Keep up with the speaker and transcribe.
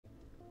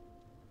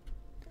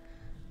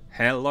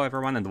Hello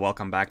everyone and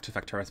welcome back to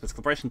Factorio Space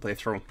Exploration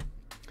playthrough.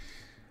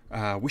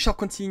 We shall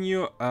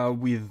continue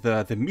with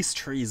the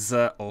mysteries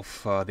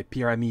of the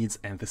pyramids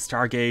and the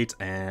Stargate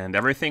and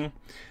everything,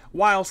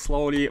 while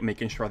slowly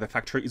making sure the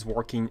factory is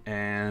working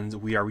and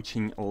we are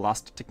reaching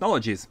lost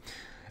technologies.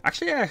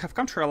 Actually, I have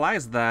come to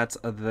realize that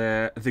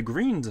the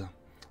grind,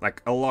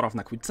 like a lot of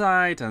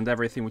naquitite and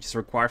everything which is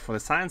required for the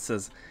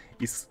sciences,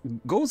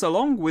 goes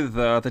along with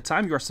the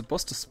time you are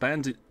supposed to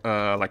spend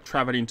like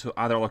traveling to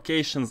other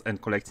locations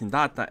and collecting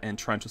data and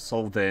trying to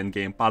solve the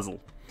endgame puzzle.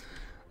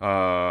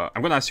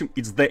 I'm gonna assume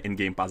it's the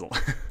endgame puzzle.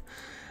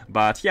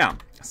 But yeah,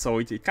 so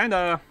it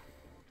kinda...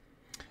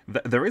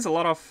 There is a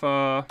lot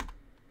of...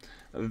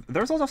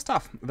 there's a lot of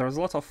stuff. There's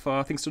a lot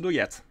of things to do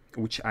yet,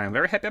 which I am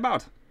very happy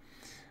about.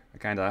 I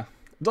kinda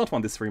don't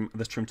want the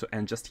stream to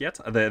end just yet,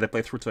 the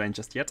playthrough to end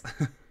just yet.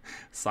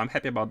 So I'm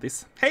happy about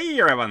this.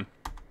 Hey everyone!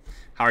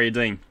 How are you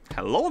doing?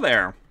 Hello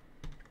there!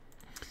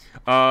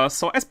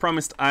 So as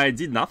promised, I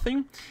did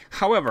nothing.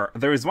 However,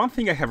 there is one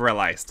thing I have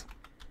realized.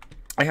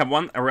 I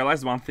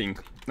realized one thing.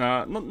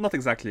 Not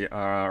exactly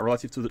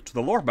relative to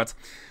the lore, but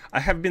I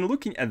have been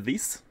looking at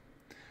this.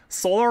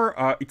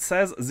 Solar, it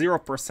says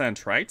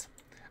 0%, right?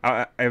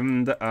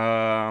 And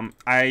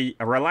I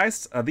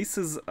realized this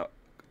is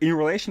in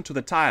relation to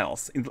the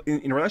tiles,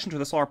 in relation to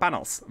the solar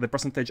panels, the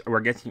percentage we're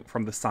getting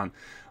from the sun.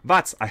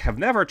 But I have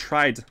never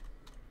tried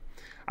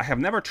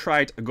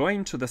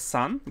going to the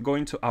sun,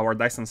 going to our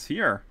Dyson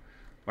sphere.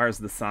 Where's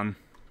the sun?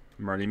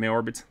 Merlin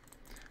orbit.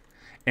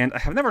 And I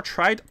have never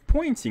tried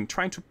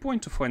trying to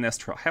point to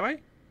Fenestra. Have I?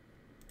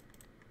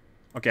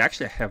 Okay,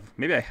 actually I have.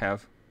 Maybe I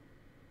have.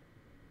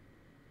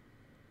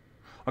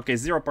 Okay,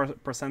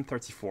 0%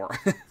 34.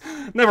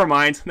 Never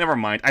mind.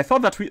 I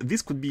thought that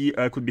this could be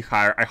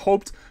higher. I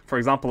hoped, for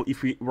example,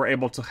 if we were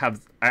able to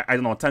have, I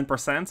don't know,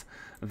 10%,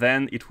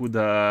 then it would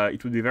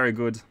be very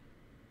good.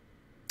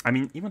 I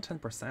mean, even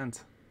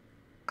 10%.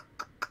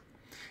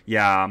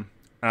 Yeah.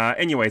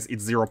 Anyways,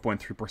 it's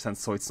 0.3%,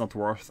 so it's not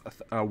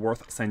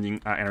worth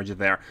sending energy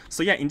there.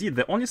 So yeah, indeed,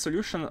 the only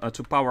solution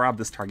to power up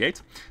the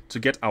Stargate to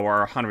get our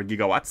 100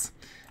 gigawatts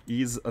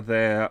is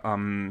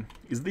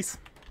this.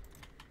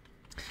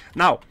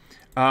 Now,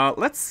 I'd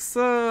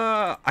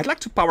like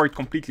to power it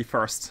completely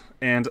first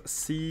and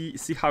see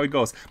how it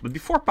goes. But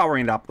before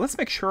powering it up, let's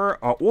make sure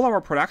all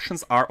our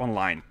productions are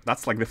online.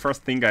 That's like the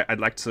first thing I'd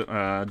like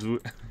to do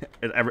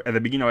at the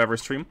beginning of every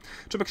stream,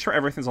 to make sure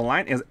everything's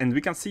online. And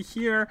we can see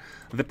here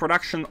the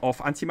production of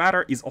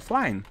antimatter is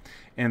offline.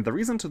 And the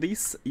reason to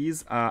this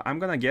is, I'm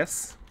gonna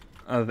guess,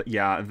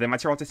 yeah, the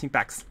material testing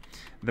packs.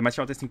 The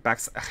material testing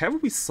packs.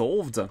 Have we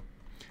solved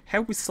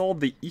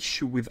the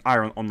issue with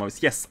iron on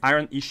noise? Yes,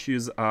 iron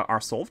issues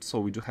are solved, so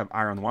we do have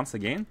iron once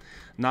again.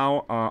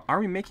 Now, are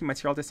we making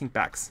material testing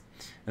packs?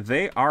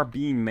 They are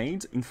being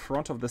made in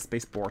front of the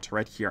spaceport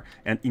right here,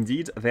 and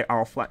indeed they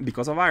are offline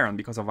because of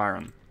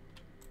iron.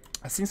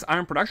 Since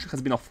iron production has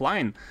been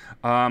offline,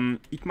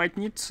 it might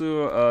need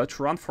to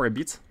run for a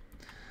bit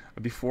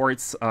before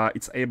it's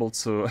able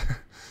to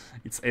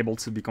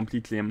be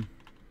completely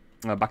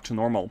back to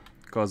normal,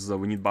 because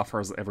we need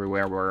buffers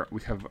everywhere where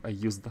we have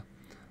used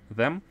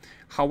them.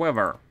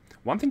 However,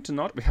 one thing to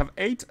note, we have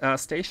 8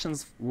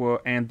 stations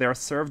and they're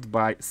served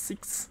by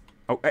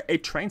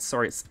 8 trains,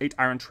 sorry, 8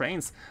 iron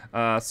trains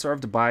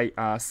served by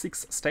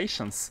 6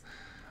 stations.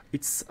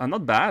 It's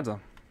not bad.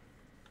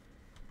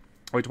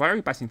 Wait, why are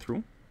you passing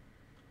through?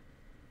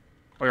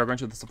 Oh, you're going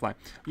to the supply.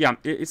 Yeah,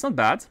 it's not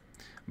bad,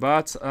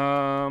 but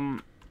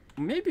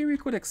maybe we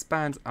could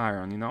expand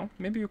iron, you know?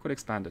 Maybe we could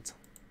expand it.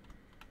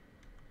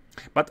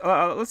 But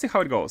let's see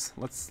how it goes.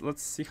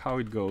 Let's see how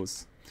it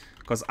goes.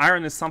 Because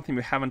iron is something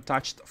we haven't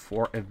touched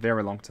for a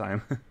very long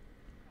time.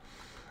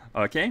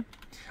 Okay.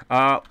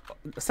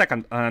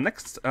 Second,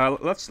 next,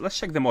 let's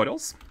check the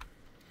models.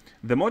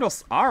 The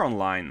models are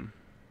online.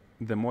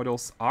 The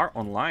models are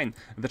online.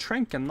 The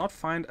train cannot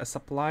find a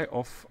supply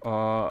of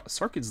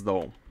circuits,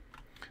 though.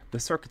 The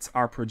circuits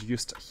are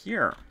produced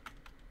here.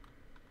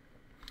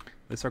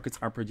 The circuits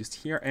are produced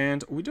here,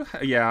 and we do.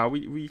 Yeah,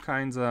 we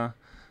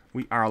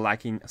are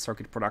lacking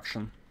circuit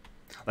production.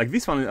 Like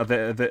this one,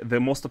 the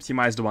most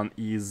optimized one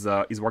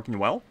is working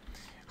well.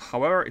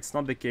 However, it's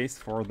not the case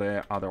for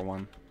the other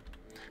one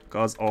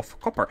because of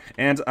copper.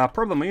 And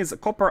problem is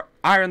copper,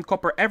 iron,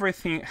 copper,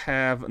 everything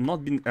have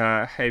not been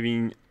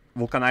having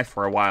vulcanized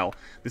for a while.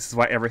 This is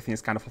why everything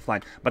is kind of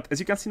offline. But as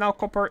you can see now,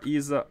 copper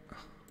is I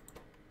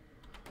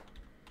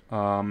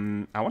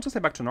want to say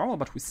back to normal,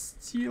 but we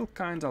still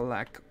kind of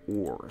lack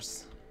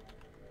ores.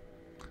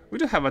 We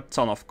do have a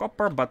ton of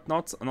copper, but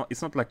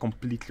it's not like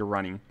completely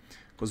running,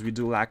 because we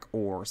do lack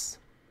ores.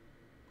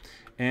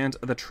 And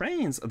the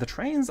trains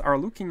are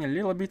looking a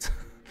little bit...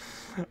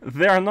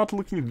 they are not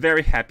looking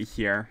very happy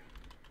here.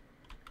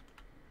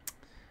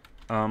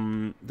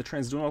 The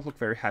trains do not look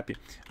very happy.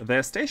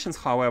 The stations,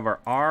 however,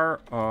 are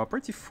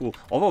pretty full.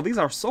 Although these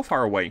are so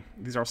far away.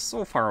 These are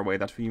so far away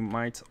that we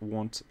might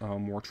want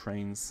more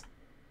trains.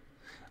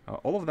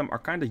 All of them are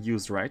kind of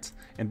used, right?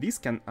 And these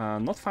can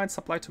not find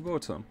supply to go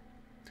to.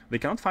 They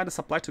cannot find a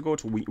supply to go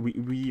to.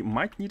 We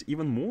might need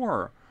even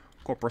more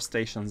copper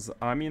stations.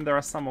 I mean, there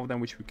are some of them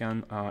which we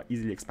can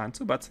easily expand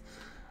to, but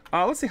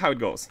let's see how it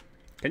goes.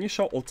 Can you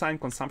show all-time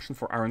consumption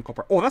for iron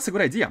copper? Oh, that's a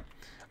good idea.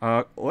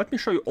 Let me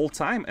show you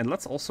all-time, and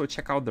let's also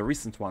check out the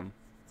recent one.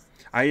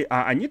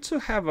 I need to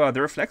have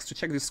the reflex to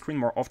check this screen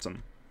more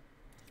often,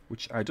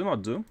 which I do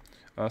not do.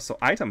 So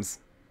items.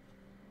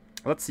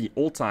 Let's see,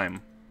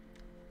 all-time.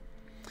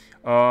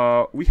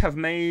 We have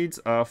made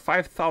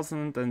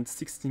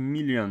 5,060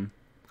 million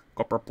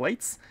copper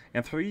plates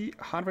and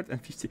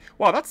 350.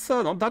 Wow, that's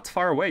not that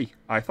far away.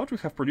 I thought we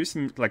have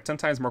producing like 10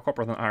 times more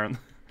copper than iron.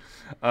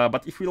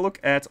 But if we look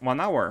at 1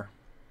 hour,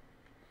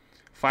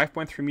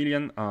 5.3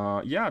 million,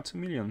 yeah, 2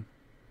 million.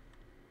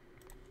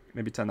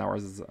 Maybe 10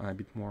 hours is a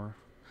bit more.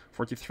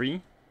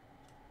 43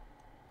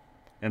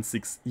 and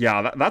 6.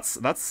 Yeah,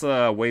 that's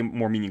way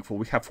more meaningful.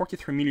 We have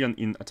 43 million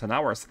in 10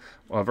 hours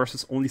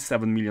versus only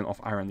 7 million of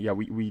iron. Yeah,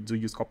 we do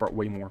use copper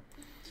way more.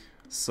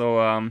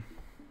 So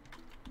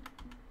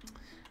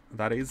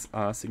that is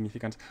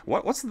significant.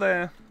 What's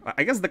the...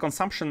 I guess the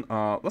consumption...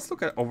 let's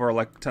look at over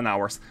like 10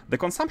 hours. The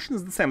consumption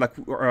is the same. Like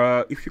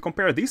if you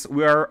compare this,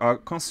 we are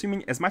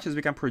consuming as much as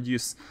we can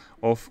produce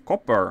of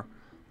copper,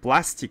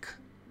 plastic,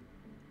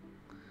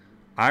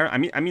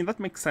 iron. I mean that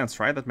makes sense,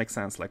 right? That makes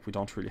sense. Like we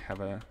don't really have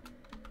a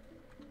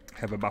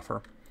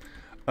buffer.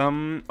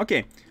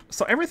 Okay,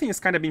 so everything is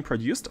kind of being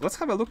produced. Let's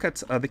have a look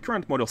at the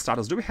current model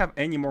status. Do we have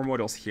any more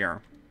models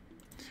here?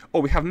 Oh,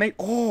 we have made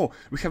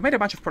a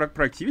bunch of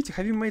productivity.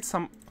 Have you made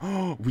some?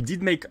 Oh, we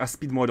did make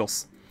speed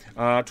models.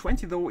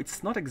 20 though,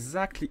 it's not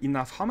exactly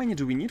enough. How many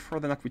do we need for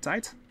the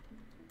Naquitite?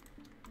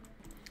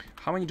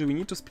 How many do we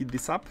need to speed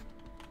this up?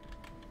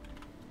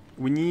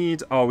 We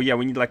need, oh yeah,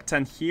 we need like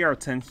 10 here,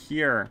 10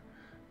 here,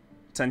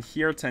 10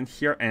 here, 10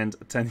 here, and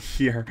 10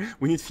 here.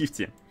 We need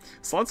 50.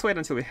 So let's wait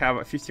until we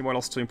have 50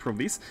 models to improve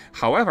this.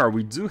 However,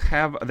 we do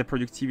have the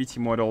productivity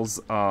models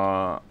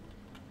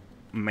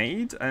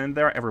made, and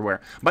they're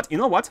everywhere. But you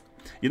know what?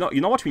 You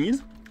know what we need?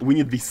 We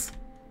need this.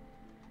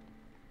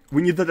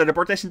 We need the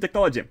teleportation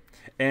technology,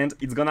 and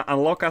it's gonna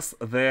unlock us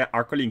the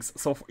Arco links.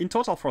 So in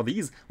total for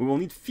these, we will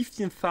need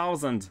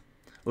 15,000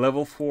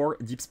 level 4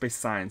 deep space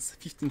science.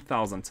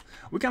 15,000.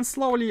 We can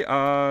slowly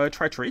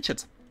try to reach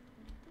it,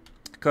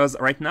 because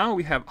right now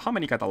we have how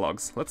many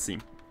catalogs? Let's see.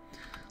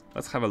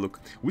 Let's have a look.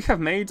 We have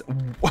made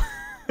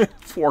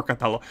 4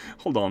 catalogs.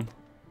 Hold on.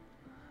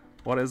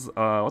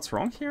 What's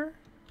wrong here?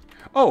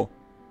 Oh.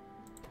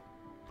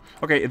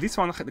 Okay, this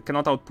one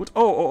cannot output.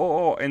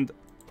 Oh, and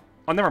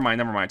oh, never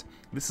mind.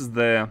 This is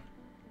the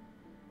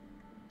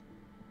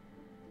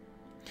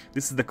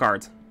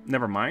card.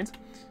 Never mind.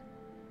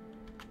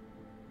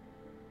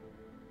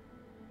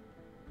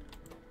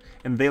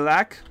 And they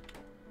lack.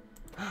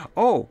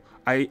 Oh,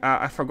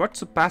 I forgot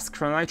to pass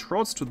granite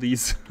roads to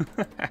these.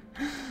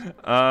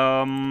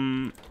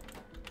 I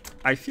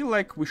feel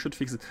like we should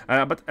fix it.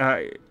 But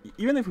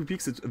even if we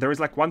fix it, there is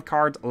like one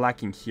card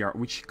lacking here,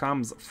 which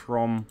comes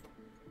from.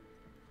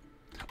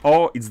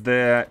 Oh, it's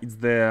the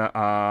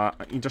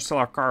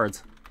interstellar card.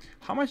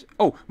 How much?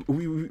 Oh,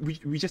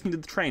 we just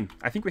needed the train.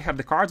 I think we have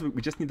the cards.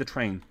 We just need the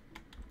train.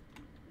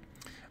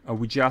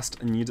 We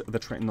just need the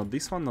train. Not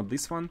this one. Not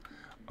this one.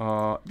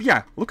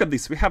 Yeah, look at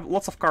this. We have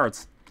lots of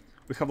cards.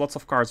 We have lots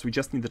of cards. We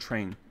just need the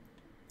train.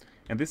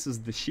 And this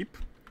is the ship.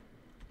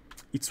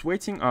 It's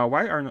waiting.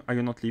 Why are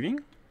you not leaving?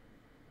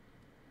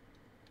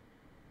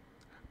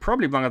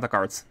 Probably Blanca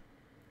cards.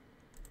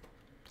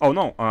 Oh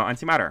no,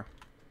 antimatter.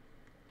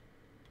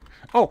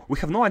 Oh, we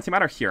have no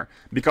antimatter here,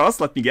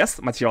 because, let me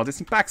guess, material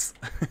testing packs.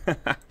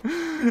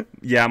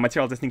 Yeah,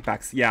 material testing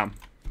packs, yeah.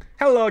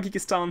 Hello, Geeky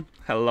Stone.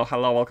 Hello,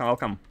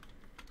 welcome.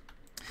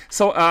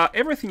 So,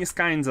 everything is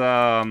kind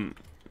of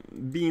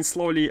being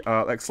slowly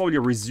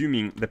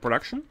resuming the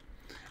production.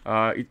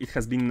 It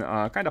has been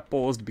kind of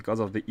paused because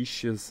of the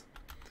issues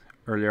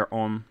earlier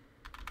on.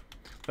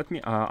 Let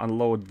me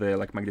unload the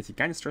magnetic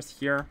canisters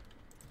here.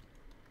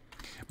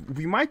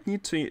 We might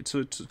need to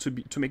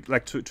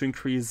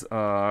increase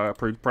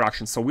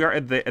production. So we are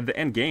at the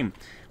end game,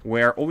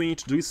 where all we need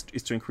to do is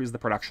to increase the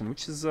production,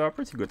 which is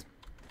pretty good.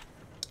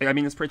 I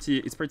mean, it's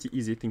pretty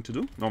easy thing to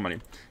do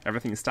normally.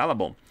 Everything is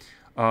stylable.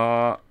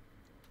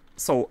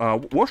 So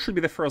what should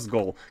be the first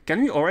goal?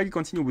 Can we already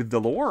continue with the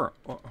lore?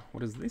 Oh,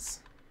 what is this?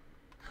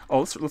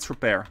 Oh, let's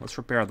repair. Let's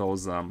repair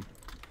those.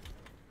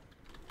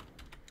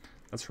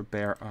 Let's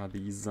repair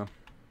these.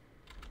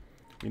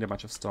 We need a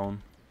bunch of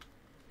stone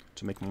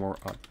to make more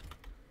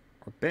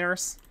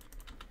repairs.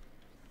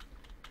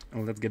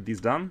 And let's get these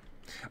done.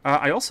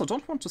 I also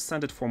don't want to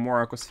send it for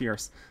more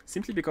Arcospheres,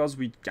 simply because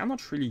we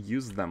cannot really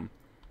use them.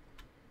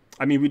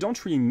 I mean, we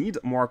don't really need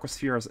more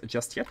Arcospheres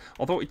just yet,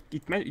 although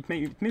it may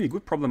be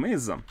good. Problem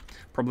is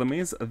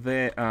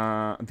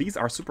these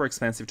are super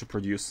expensive to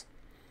produce,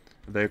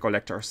 the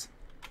collectors.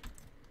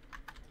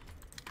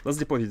 Let's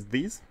deposit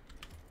these.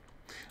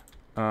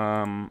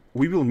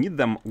 We will need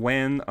them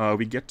when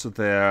we get to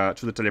the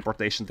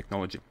teleportation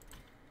technology.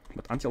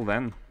 But until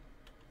then,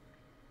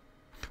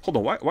 hold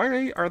on.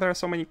 Why are there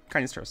so many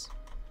canisters?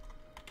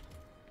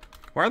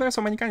 Why are there so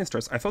many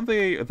canisters? I thought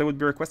they would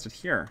be requested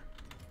here.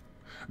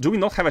 Do we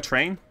not have a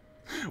train?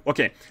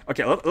 Okay,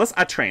 let's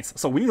add trains.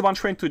 So we need one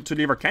train to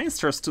deliver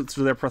canisters to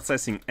their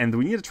processing, and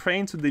we need a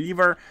train to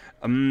deliver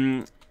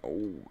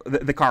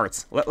the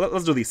cards.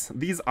 Let's do this.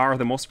 These are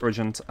the most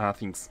urgent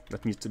things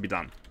that need to be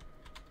done.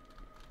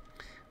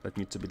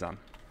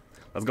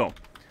 Let's go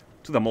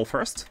to the mall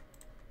first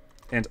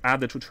and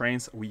add the 2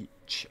 trains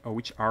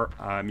which are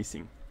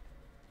missing.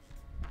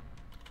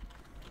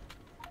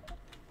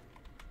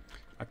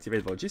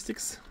 Activate the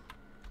logistics.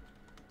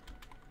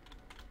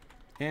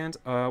 And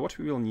what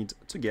we will need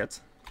to get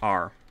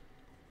are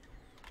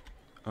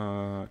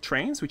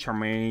trains, which are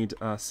made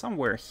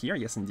somewhere here.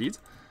 Yes, indeed.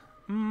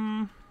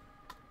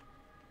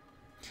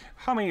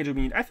 How many do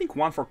we need? I think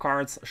 1 for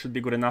cards should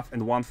be good enough,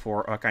 and 1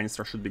 for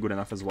canister should be good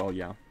enough as well,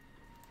 yeah.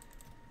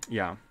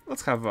 Yeah,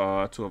 let's have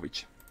 2 of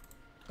each.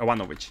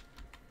 1 of each.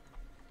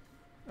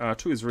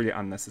 2 is really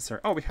unnecessary.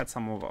 Oh, we had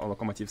some of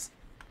locomotives.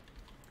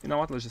 You know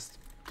what, let's just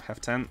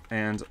have 10,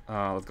 and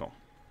let's go.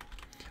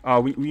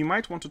 We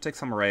might want to take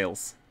some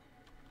rails.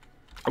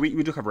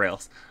 We do have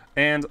rails.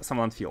 And some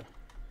landfill.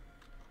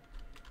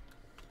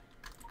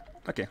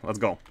 Okay, let's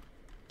go.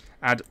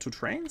 Add 2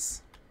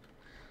 trains,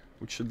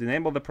 which should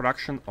enable the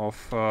production of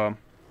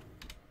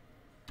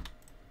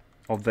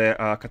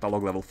the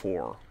catalog level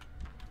 4.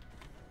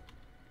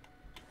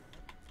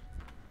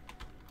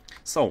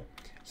 So,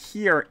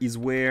 here is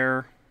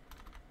where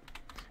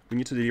we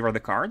need to deliver the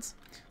cards.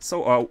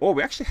 So, oh,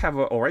 we actually have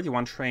already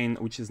 1 train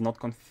which is not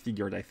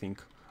configured, I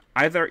think.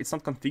 Either it's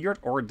not configured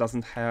or it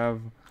doesn't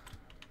have...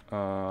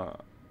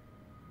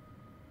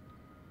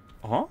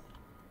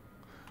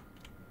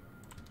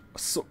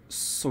 So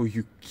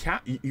you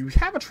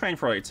have a train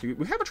for it.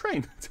 We have a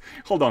train.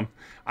 Hold on.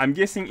 I'm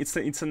guessing it's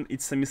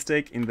a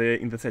mistake in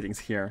the settings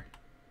here.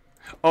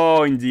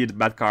 Oh, indeed,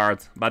 bad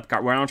card. Bad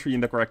card. We're not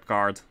reading the correct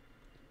card.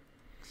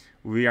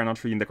 We are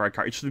not reading the correct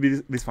card. It should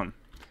be this one.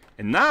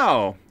 And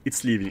now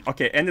it's leaving.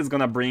 Okay, and it's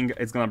gonna bring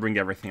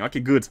everything. Okay,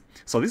 good.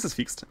 So this is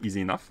fixed.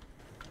 Easy enough.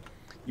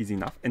 Easy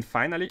enough. And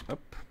finally,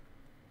 up.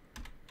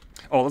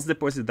 Oh, let's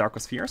deposit the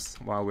Arcospheres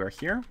while we're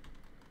here.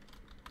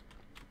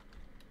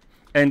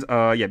 And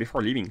yeah,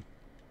 before leaving,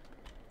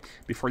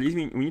 we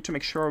need to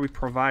make sure we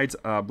provide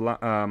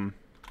what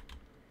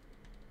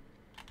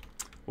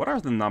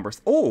are the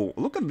numbers? Oh,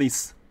 look at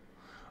this.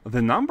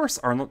 The numbers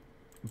are not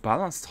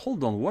balanced.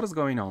 Hold on, what is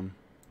going on?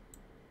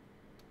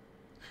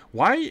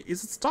 Why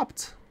is it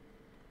stopped?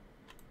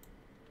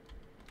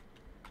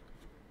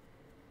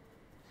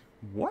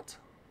 What?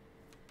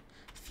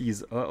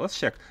 Fees. Let's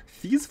check.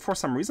 Fees, for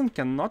some reason,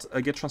 cannot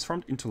get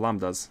transformed into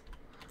lambdas.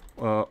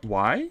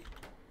 Why?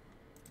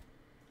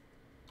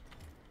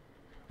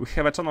 We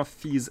have a ton of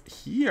fees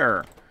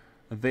here.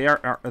 They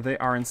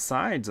are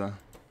inside.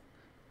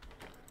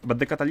 But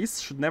the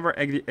catalysts should never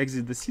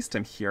exit the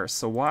system here.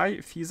 So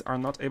why fees are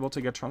not able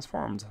to get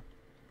transformed?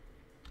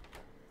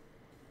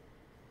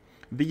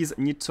 These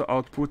need to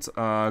output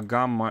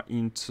gamma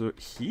into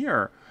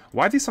here.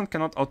 Why this one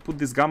cannot output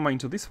this gamma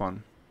into this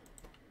one?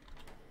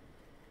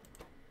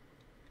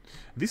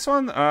 This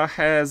one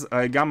has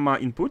a gamma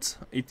input.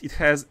 It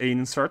has an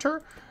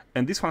inserter.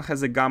 And this one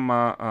has a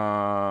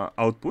gamma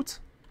output.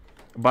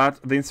 But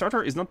the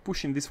inserter is not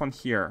pushing this one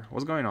here.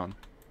 What's going on?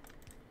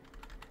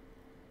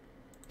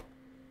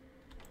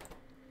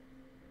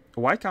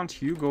 Why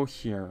can't you go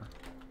here?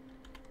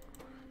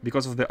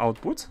 Because of the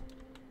output?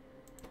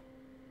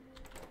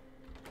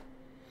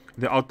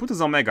 The output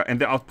is omega, and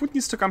the output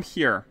needs to come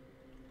here.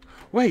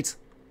 Wait,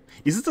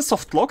 is it a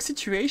soft lock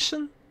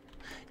situation?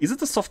 Is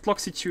it a soft lock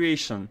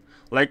situation?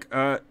 Like,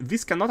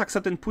 this cannot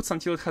accept inputs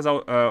until it has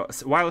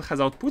while it has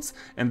outputs,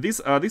 and this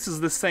is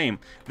the same.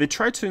 They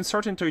try to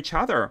insert into each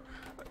other.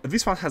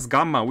 This one has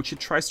gamma, which it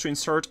tries to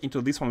insert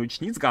into this one,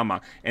 which needs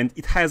gamma, and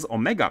it has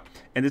omega,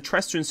 and it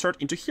tries to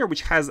insert into here,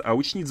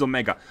 which needs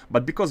omega.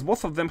 But because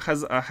both of them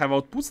have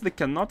outputs, they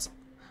cannot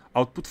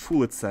output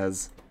full. It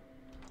says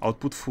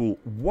output full.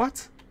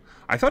 What?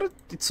 I thought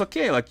it's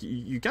okay. Like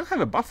you can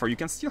have a buffer, you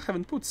can still have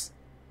inputs.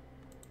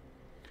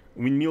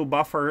 Windmill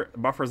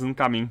buffers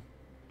incoming.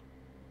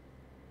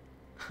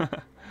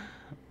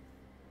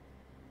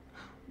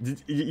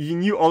 You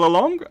knew all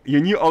along? You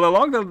knew all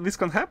along that this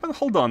can happen?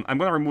 Hold on, I'm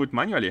gonna remove it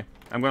manually.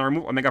 I'm gonna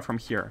remove omega from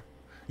here.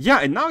 Yeah,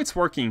 and now it's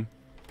working.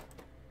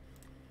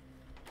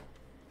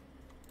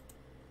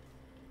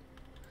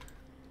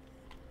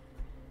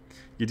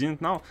 You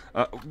didn't know?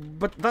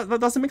 But that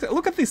doesn't make sense.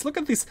 Look at this, look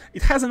at this.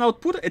 It has an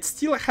output, it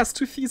still has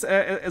 2 fees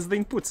as the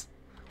inputs.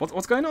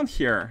 What's going on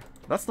here?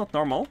 That's not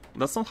normal.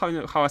 That's not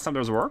how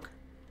assemblers work.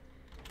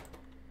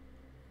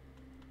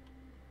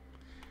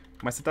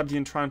 My setup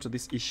didn't run into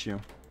this issue.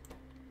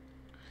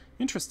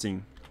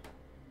 Interesting.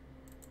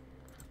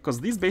 Because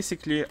this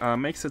basically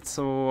makes it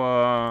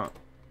so...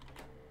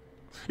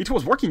 It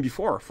was working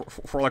before,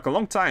 for like a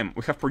long time.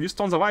 We have produced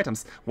tons of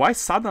items. Why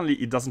suddenly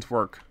it doesn't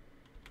work?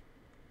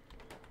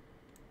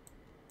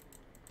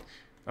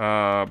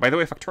 By the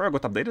way, Factorio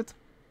got updated.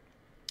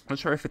 Not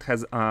sure if it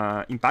has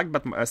impact,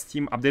 but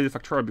Steam updated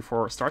Factorio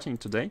before starting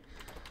today.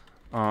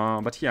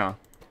 But yeah.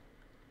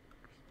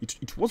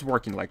 It was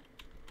working like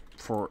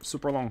for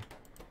super long.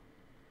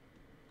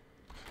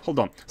 Hold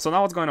on. So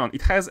now what's going on?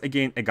 It has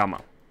again a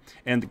gamma,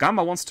 and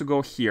gamma wants to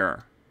go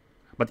here,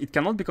 but it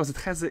cannot because it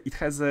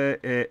has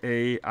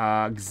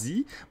a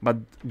Xi. But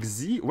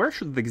Xi, where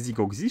should the Xi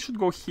go? Xi should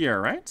go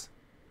here, right?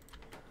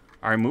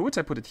 I remove it.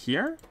 I put it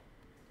here.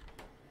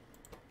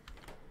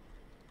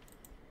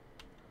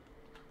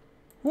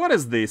 What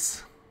is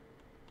this?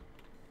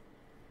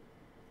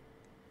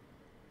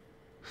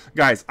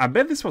 Guys, I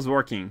bet this was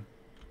working.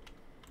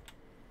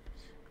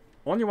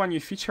 Only one new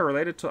feature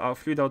related to our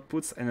fluid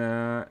outputs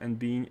and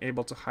being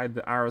able to hide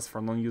the arrows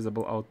for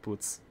non-usable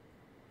outputs.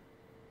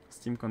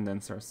 Steam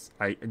condensers.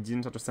 I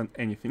didn't understand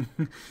anything.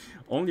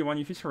 Only one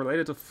new feature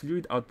related to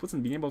fluid outputs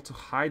and being able to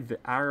hide the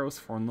arrows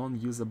for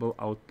non-usable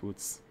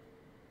outputs.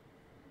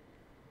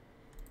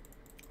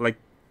 Like,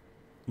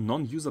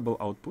 non-usable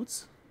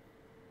outputs?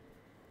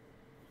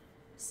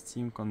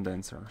 Steam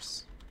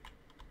condensers.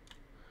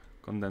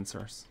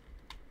 Condensers.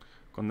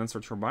 Condenser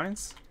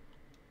turbines.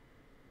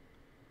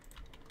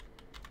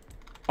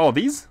 Oh,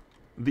 these?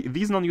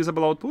 These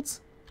non-usable outputs?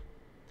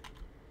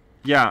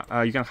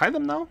 Yeah, you can hide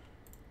them now?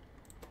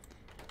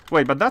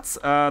 Wait, but that's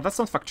not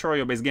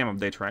Factorio base game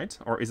update, right?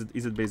 Or is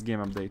it base game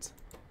update?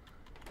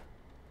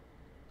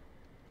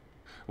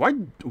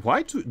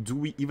 Why do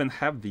we even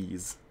have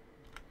these?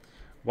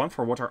 One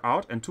for water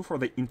out and two for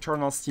the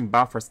internal steam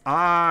buffers.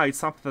 Ah, it's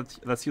something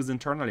that's used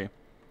internally.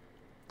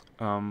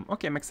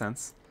 Okay, makes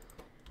sense.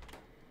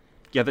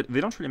 Yeah,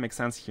 they don't really make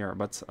sense here,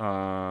 but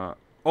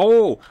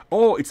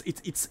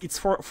it's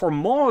for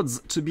mods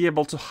to be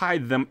able to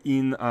hide them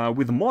in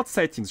with mod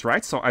settings,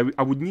 right? So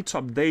I would need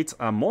to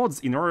update mods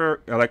in order,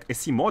 like a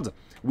C mod,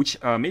 which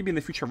maybe in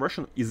the future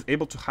version is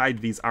able to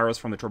hide these arrows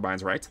from the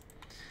turbines, right?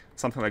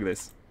 Something like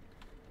this.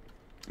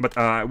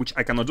 But which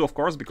I cannot do, of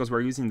course, because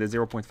we're using the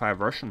 0.5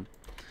 version.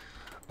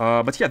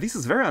 But yeah, this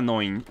is very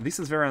annoying. This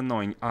is very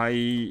annoying.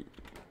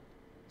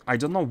 I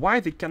don't know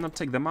why they cannot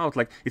take them out.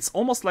 Like, it's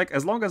almost like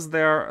as long as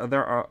there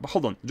are...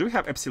 Hold on, do we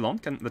have epsilon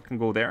that can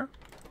go there?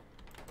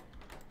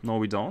 No,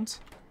 we don't.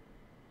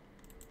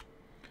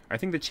 I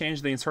think they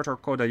changed the inserter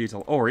code a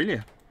little. Oh,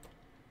 really?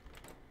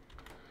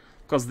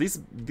 Because this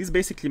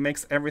basically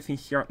makes everything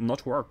here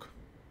not work.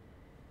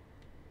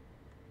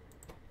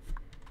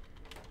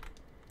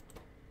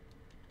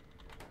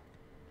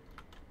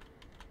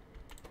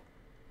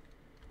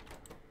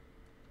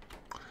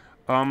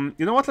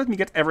 You know what? Let me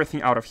get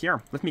everything out of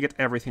here. Let me get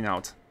everything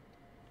out.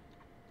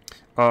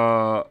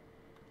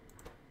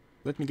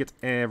 Let me get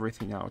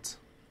everything out.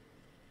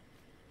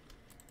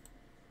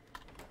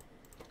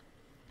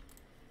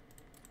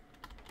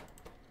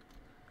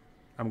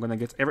 I'm gonna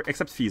get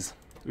except fees.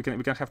 We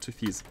can have two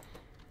fees.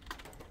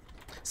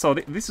 So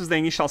this is the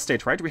initial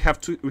state, right? We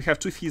have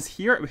two fees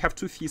here. We have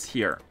two fees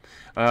here.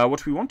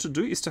 What we want to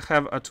do is to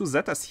have two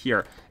zetas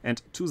here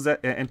and two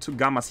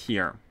gammas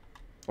here,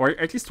 or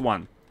at least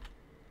one.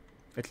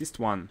 At least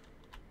one.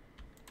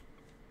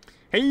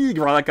 Hey,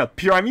 Gralaka,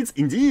 pyramids,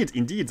 indeed.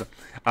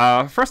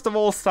 First of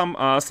all,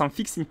 some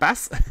fixing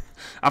pass.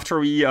 After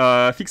we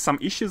fix some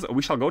issues,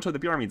 we shall go to the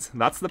pyramids.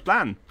 That's the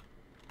plan.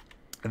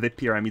 The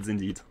pyramids,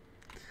 indeed.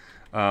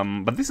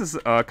 But this is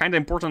kind of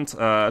important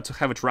to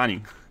have it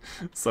running,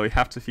 so we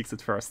have to fix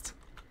it first.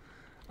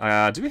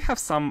 Do we have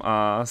some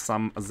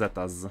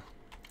zetas?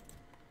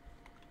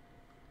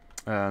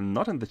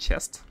 Not in the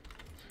chest.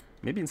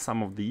 Maybe in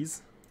some of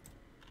these.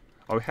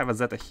 Oh, we have a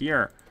zeta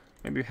here.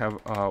 Maybe we have...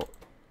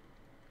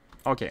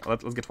 okay,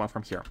 let's get one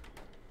from here.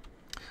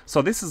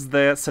 So this is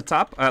the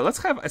setup.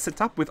 Let's have a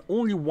setup with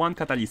only one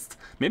catalyst.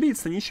 Maybe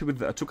it's an issue with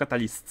two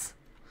catalysts.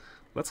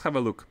 Let's have a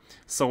look.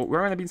 So we're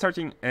going to be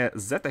inserting a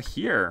zeta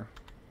here.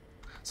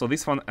 So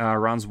this one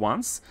runs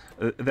once.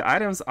 The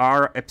items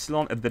are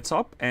epsilon at the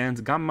top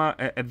and gamma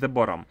at the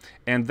bottom.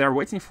 And they're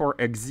waiting for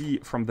a Xi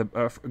from the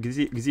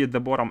Xi at the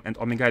bottom and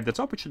omega at the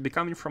top, which should be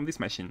coming from this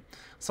machine.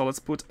 So let's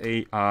put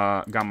a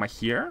gamma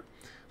here.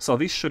 So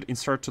this should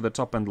insert to the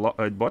top and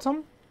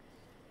bottom.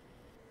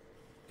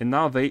 And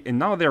now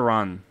they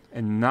run.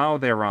 And now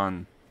they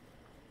run.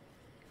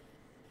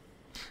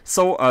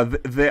 So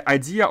the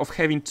idea of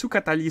having two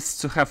catalysts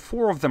to have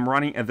four of them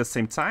running at the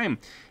same time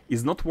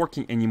is not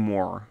working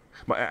anymore.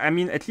 But I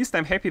mean, at least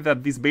I'm happy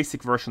that this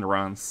basic version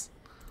runs.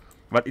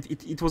 But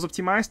it was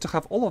optimized to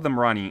have all of them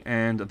running,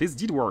 and this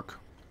did work.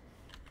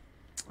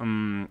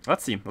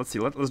 Let's see. Let's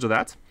do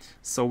that.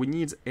 So we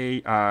need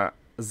a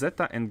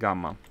zeta and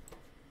gamma.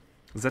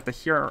 Zeta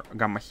here,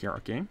 gamma here.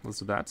 Okay, let's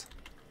do that.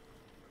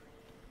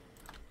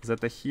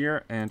 Zeta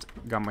here and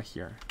gamma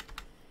here.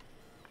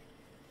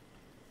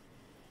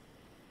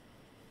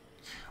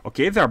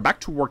 Okay, they're back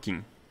to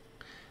working.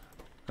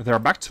 They're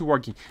back to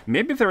working.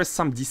 Maybe there is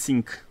some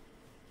desync.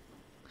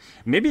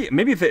 Maybe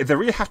they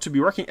really have to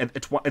be working at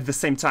the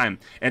same time.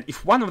 And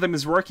if one of them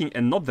is working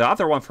and not the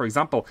other one, for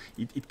example,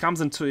 it comes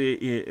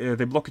into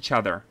they block each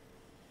other.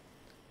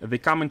 They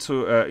come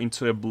into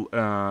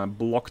a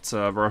blocked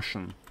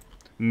version.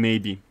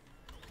 Maybe.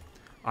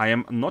 I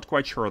am not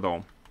quite sure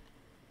though.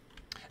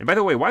 And by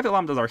the way, why the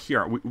lambdas are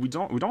here? We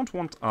don't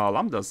want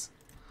lambdas.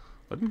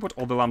 Let me put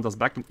all the lambdas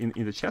back in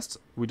the chest.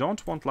 We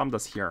don't want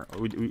lambdas here.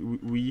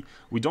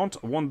 We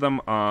don't want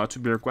them to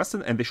be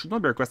requested, and they should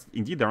not be requested.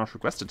 Indeed, they're not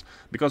requested,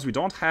 because we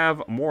don't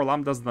have more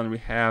lambdas than we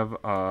have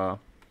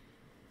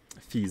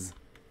fees.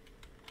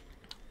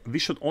 We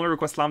should only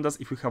request lambdas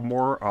if we have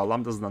more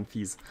lambdas than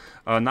fees.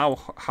 Now,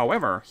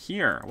 however,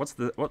 here, what's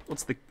the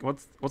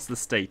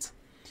state?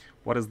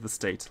 What is the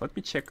state? Let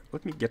me check.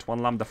 Let me get one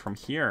lambda from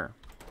here.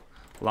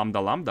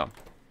 Lambda.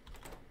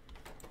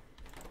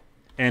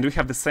 And we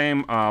have the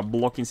same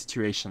blocking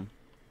situation.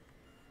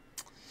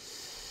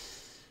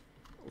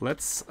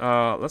 Let's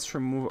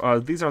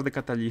remove. These are the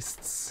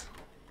catalysts.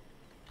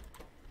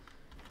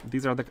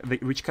 These are the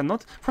which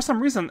cannot, for some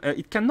reason,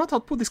 it cannot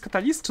output this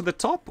catalyst to the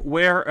top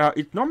where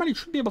it normally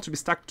should be able to be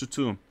stacked to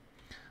 2.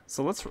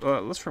 So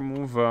let's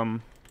remove.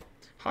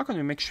 How can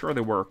we make sure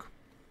they work?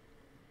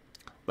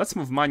 Let's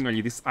move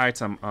manually this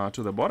item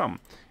to the bottom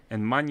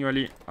and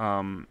manually.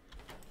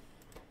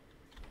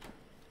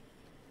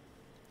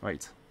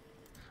 Wait.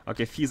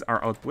 Okay, fees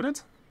are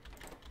outputted.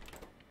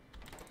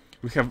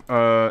 We have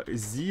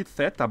Z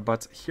theta,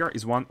 but here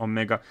is 1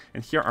 omega,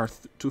 and here are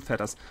 2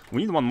 thetas.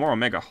 We need 1 more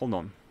omega. Hold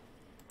on.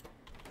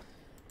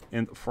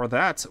 And for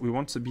that, we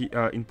want to be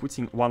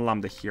inputting 1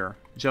 lambda here,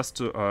 just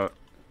to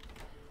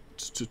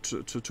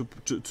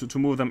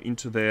move them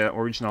into the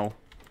original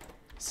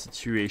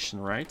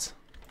situation, right?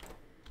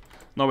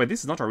 No, wait,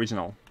 this is not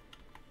original.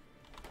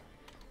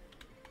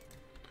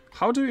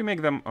 How do we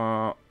make them?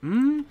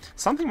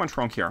 Something went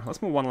wrong here.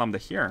 Let's move 1 lambda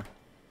here,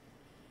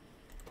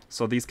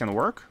 so these can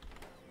work.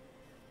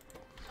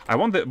 I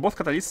want both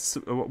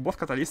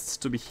catalysts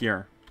to be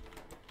here.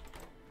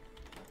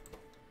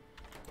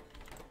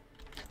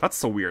 That's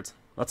so weird.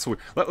 That's so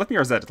weird. Let me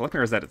reset it. Let me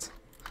reset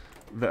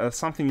it.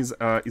 Something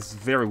is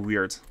very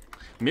weird.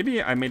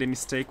 Maybe I made a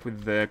mistake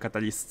with the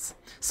catalysts.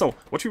 So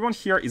what we want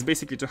here is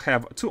basically to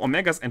have 2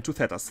 omegas and 2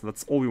 thetas.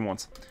 That's all we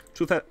want.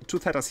 2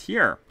 thetas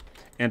here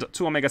and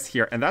 2 omegas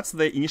here, and that's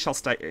the initial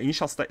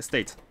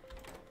state.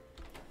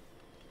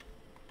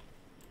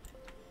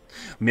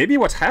 Maybe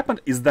what happened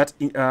is that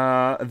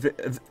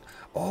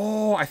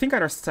oh, I think I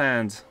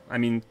understand. I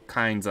mean,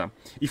 kinda.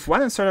 If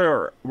one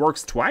inserter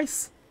works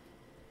twice.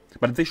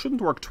 But they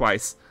shouldn't work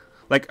twice.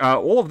 Like,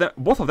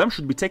 both of them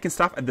should be taking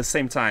stuff at the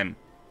same time.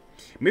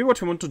 Maybe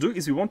what we want to do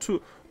is we want to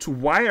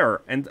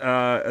wire and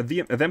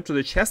them to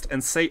the chest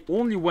and say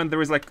only when there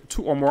is like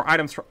 2 or more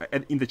items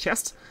in the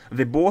chest,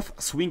 they both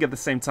swing at the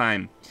same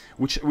time,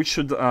 which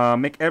should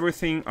make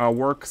everything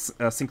work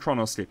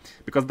synchronously.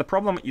 Because the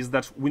problem is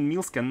that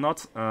windmills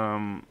cannot,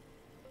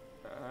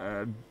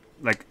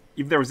 like,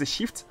 if there is a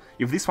shift,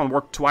 if this one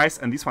worked twice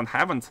and this one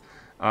haven't,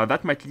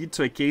 that might lead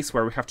to a case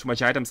where we have too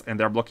much items and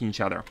they're blocking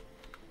each other.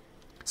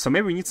 So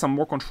maybe we need some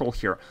more control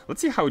here.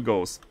 Let's see how it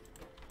goes.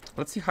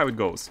 Let's see how it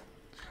goes.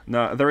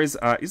 Now, there is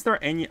there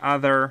any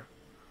other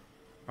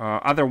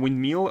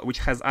windmill which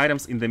has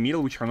items in the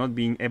middle which are not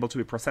being able to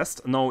be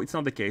processed? No, it's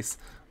not the case.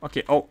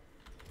 Okay, oh,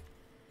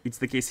 it's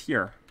the case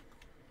here.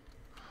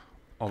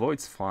 Although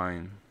it's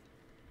fine.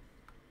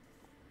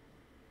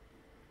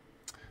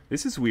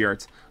 This is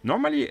weird.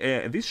 Normally,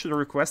 this should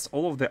request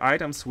all of the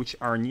items which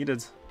are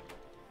needed.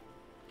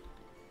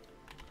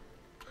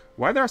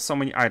 Why there are so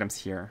many items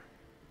here?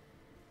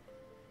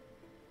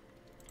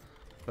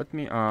 Let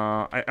me,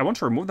 I want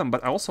to remove them,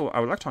 but I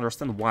would like to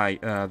understand why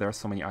there are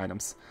so many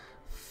items.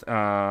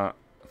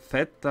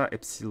 Theta,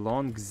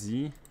 epsilon,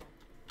 xi.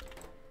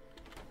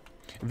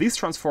 These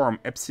transform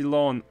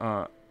epsilon,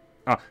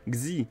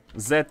 xi,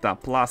 zeta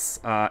plus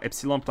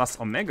epsilon plus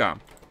omega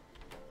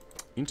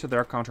into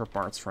their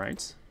counterparts,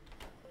 right?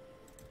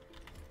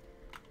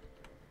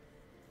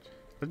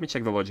 Let me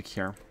check the logic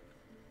here.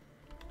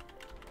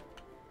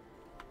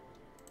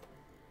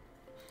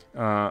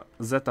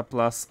 Zeta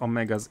plus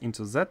omegas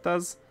into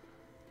zetas,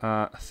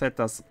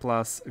 thetas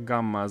plus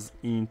gammas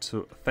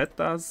into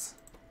thetas,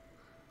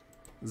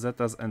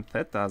 zetas and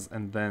thetas,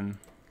 and then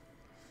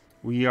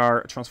we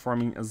are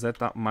transforming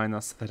zeta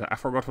minus theta. I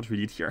forgot what we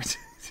did here.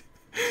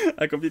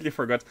 I completely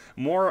forgot.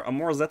 More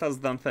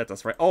zetas than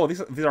thetas, right? Oh,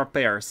 these are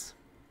pairs.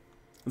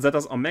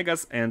 Zetas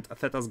omegas and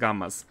thetas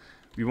gammas.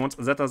 We want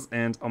zetas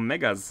and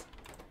omegas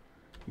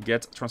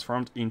get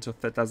transformed into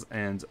thetas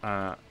and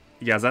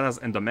yeah, zetas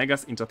and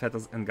omegas into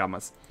thetas and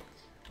gammas.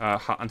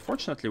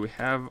 Unfortunately, we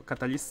have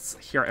catalysts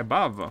here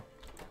above,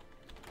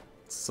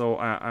 so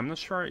I'm not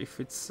sure if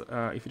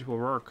it will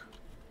work.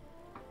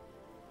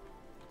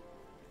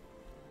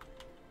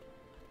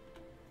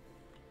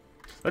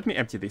 Let me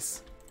empty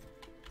this.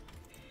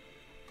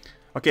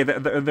 Okay,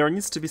 there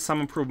needs to be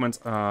some improvement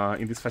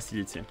in this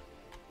facility.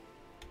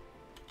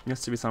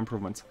 Needs to be some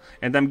improvement,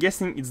 and I'm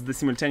guessing it's the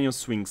simultaneous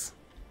swings.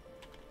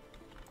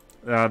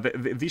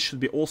 These should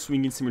be all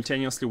swinging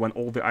simultaneously when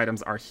all the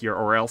items are here,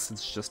 or else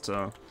it's just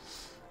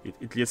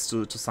it leads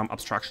to some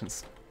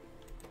obstructions.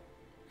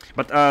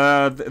 But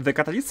the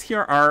catalysts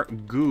here are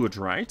good,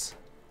 right?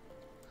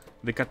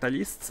 The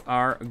catalysts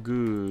are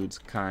good,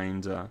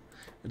 kinda.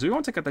 Do we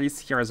want a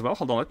catalyst here as well?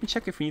 Hold on, let me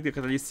check if we need a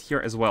catalyst here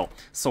as well.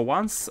 So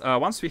once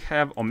we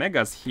have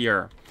omegas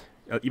here,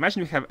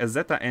 imagine we have a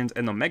zeta and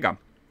an omega.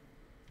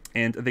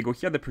 And they go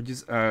here, they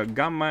produce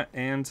gamma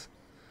and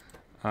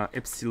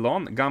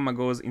epsilon. Gamma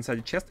goes inside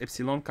the chest,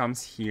 epsilon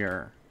comes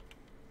here.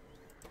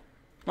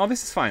 No,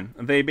 this is fine.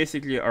 They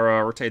basically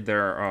rotate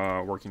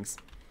their workings.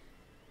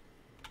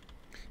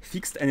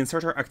 Fixed and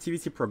inserter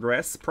activity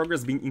progress.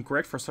 Progress being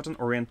incorrect for certain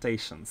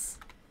orientations.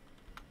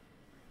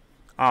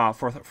 Ah,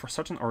 for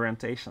certain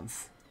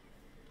orientations.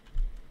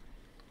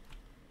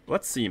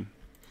 Let's see.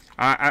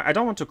 I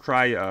don't want to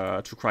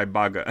cry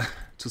bug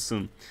too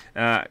soon.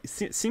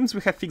 Seems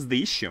we have fixed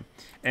the issue,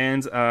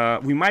 and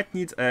we might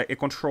need a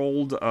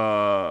controlled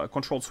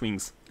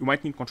swings. We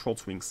might need controlled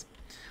swings.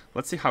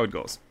 Let's see how it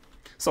goes.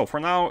 So for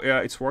now,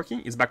 it's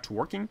working. It's back to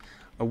working.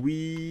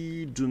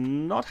 We do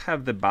not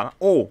have the balance.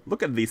 Oh,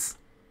 look at this.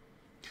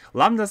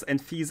 Lambdas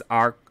and phis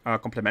are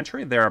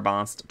complementary. They are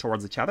balanced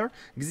towards each other.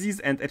 X's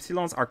and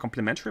epsilons are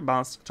complementary,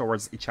 balanced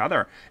towards each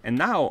other. And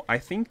now, I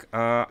think,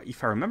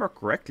 if I remember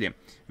correctly,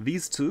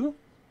 these two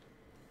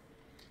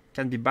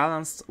can be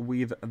balanced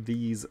with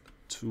these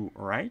two,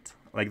 right?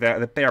 Like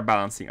the pair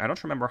balancing. I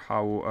don't remember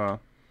how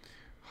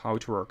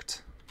it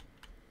worked.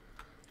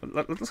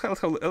 Let's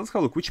have a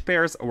look. Which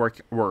pairs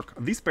work?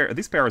 This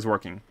pair is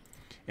working,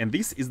 and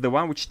this is the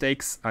one which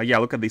takes. Yeah,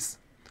 look at this.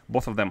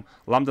 Both of them,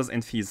 lambdas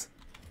and phis.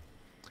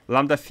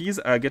 Lambda phis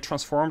get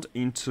transformed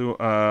into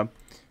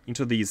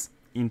these,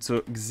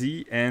 into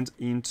Xi and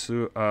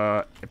into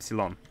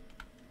epsilon.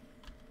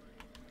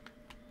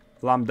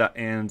 Lambda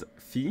and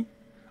phi.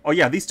 Oh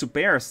yeah, these two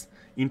pairs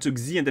into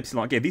Xi and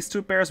epsilon. Okay, these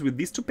two pairs with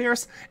these two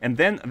pairs, and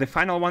then the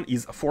final one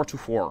is 4 to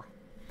 4.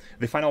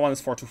 The final one is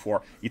 4 to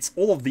 4. It's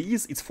all of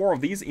these. It's 4 of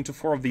these into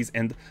 4 of these,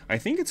 and I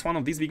think it's one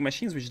of these big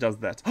machines which does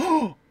that.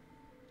 Oh!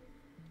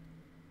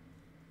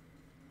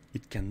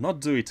 It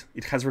cannot do it.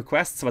 It has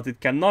requests, but it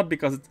cannot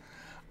because it.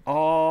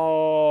 Oh,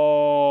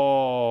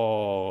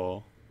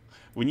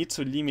 we need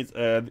to limit.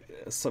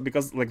 So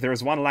because like there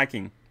is one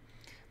lacking,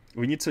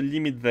 we need to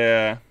limit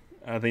the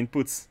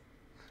inputs.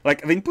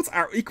 Like the inputs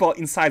are equal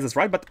in sizes,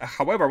 right? But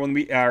however, when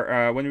we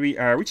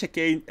reach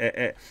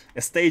a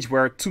stage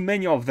where too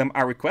many of them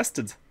are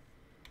requested,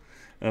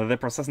 the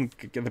processing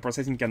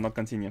cannot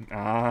continue.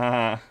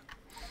 Ah,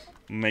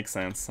 makes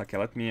sense. Okay,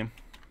 let me.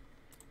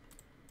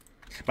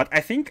 But I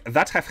think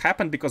that have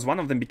happened because one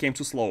of them became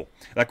too slow.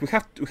 Like we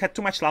had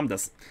too much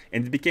lambdas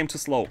and it became too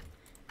slow.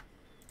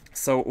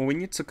 So we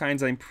need to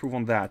kind of improve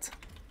on that.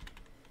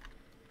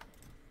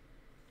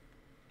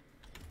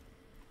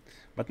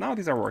 But now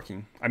these are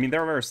working. I mean,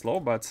 they're very slow,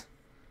 but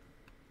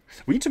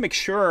we need to make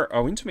sure.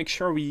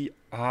 We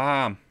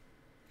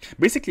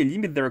basically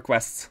limit the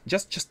requests.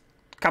 Just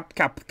cap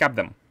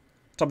them,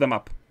 top them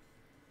up.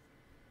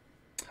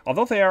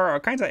 Although they are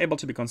kind of able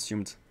to be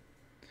consumed.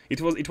 It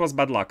was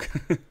bad luck.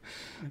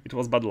 It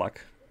was bad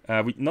luck.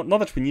 Not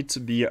that we need to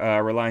be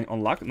relying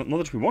on luck, not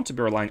that we want to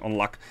be relying on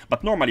luck,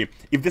 but normally,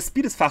 if the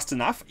speed is fast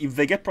enough, if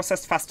they get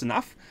processed fast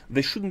enough,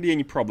 there shouldn't be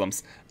any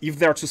problems. If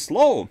they're too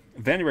slow,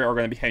 then we are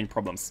going to be having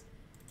problems.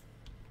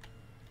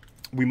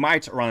 We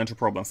might run into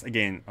problems,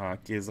 again,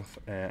 case of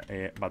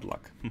bad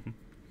luck.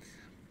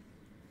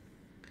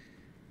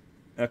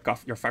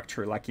 Your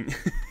factory lacking.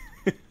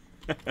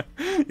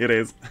 It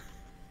is.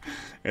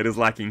 It is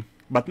lacking.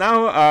 But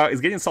now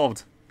it's getting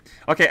solved.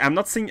 Okay, I'm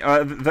not seeing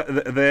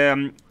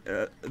the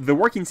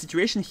working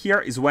situation here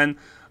is when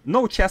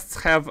no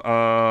chests have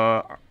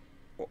a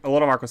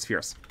lot of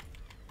Arcospheres,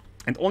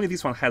 and only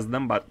this one has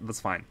them, but that's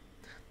fine.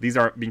 These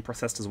are being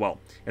processed as well.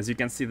 As you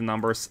can see, the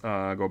numbers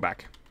go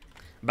back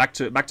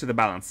to the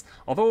balance,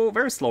 although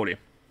very slowly,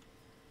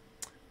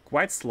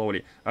 quite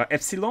slowly.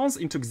 Epsilons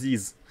into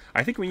X's.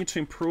 I think we need to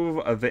improve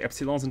the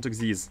epsilons into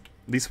X's.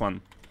 This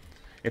one.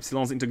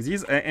 Epsilons into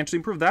X's, and to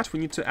improve that we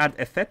need to add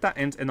a theta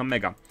and an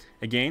omega.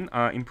 Again,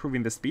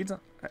 improving the speed,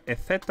 a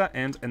theta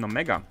and an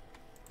omega.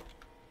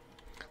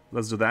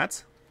 Let's do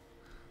that.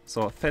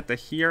 So theta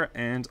here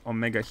and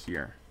omega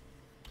here.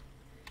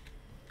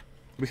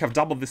 We have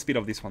doubled the speed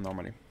of this one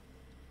normally.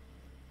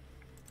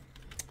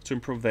 To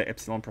improve the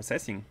epsilon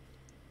processing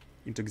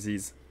into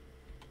X's.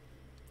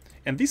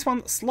 And this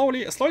one,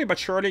 slowly but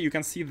surely, you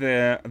can see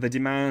the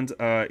demand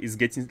is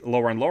getting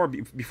lower and lower.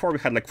 Before we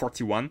had like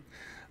 41.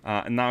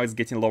 And now it's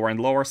getting lower and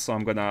lower, so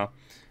I'm gonna.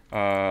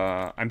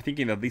 I'm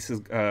thinking that this is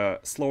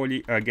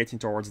slowly getting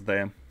towards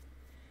the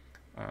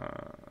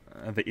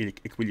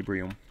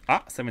equilibrium.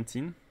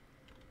 17.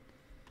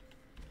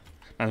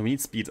 And we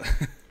need speed.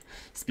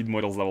 Speed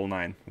models level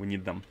 9. We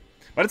need them,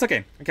 but it's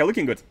okay. Okay,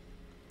 looking good.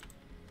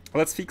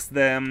 Let's fix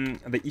the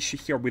issue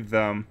here with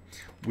the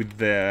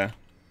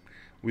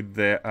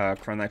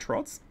cranite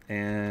rods,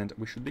 and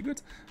we should be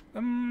good.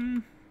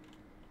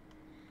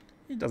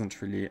 It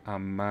doesn't really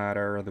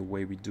matter the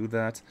way we do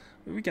that.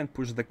 We can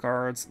push the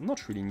cards,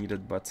 not really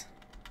needed, but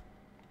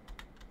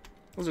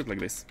let's do it like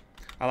this.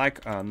 I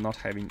like not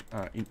having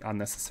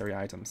unnecessary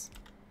items.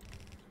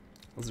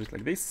 Let's do it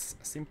like this,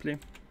 simply,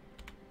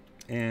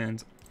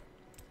 and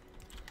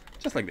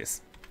just like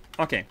this.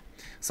 Okay,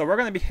 so we're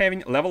gonna be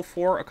having level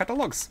 4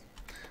 catalogs.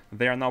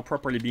 They are now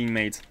properly being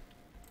made,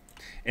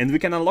 and we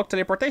can unlock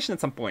teleportation at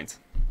some point.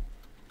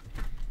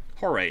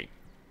 Hooray!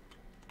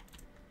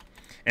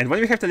 And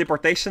when we have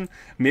teleportation,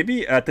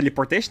 maybe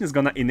teleportation is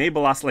gonna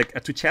enable us,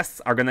 like two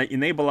chests are gonna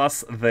enable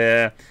us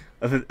the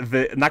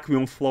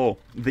Naquium flow,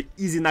 the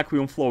easy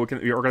Naquium flow.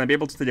 We are gonna be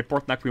able to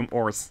teleport Naquium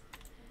ores.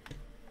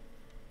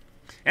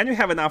 And we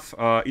have enough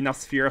enough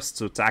spheres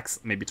to tax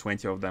maybe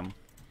 20 of them.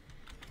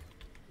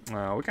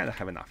 We kind of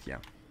have enough, yeah.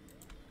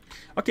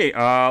 Okay,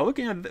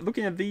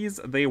 looking at these,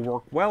 they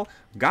work well.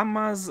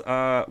 Gammas,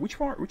 which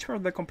were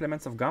the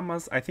complements of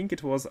gammas? I think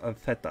it was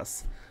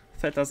thetas.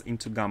 Thetas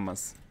into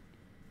gammas.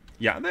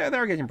 Yeah,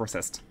 they're getting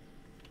processed.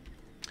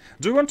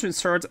 Do you want to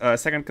insert a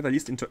second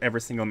catalyst into every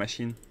single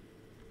machine?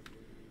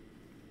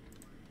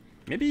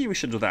 Maybe we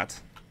should do that.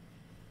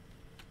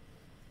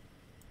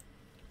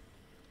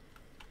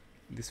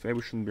 This way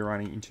we shouldn't be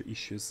running into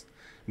issues.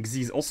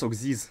 Xyz, also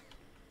Xyz.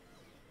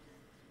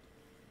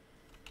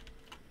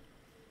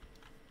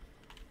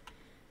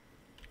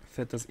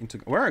 Thetas into...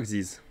 Where are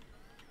Xyz?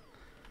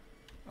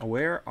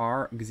 Where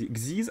are Xyz?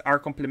 Xyz are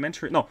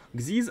complementary... No,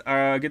 Xyz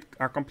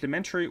are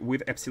complementary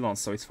with epsilon,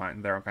 so it's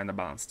fine. They're kind of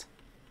balanced.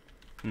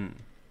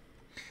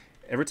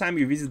 Every time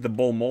you visit the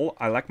ball mall,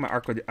 I like my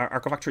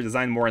Arcofactory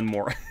design more and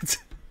more.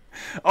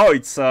 Oh,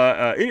 it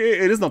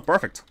is not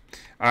perfect.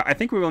 I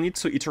think we will need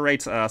to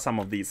iterate some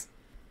of these.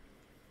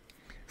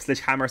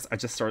 Sledgehammers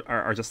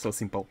are just so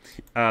simple.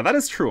 That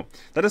is true.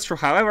 That is true.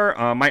 However,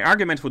 my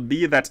argument would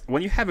be that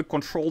when you have a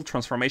controlled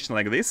transformation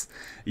like this,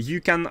 you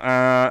can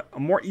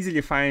more easily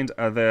find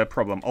the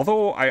problem.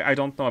 Although I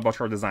don't know about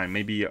your design.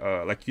 Maybe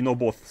like you know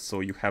both,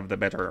 so you have a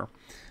better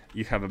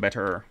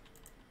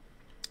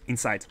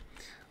insight.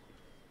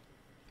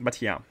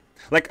 But yeah.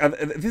 Like,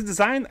 this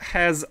design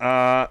has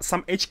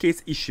some edge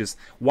case issues.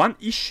 One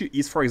issue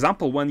is, for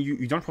example, when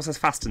you don't process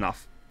fast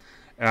enough.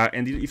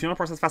 And if you don't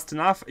process fast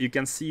enough, you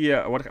can see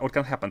what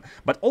can happen.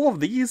 But all of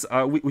these,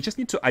 we just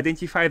need to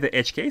identify the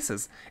edge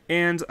cases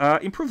and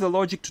improve the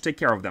logic to take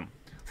care of them.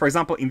 For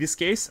example, in this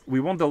case,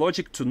 we want the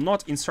logic to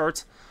not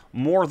insert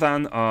more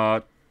than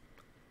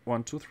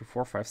 1, 2, 3,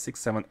 4, 5, 6,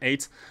 7,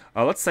 8.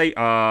 Let's say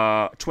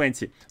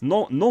 20.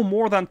 No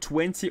more than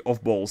 20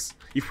 of balls.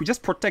 If we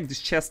just protect this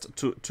chest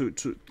to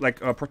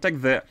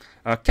protect the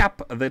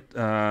cap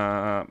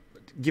that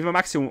give a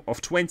maximum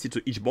of 20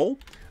 to each ball,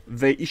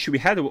 the issue we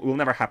had will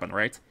never happen,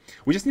 right?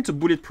 We just need to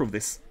bulletproof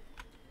this.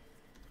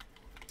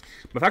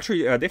 But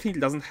actually, definitely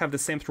doesn't have the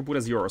same throughput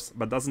as yours,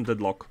 but doesn't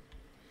deadlock.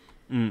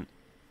 We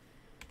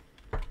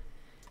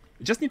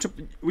just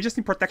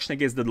need protection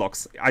against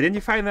deadlocks.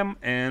 Identify them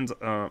and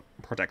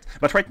protect.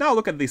 But right now,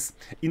 look at this.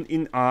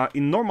 In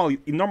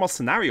normal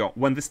scenario,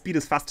 when the speed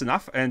is fast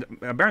enough, and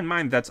bear in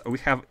mind that we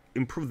have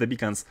improved the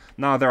beacons.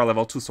 Now they are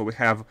level 2, so we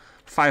have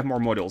 5 more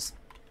modules.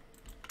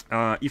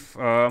 If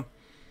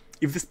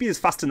the speed is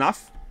fast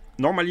enough,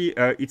 normally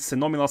it's a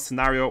nominal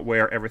scenario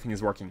where everything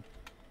is working.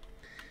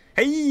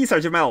 Hey, Sir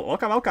Jamel,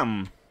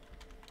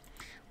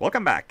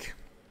 welcome back.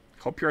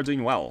 Hope you are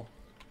doing well.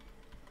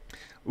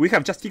 We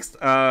have just fixed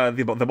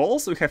the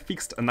balls. We have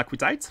fixed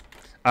Naquitite,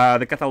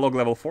 the catalog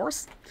level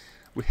 4s.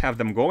 We have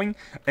them going,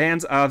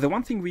 and the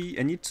one thing we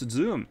need to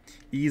do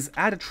is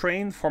add a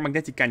train for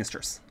magnetic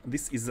canisters.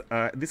 This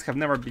have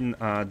never been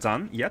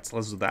done yet.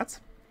 Let's do that.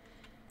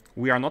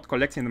 We are not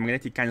collecting the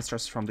magnetic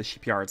canisters from the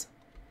shipyard.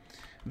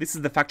 This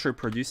is the factory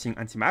producing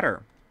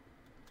antimatter.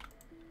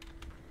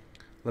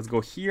 Let's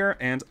go here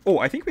and... Oh,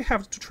 I think we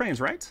have 2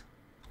 trains, right?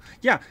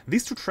 Yeah,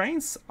 these 2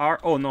 trains are...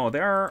 Oh, no, they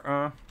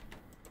are...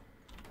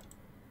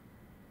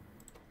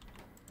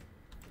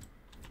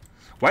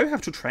 Why do we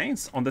have 2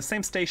 trains on the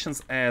same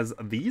stations as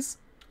these?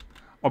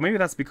 Or maybe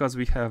that's because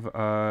we have...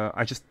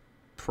 I just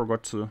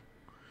forgot to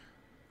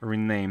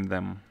rename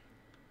them.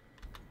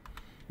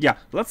 Yeah,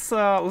 let's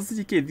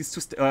dedicate these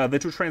the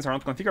 2 trains are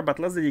not configured, but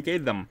let's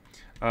dedicate them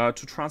to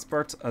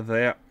transport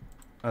the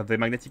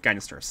magnetic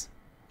canisters,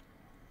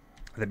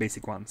 the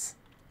basic ones.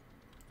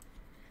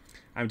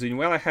 I'm doing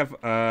well. I have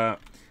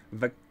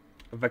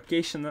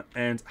vacation,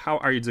 and how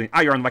are you doing? Ah,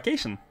 you're on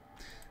vacation.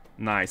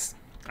 Nice.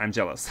 I'm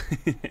jealous.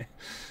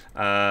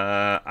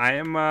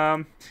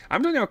 I'm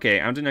doing okay.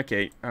 I'm doing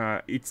okay.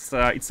 It's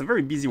a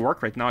very busy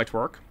work right now at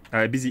work.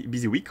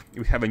 Busy week.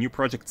 We have a new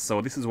project, so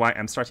this is why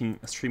I'm starting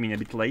streaming a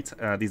bit late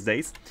these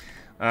days.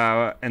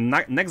 And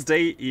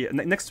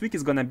next week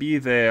is gonna be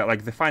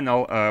the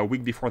final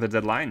week before the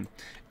deadline,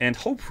 and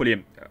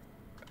hopefully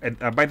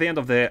by the end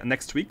of the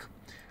next week,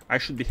 I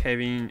should be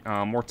having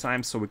more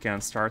time so we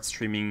can start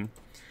streaming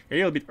a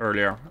little bit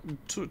earlier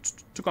to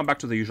come back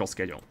to the usual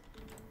schedule.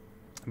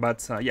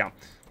 But yeah,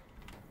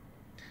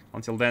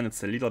 until then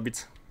it's a little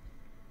bit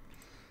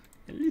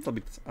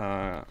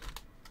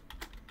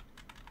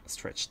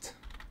stretched.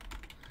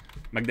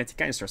 Magnetic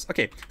canisters.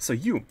 Okay, so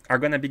you are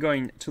gonna be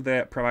going to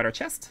the provider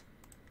chest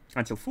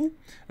until full.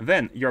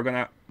 Then you're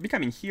gonna be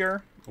coming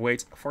here,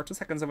 wait for 2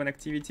 seconds of an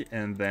activity,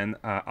 and then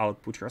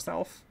output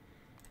yourself.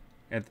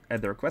 Add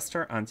the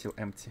requester until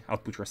empty.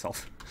 Output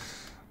yourself.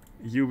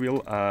 You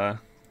will...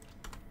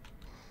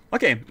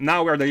 Okay,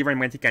 now we're delivering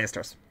magnetic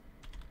canisters.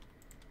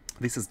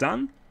 This is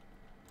done.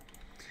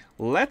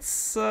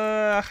 Let's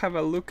have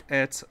a look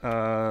at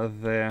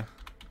the...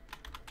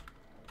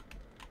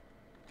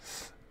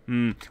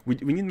 We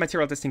need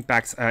material testing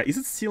packs. Is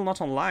it still not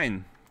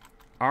online?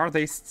 Are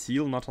they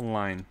still not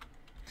online?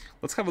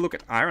 Let's have a look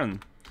at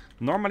iron.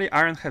 Normally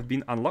iron have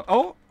been unlocked.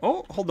 Oh,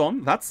 hold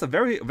on. That's a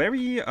very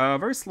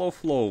slow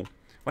flow.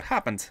 What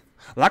happened?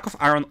 Lack of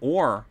iron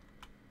ore.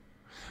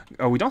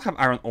 We don't have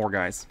iron ore,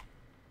 guys.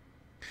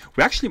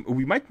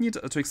 We might need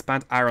to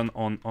expand iron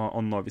on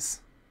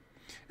Novice.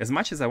 As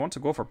much as I want to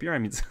go for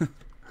pyramids,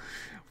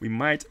 we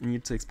might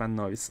need to expand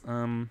Novice.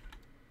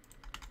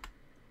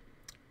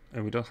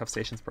 We don't have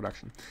stations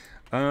production.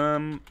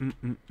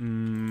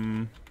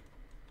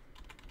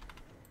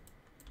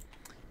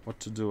 What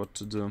to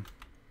do?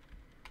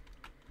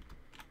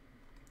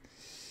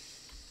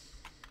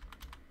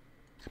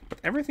 But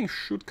everything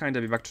should kind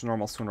of be back to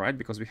normal soon, right?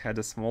 Because we had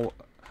a small...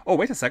 Oh,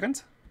 wait a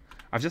second.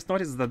 I've just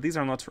noticed that these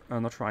are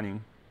not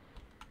running.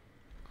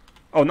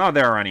 Oh, now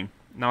they're running.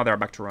 Now they're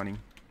back to running.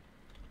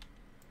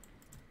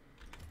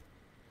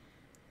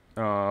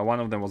 One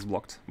of them was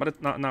blocked,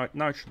 but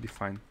now it should be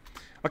fine.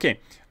 Okay,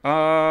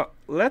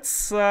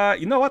 let's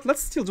you know what?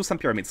 Let's still do some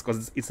pyramids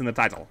because it's in the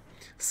title.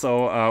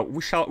 So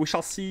we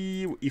shall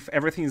see if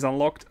everything is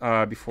unlocked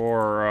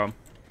before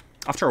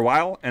after a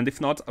while, and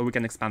if not, we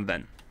can expand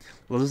then.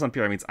 We'll do some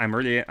pyramids. I'm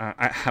really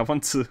I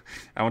want to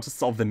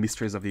solve the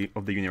mysteries of the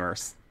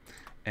universe,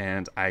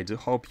 and I do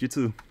hope you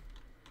too.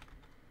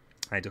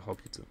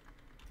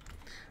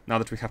 Now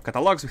that we have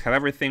catalogs, we have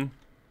everything.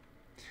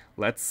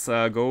 Let's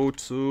go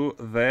to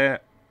the...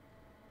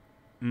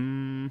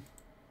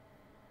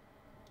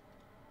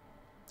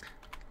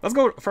 Let's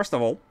go, first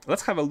of all,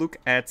 let's have a look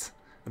at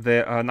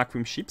the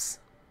Naquium ships.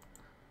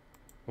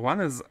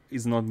 One is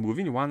not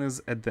moving, one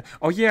is at the...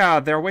 Oh yeah,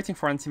 they're waiting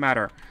for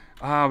antimatter.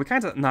 We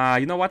kind of... Nah,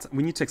 you know what?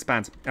 We need to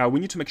expand. We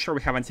need to make sure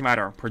we have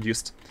antimatter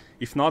produced.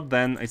 If not,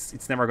 then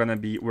it's never gonna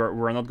be...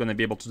 We're not gonna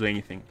be able to do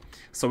anything.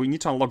 So we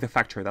need to unlock the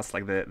factory. That's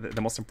like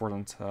the most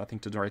important thing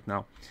to do right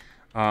now.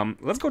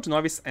 Let's go to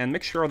Novice and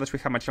make sure that we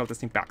have material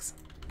testing packs.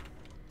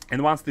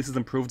 And once this is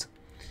improved,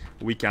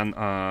 we can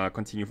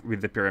continue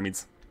with the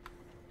pyramids.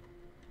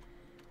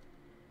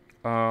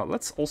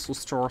 Let's also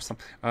store some...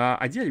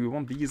 ideally, we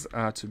want these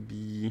to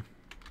be...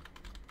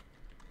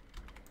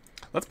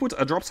 Let's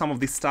drop some of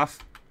this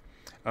stuff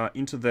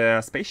into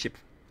the spaceship,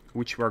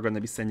 which we're going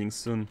to be sending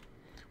soon.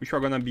 Which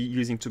we're going to be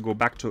using to go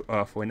back to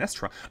for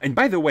Enestra. And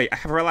by the way, I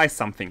have realized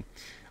something.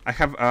 I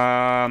have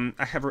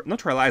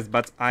not realized,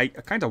 but I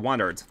kind of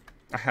wondered.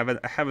 I have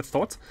a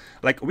thought.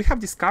 Like, we have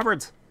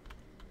discovered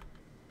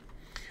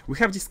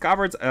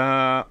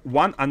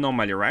one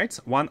anomaly, right?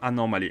 One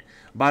anomaly.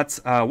 But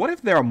what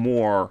if there are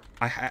more?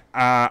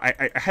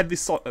 I had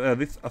this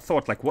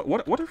thought, like,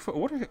 what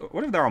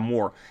if there are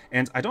more?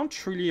 And I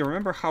don't really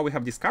remember how we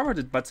have discovered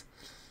it, but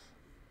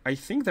I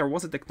think there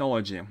was a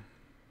technology.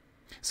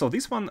 So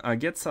this one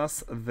gets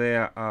us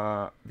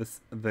the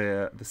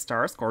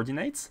stars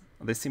coordinates,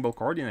 the symbol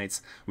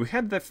coordinates. We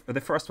had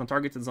the first one,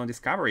 targeted zone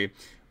discovery,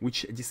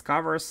 which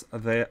discovers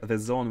the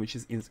zone which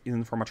is in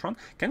Informatron.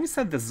 Can we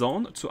set the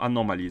zone to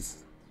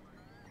anomalies?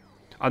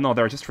 Oh no,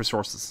 they're just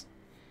resources.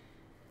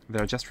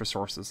 They're just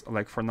resources.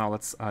 Like, for now,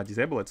 let's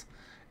disable it.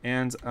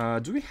 And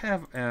do we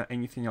have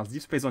anything else?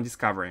 Deep space zone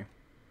discovery.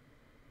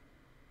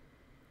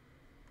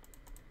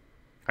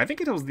 I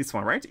think it was this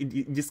one, right?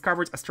 It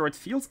discovered asteroid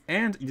fields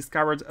and it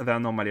discovered the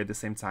anomaly at the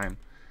same time.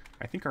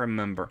 I think I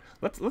remember.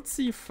 Let's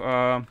see if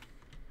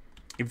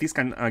this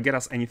can get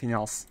us anything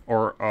else,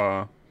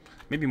 or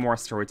maybe more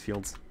asteroid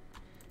fields.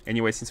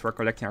 Anyway, since we're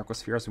collecting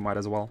Arcospheres, we might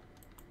as well.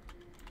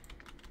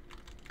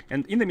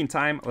 And in the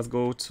meantime, let's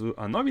go to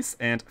Novice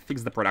and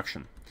fix the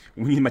production.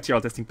 We need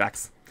material testing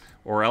packs,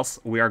 or else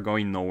we are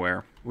going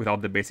nowhere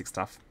without the basic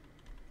stuff.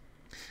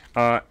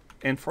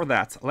 And for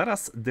that, let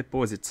us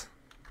deposit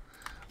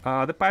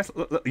the piles.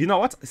 You know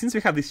what? Since we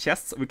have these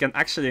chests, we can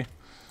actually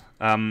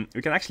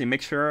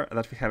make sure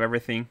that we have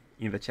everything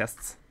in the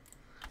chests.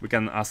 We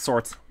can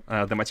sort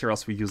the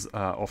materials we use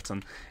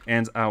often.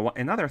 And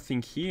another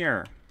thing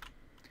here,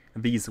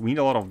 we need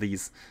a lot of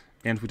these,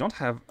 and we don't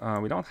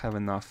have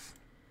enough.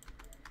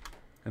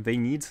 And they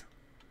need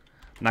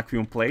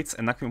Naquium plates,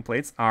 and Naquium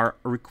plates are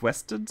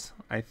requested,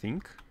 I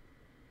think.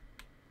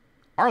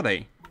 Are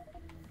they?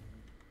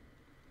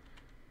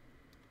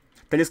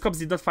 Telescopes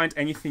did not find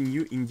anything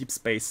new in deep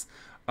space.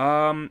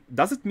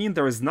 Does it mean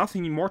there is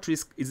nothing more to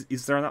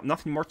is there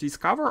nothing more to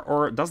discover,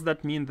 or does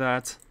that mean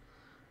that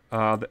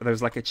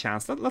there's like a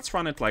chance? Let's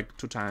run it like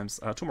two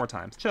more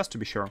times, just to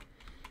be sure.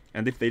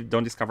 And if they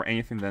don't discover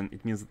anything, then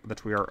it means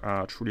that we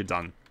are truly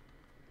done.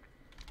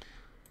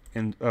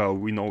 And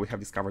we know we have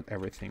discovered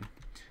everything.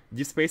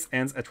 Deep space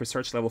ends at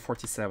research level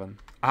 47.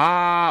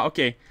 Ah,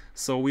 okay.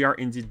 So we are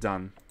indeed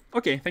done.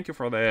 Okay, thank you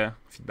for the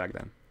feedback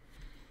then.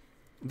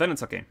 Then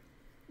it's okay.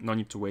 No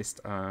need to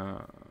waste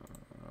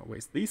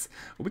these.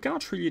 We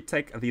cannot really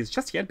take these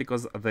just yet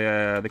because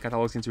the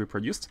catalogs need to be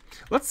produced.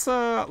 Let's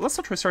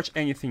not research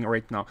anything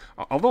right now.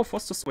 Although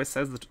Faustus always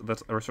says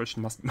that research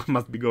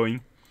must be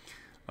going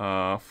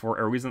for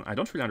a reason I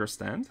don't really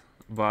understand,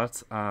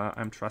 but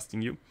I'm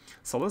trusting you.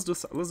 So let's do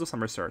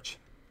some research.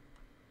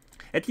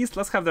 At least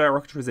let's have the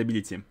rocket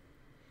usability.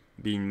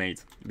 being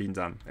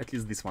done. At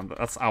least this one.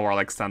 That's our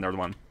like standard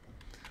one.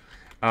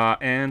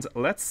 And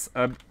let's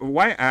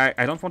why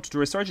I don't want to do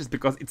research is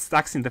because it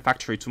stacks in the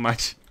factory too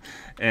much,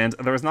 and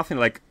there is nothing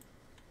like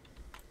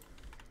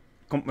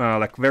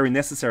very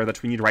necessary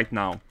that we need right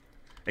now,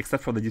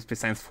 except for the Deep Space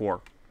Science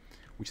 4,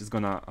 which is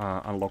gonna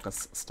unlock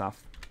us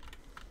stuff.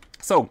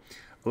 So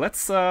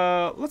let's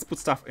put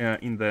stuff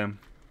in the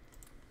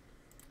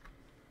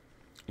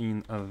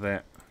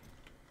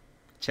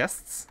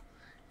chests,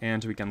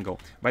 and we can go.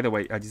 By the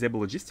way,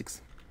 disable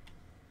logistics.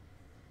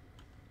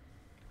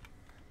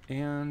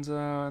 And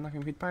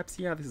knocking with pipes,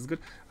 yeah, this is good.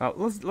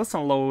 Let's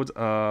unload.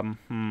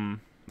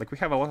 Like we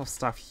have a lot of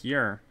stuff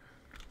here.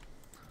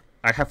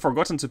 I have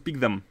forgotten to pick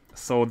them,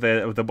 so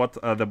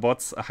the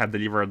bots have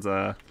delivered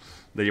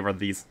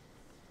these.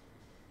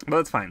 But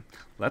that's fine.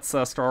 Let's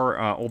store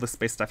all the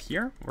space stuff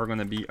here. We're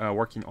gonna be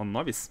working on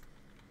Novice.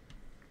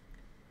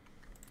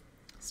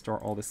 Store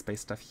all the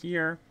space stuff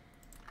here,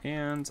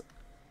 and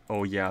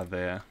oh yeah,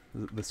 the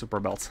super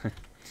belts.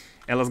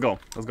 And let's go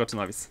to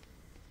Novice.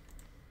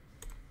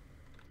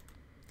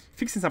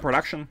 Fixing some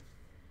production.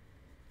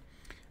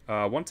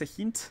 Want a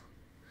hint?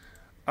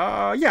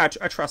 Yeah,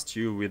 I trust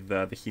you with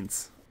the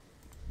hints.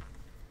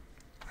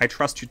 I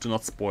trust you to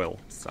not spoil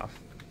stuff.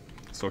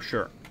 So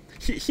sure.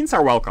 Hints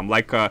are welcome,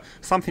 like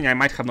something I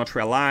might have not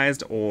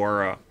realized,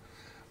 or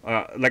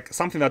like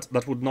something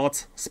that would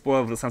not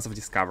spoil the sense of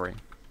discovery.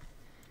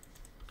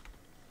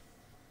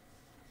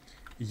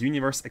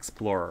 Universe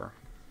Explorer.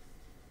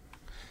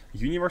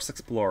 Universe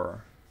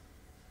Explorer.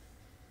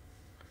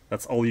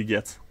 That's all you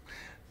get.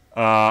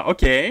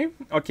 Okay.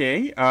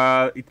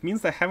 It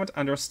means I haven't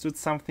understood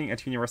something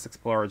at Universe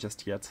Explorer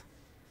just yet.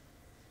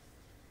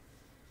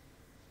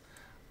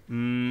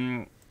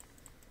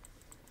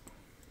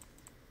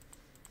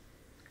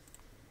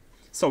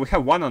 So we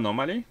have one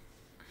anomaly.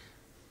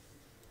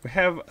 We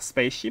have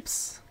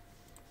spaceships.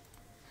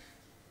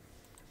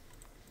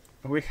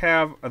 We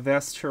have the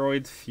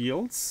asteroid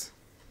fields.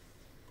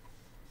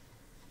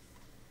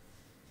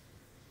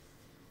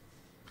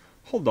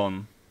 Hold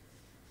on.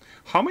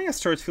 How many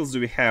asteroid fields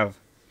do we have?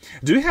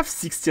 Do we have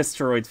 60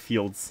 asteroid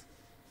fields?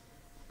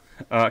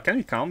 Can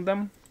we count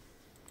them?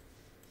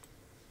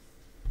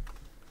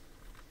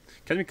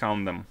 Can we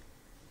count them?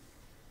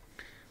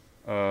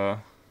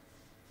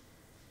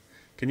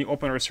 Can you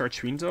open a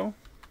research window?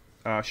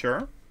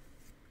 Sure.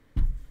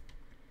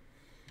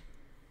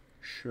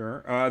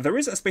 Sure. There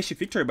is a spaceship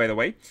Victory, by the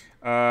way.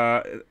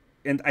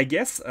 And I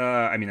guess,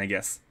 I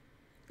guess.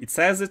 It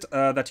says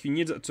that you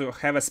need to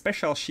have a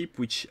special ship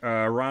which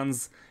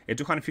runs at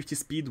 250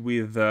 speed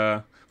with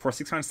for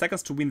 600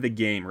 seconds to win the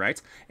game,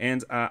 right?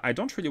 And I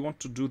don't really want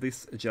to do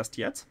this just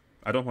yet.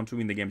 I don't want to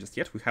win the game just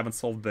yet. We haven't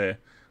solved the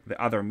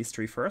other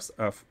mystery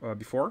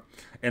before.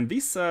 And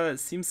this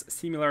seems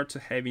similar to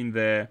having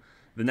the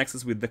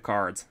nexus with the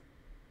card.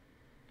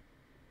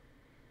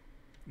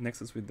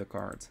 Nexus with the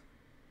card.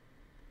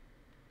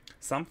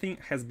 Something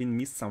has been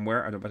missed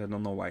somewhere, but I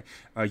don't know why.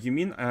 You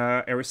mean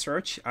a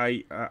research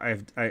I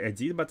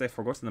did, but I've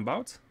forgotten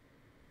about?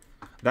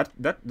 That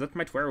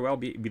might very well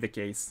be the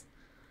case,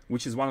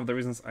 which is one of the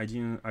reasons I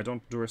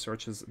don't do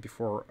researches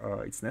before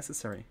it's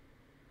necessary.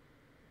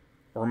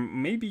 Or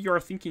maybe you're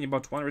thinking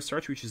about one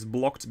research which is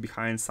blocked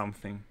behind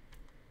something.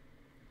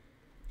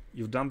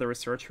 You've done the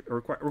research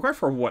required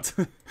for what?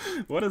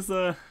 What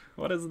am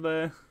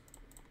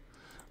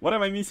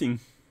I missing?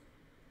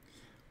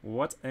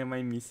 What am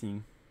I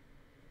missing?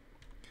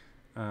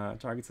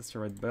 Targets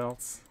asteroid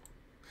belts.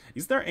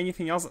 Is there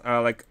anything else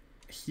like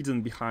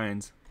hidden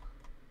behind?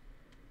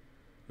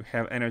 We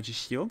have energy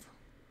shield.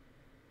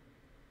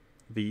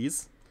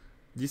 These.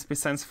 Deep Space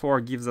Science 4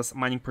 gives us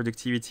mining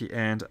productivity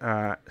and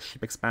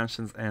ship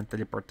expansions and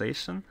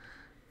teleportation.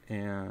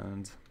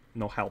 And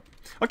no help.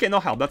 Okay,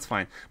 no help, that's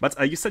fine. But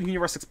you said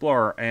Universe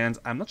Explorer, and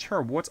I'm not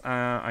sure what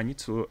I need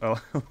to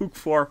look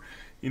for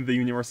in the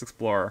Universe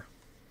Explorer.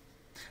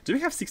 Do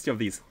we have 60 of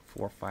these?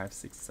 4, 5,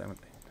 6, 7, 8,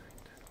 9, 10, 11,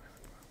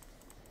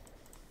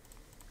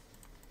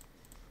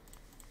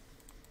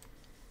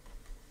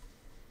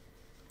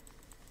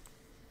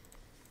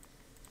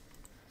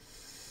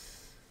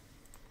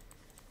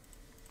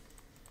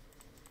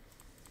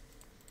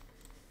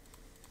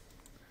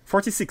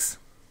 46.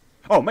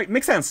 Oh,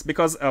 makes sense,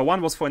 because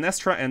one was for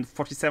Nestra and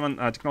 47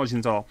 technology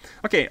in total.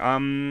 Okay,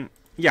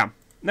 yeah,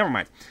 never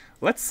mind.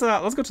 Let's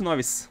go to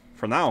Novice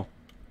for now.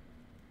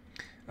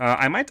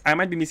 I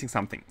might be missing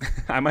something.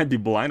 I might be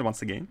blind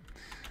once again.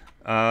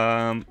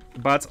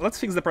 But let's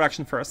fix the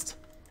production first.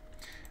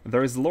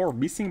 There is lore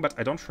missing, but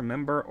I don't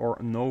remember or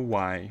know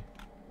why.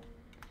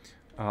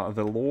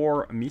 The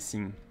lore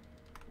missing.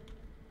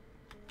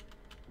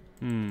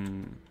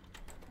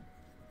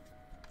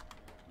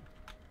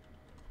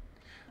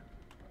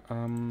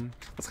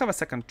 Let's have a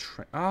second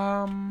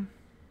I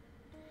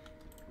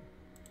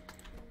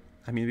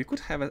mean, we could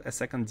have a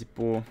second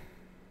depot.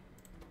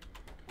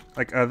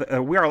 Like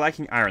we are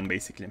lacking iron,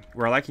 basically.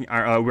 We're lacking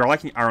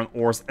iron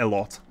ores a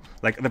lot.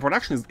 Like, the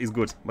production is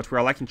good, but we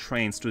are lacking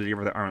trains to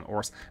deliver the iron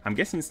ores. I'm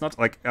guessing it's not,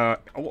 like,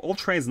 all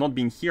trains not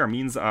being here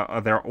means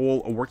they're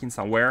all working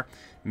somewhere,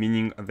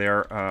 meaning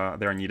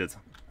they're needed.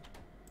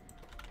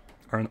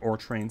 Iron ore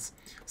trains.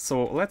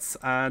 So let's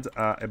add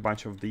a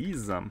bunch of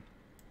these.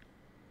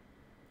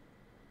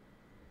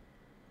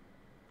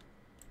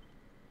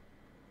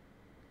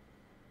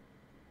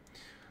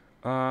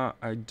 I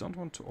don't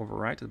want to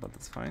overwrite it, but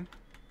that's fine.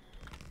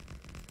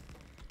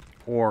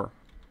 Or,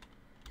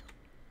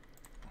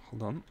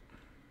 hold on.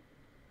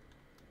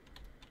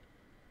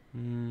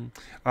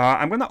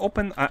 I'm gonna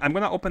open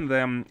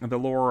the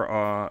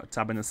lore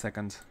tab in a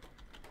second.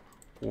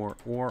 Or.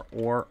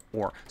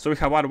 So we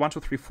have 1, 2,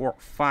 3, 4,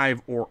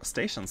 5 ore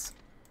stations.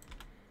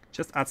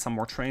 Just add some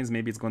more trains.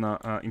 Maybe it's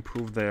gonna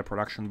improve the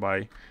production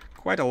by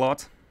quite a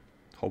lot.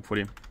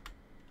 Hopefully.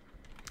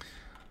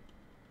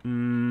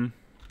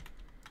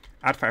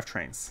 Add 5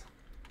 trains.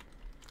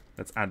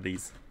 Let's add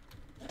these.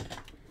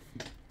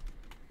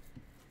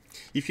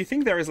 If you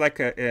think there is like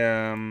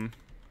a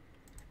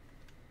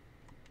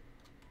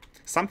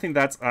something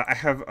that I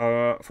have,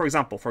 for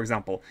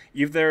example,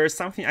 if there is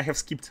something I have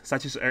skipped,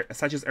 such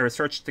as a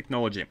research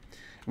technology,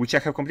 which I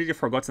have completely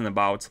forgotten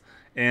about,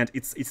 and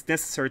it's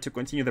necessary to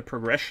continue the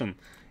progression,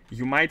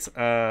 you might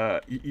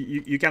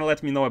you can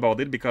let me know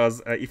about it,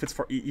 because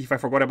if I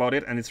forgot about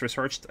it and it's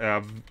researched,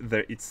 there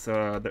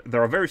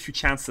are very few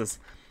chances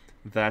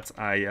that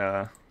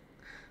I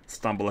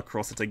stumble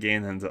across it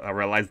again and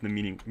realize the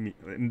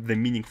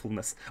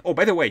meaningfulness. Oh,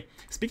 by the way,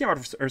 speaking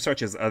about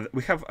researches,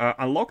 we have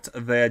unlocked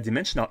the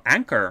dimensional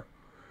anchor,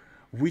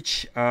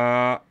 which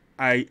hold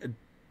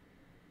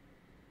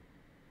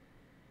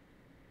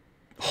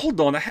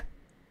on,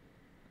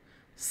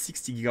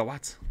 60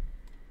 gigawatts.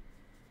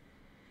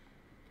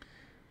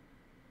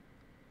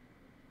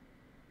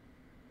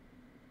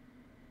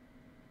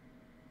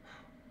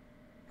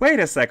 Wait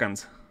a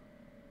second.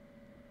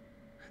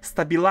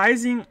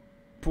 Stabilizing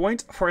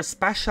point for a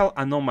spatial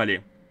anomaly.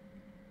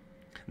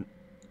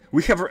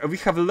 We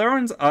have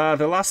learned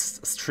the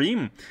last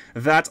stream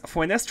that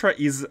Fenestra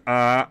is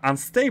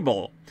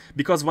unstable,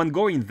 because when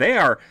going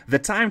there, the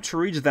time to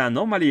reach the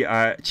anomaly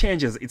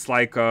changes. It's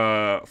like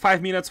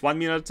 5 minutes, 1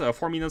 minute,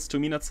 4 minutes, 2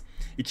 minutes.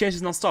 It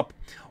changes non-stop.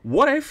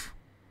 What if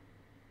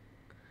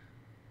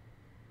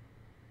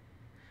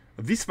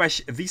this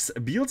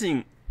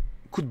building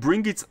could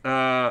bring it,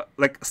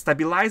 like,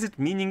 stabilize it,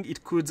 meaning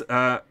it could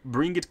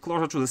bring it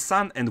closer to the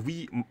sun, and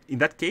we, in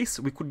that case,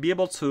 we could be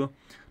able to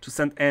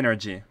send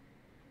energy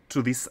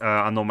to this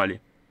anomaly.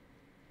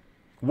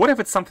 What if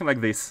it's something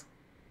like this?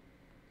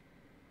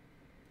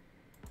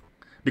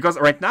 Because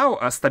right now,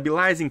 a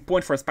stabilizing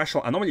point for a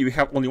spatial anomaly, we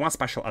have only one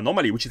spatial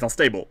anomaly, which is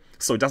unstable.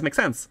 So it does make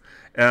sense.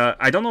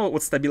 I don't know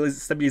what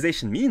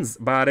stabilization means,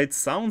 but it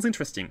sounds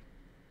interesting.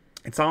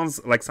 It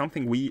sounds like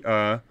something we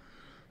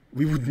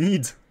would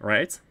need,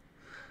 right?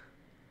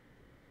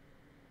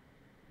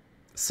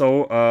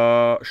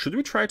 So, should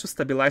we try to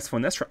stabilize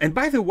Fenestra? And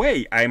by the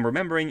way, I'm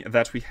remembering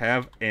that we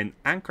have an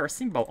anchor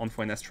symbol on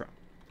Fenestra.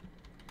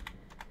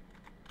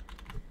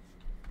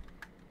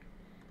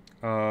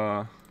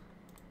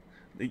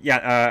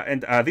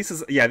 This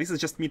is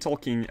just me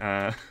talking,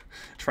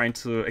 trying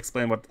to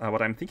explain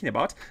what I'm thinking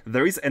about.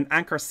 There is an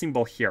anchor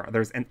symbol here.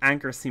 There's an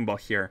anchor symbol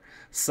here.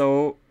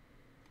 So,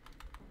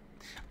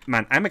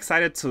 man, I'm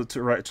excited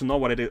to know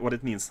what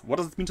it means. What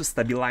does it mean to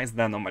stabilize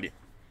the anomaly?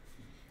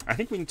 I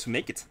think we need to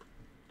make it.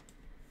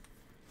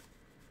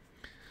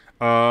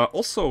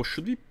 Also,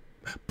 should we...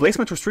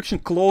 Placement restriction,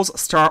 close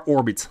star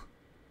orbit.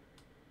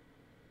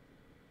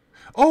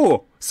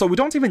 Oh, so we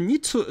don't even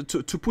need to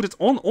put it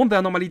on the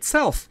anomaly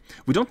itself.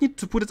 We don't need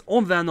to put it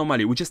on the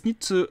anomaly. We just need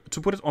to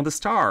put it on the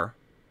star.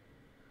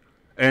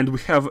 And we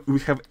have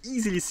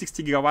easily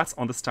 60 gigawatts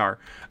on the star,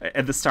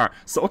 at the star.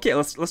 So okay,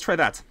 let's try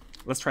that.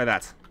 Let's try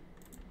that.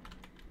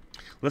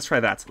 Let's try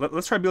that.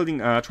 Let's try building,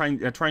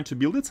 trying to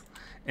build it.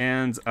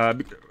 And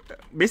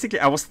basically,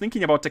 I was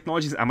thinking about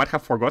technologies I might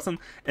have forgotten,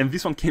 and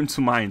this one came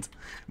to mind.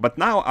 But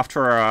now,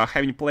 after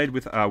having played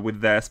with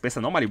the space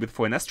anomaly with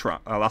Fenestra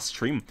last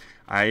stream,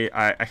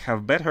 I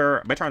have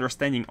better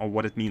understanding of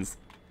what it means.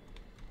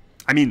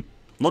 I mean,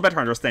 not better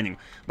understanding,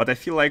 but I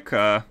feel like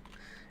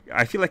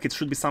it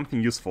should be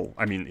something useful.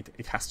 I mean,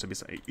 it has to be.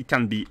 It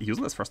can be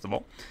useless, first of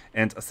all,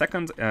 and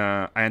second,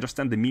 I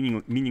understand the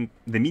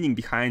meaning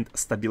behind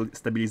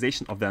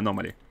stabilization of the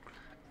anomaly.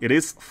 It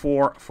is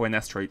for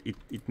Fenestra. It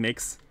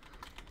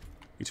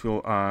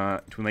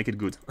will make it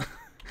good.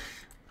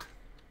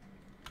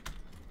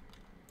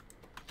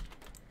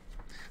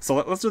 So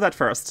let's do that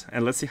first,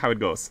 and let's see how it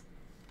goes.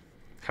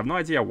 Have no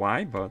idea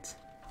why, but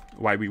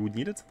why we would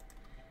need it.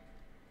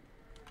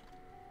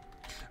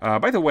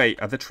 By the way,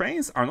 the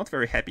trains are not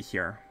very happy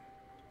here.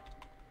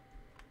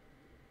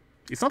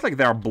 It's not like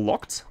they are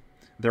blocked.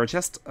 They're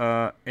just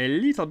a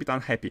little bit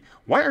unhappy.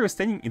 Why are you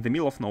standing in the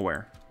middle of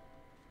nowhere?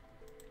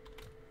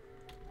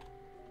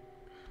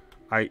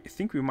 I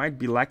think we might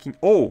be lacking...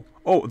 Oh,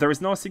 there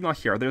is no signal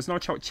here. There is no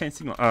chain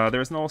signal.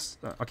 There is no...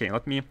 okay,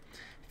 let me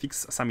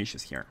fix some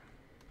issues here.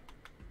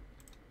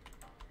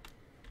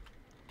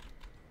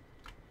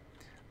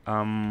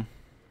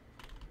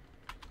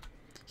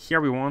 Here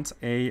we want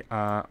a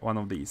one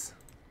of these.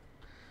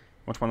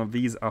 Want one of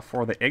these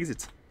for the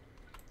exit.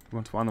 We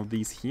want one of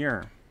these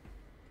here.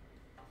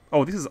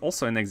 Oh, this is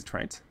also an exit,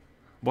 right?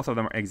 Both of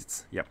them are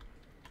exits. Yep.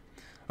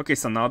 Okay,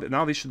 so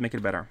now this should make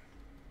it better.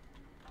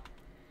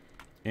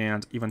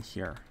 And even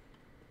here.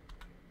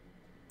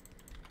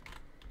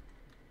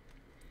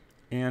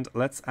 And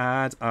let's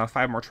add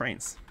 5 more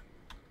trains.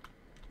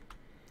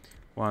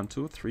 1,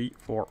 2, 3,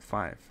 4,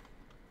 5.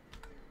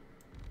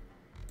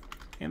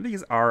 And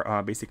these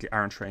are basically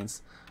iron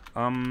trains.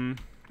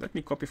 Let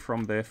me copy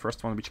from the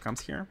first one which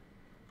comes here.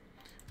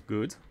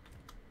 Good.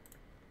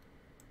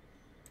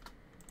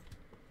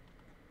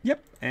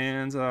 Yep,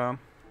 and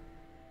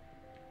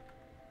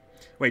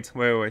wait.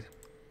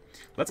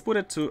 Let's put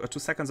it to 2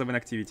 seconds of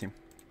inactivity.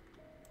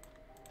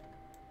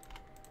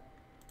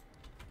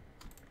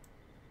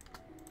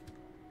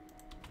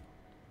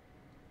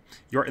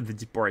 You're at the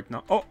depot right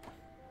now. Oh!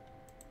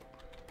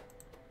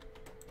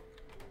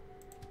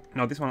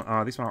 No, this one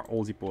are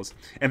all depots,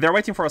 and they're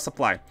waiting for a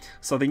supply.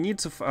 So they need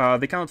to.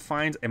 They cannot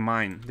find a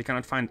mine. They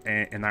cannot find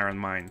an iron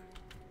mine.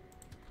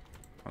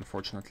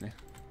 Unfortunately.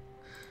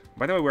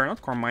 By the way, we're not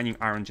core mining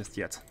iron just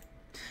yet.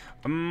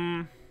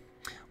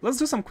 Let's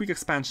do some quick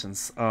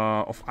expansions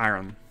of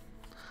iron.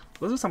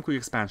 Let's do some quick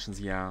expansions.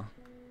 Yeah,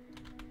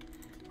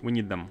 we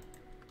need them.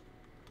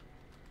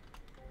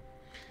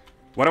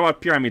 What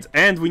about pyramids?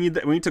 And we need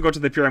to go to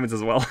the pyramids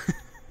as well.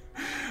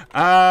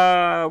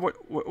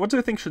 What do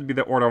you think should be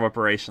the order of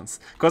operations?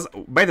 Because,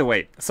 by the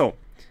way, so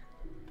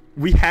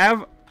we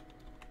have.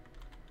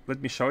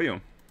 Let me show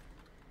you.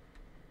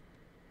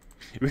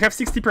 We have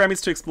 60 pyramids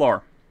to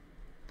explore.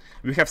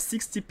 We have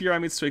 60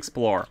 pyramids to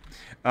explore.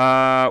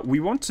 We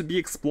want to be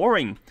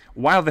exploring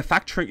while the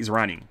factory is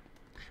running.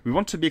 We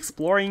want to be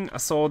exploring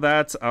so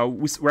that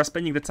we're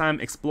spending the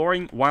time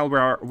exploring while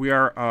we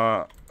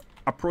are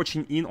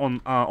approaching in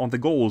on the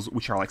goals,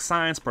 which are like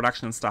science,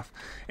 production, and stuff.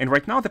 And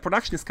right now the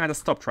production is kind of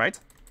stopped, right?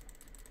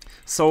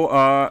 So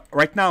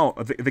right now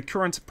the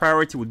current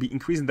priority would be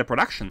increasing the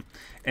production,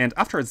 and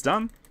after it's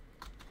done,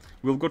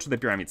 we'll go to the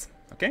pyramids.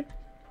 Okay?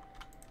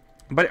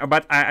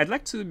 But I'd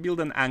like to build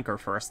an anchor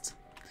first.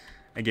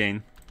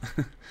 Again,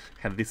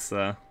 have this.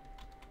 Let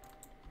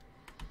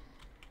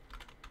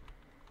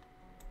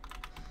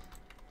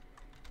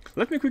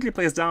me quickly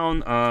place down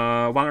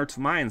 1 or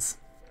 2 mines.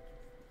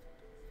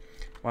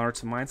 1 or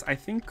 2 mines. I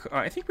think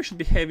we should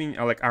be having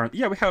like iron.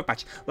 Yeah, we have a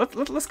patch.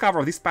 Let's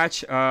cover this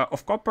patch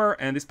of copper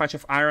and this patch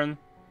of iron,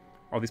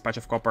 or this patch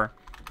of copper,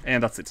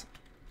 and that's it.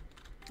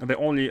 The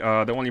only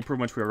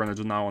improvement we are gonna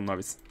do now on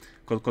Novice,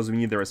 because we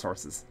need the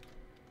resources.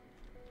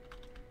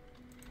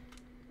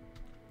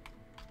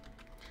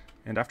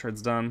 And after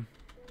it's done,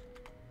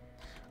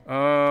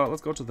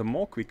 let's go to the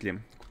mall quickly,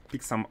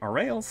 pick some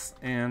rails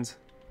and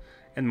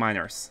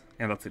miners,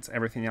 and that's it.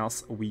 Everything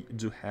else we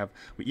do have.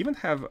 We even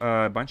have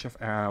a bunch of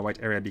white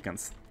area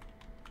beacons.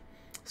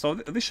 So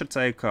this should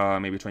take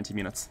maybe 20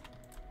 minutes.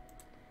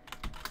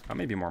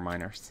 Maybe more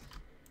miners.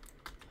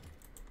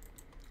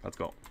 Let's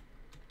go.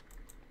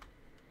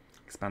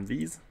 Expand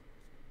these.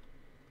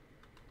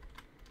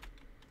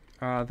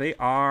 They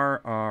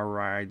are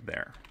right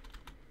there.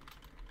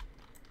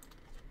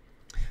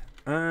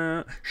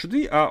 Should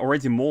we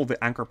already mold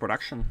the anchor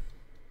production?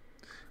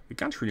 We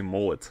can't really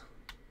mold it.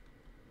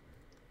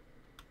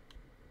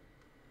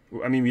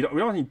 I mean, we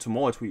don't need to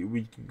mold it.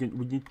 We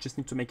just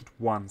need to make it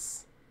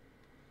once.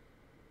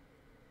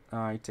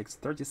 It takes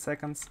 30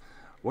 seconds.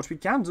 What we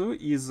can do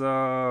is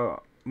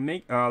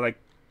make like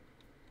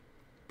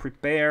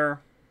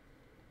prepare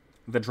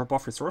the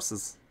drop-off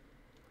resources,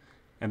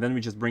 and then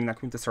we just bring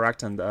Naquin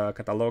Tesseract and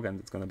catalog, and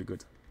it's gonna be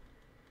good.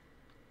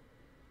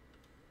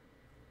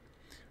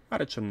 But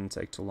it shouldn't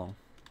take too long.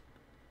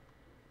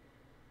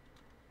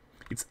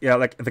 It's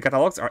like the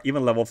catalogs are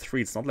even level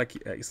 3. It's not like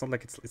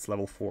it's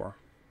level 4.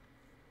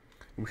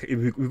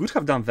 We could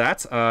have done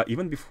that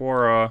even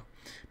before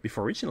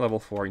reaching level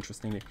 4.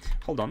 Interestingly,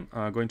 hold on,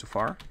 going too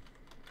far.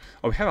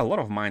 Oh, we have a lot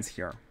of mines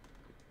here.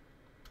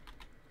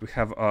 We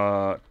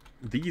have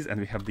these and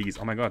we have these.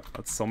 Oh my god,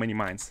 that's so many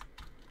mines.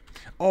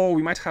 Oh,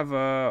 we might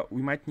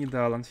need the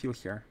landfill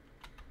here.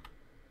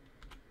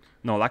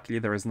 No, luckily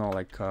there is no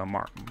like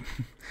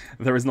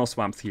there is no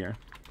swamps here.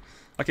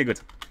 Okay, good.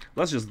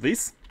 Let's just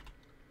this.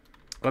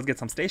 Let's get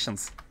some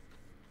stations.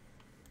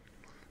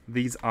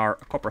 These are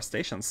copper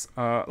stations.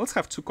 Let's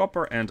have 2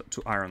 copper and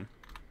 2 iron.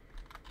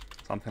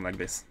 Something like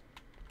this.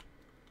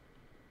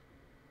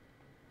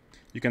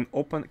 Can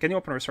you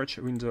open research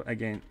window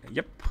again?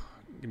 Yep.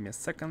 Give me a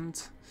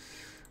second.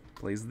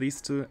 Place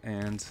these 2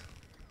 and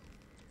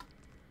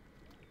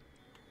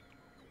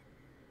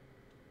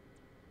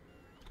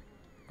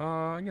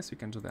I guess we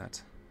can do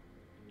that.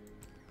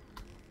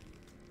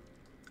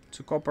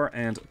 2 copper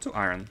and 2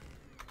 iron.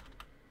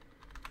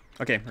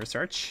 Okay,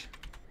 research.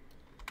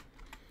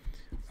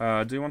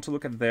 Do you want to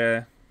look at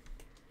the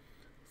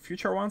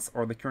future ones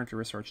or the currently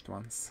researched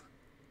ones?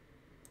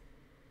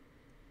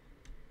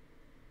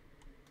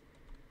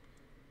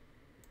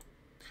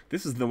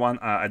 This is the one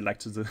I'd like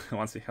to do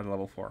once we have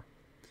level 4.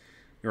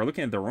 You're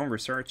looking at the wrong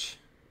research.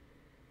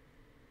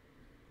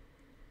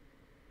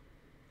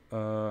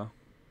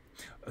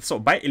 So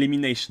by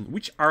elimination,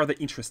 which are the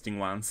interesting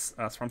ones?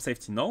 From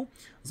safety, no.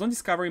 Zone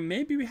discovery,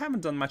 maybe we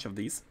haven't done much of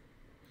these,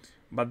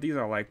 but these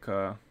are like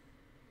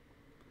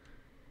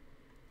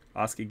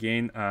ask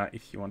again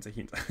if you want a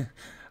hint.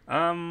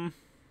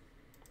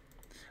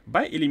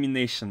 By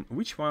elimination,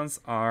 which ones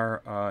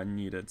are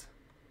needed?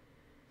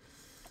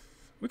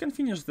 We can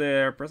finish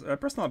the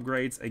personal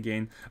upgrades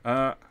again.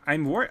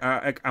 I'm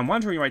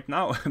wondering right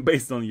now,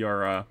 based on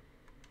your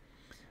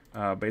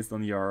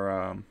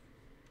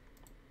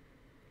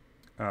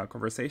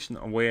conversation,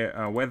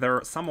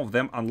 whether some of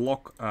them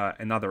unlock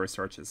another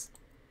researches.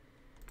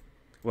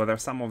 Whether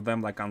some of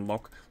them like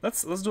unlock.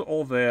 Let's do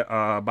all the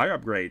bio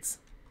upgrades.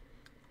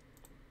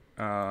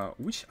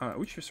 Which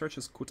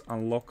researches could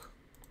unlock?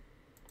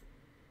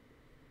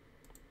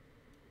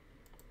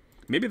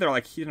 Maybe they're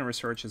like hidden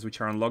researches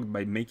which are unlocked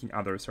by making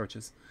other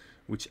researches,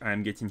 which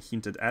I'm getting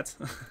hinted at.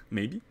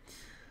 Maybe.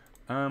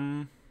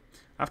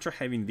 After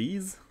having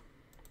these.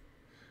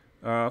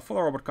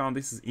 Full robot count,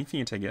 this is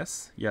infinite, I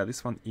guess. Yeah,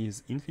 this one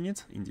is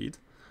infinite, indeed.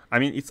 I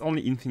mean, it's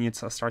only infinite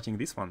starting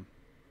this one.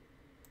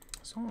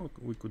 So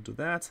we could do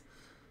that.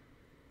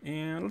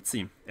 And let's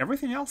see.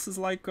 Everything else is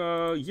like,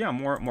 yeah,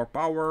 more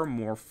power,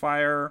 more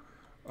fire,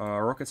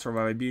 rocket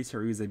survivability,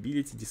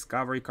 reusability,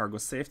 discovery, cargo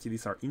safety.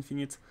 These are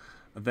infinite.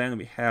 Then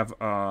we have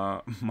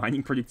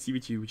mining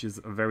productivity, which is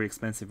very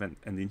expensive and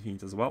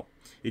infinite as well.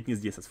 It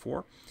needs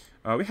DSS4.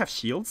 We have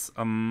shields.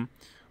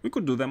 We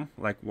could do them,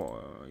 like,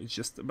 well, it's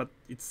just, but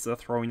it's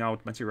throwing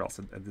out materials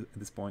at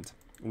this point.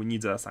 We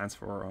need science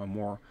for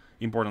more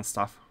important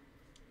stuff.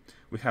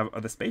 We have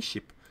the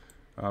spaceship,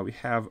 we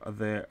have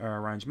the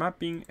range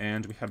mapping,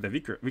 and we have the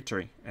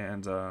victory,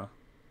 and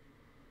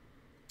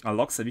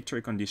unlocks a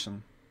victory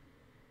condition.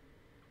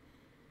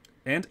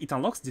 And it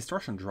unlocks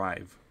distortion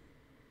drive.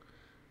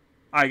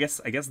 I guess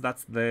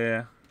that's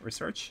the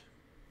research.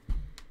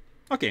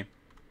 Okay.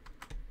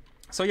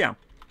 So yeah.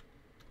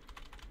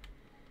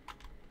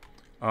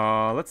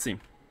 Let's see.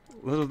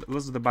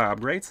 Let's do the bio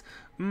upgrades.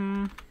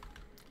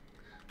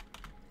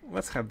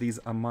 Let's have these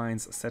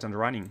mines set and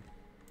running.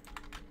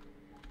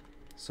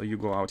 So you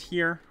go out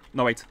here.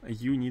 No, wait.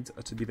 You need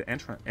to be the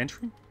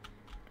entry.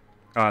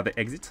 The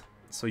exit.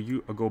 So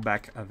you go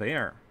back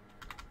there.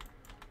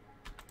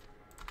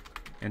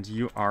 And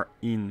you are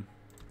in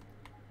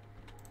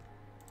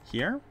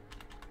here.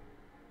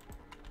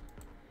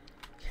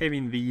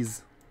 Having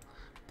these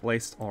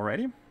placed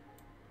already.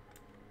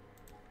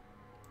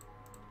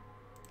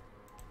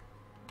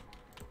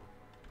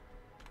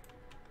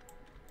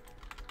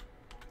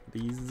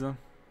 These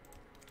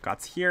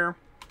cuts here,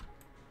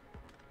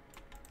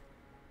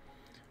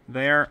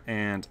 there,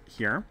 and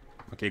here.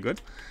 Okay,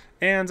 good.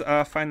 And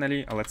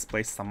finally, let's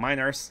place some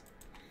miners.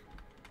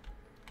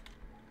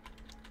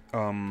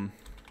 Had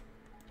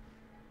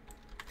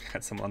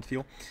some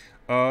landfill.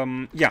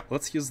 Yeah,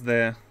 let's use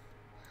this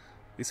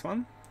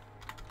one.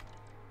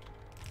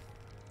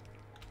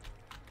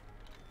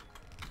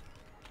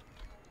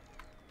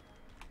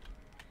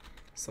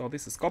 So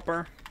this is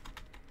copper.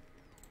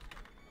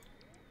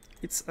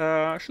 It's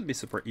should be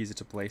super easy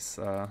to place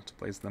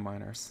the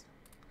miners,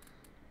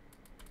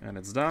 and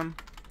it's done.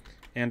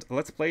 And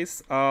let's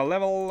place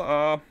level.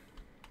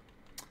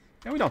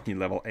 Yeah, we don't need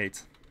level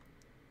 8.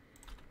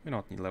 We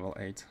don't need level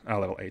 8.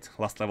 Level 8.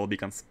 Last level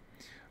beacons.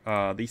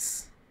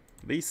 This.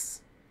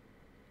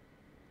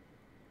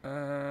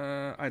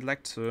 I'd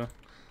like to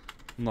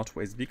not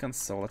waste beacons,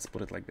 so let's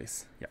put it like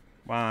this. Yeah,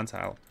 one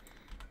tile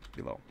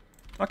below.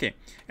 Okay,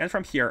 and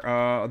from here,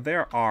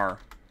 there are.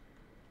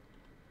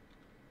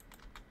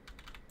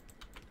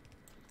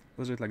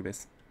 Let's do it like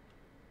this.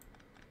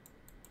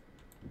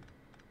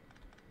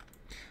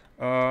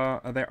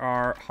 There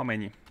are how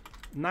many?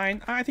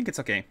 9. I think it's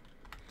okay.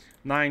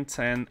 9,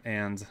 10,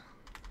 and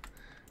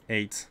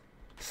 8.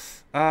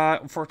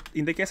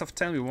 In the case of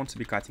 10, we want to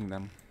be cutting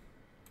them.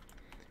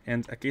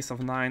 And a case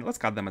of 9, let's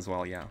cut them as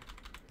well. Yeah.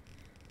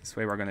 This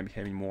way we're gonna be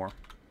having more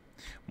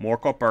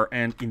copper.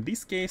 And in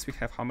this case, we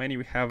have how many?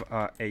 We have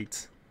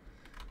 8.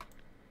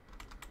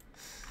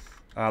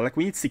 Like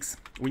we need 6.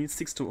 We need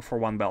 6 for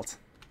one belt.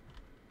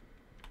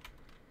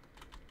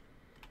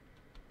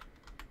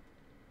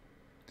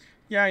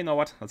 Yeah, you know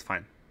what? That's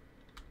fine.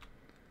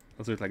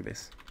 Let's do it like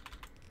this.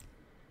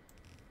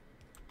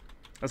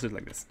 Let's do it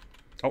like this.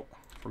 Oh,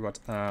 forgot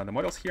the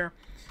models here,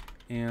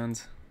 and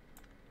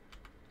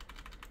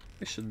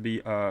this should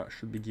be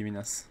giving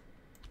us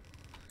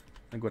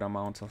a good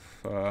amount of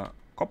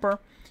copper.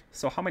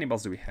 So how many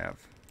belts do we have?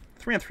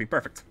 3 and 3.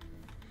 Perfect.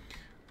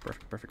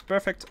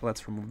 Perfect.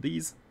 Let's remove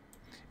these,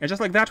 and just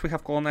like that, we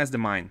have colonized the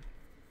mine.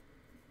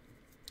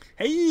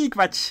 Hey,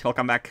 Kvach!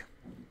 Welcome back.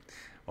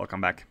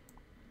 Welcome back.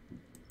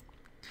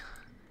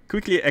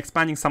 Quickly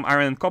expanding some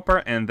iron and copper,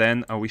 and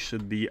then we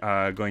should be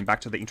going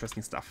back to the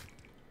interesting stuff.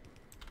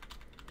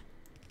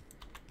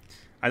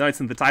 I know it's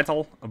in the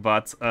title,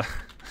 but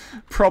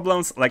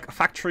problems like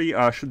factory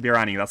should be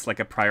running. That's like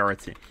a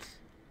priority.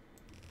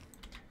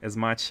 as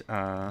much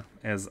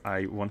as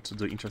I want to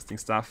do interesting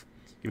stuff.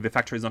 If the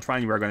factory is not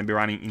running, we're going to be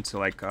running into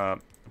like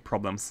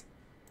problems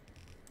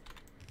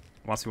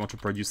once we want to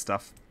produce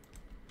stuff,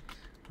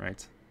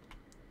 right?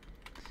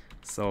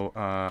 So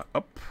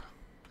up.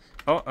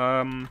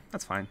 Oh,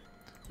 that's fine.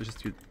 Let's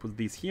just put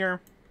these here.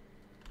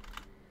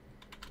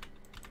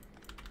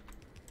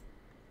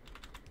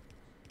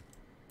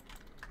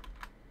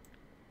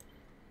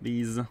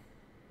 These.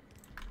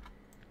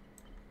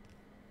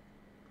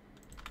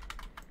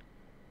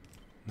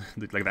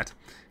 Do it like that.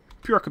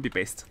 Pure copy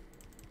paste.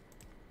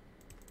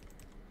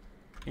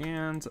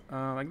 And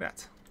like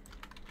that.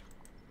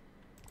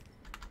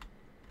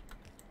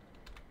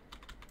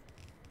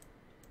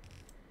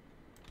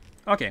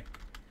 Okay.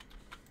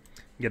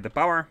 Get the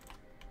power.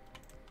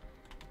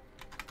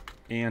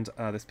 And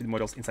the speed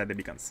modules inside the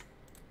beacons.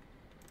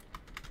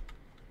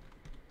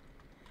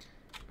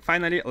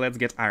 Finally, let's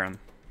get iron.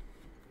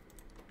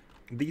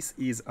 This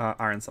is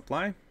iron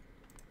supply.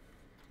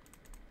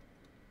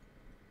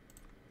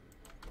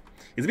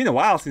 It's been a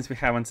while since we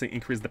haven't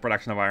increased the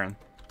production of iron.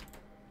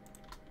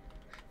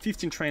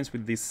 15 trains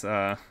with this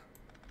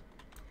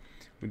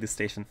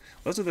station.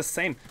 Let's do the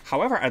same.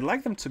 However, I'd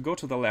like them to go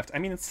to the left. I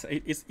mean,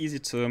 it's easy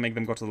to make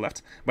them go to the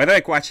left. By the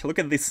way, Quatch, look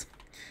at this.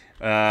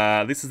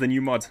 This is the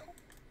new mod.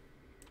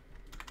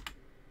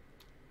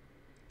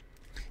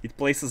 It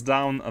places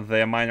down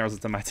the miners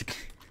automatically.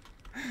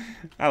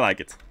 I like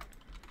it.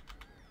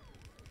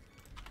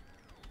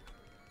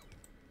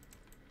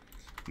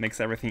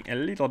 Makes everything a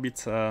little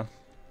bit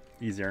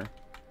easier.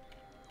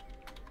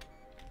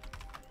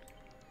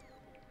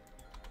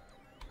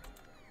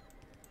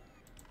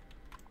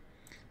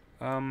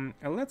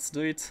 Let's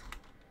do it.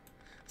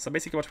 So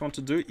basically what we want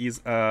to do is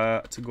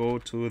to go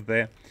to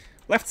the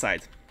left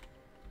side.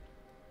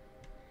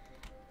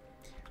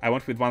 I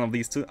went with one of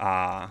these two.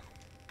 Oh.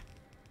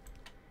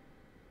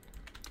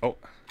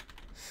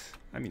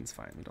 I mean, it's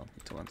fine. We don't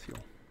need to land fuel.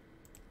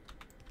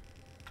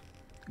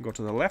 Go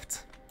to the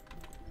left.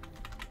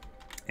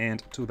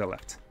 And to the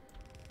left.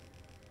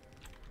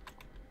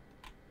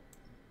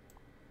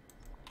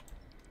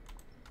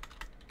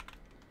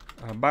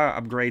 Bio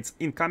upgrades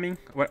incoming.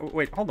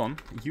 Wait, hold on.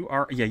 You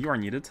are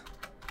needed,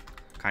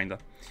 kinda.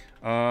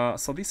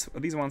 So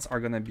these ones are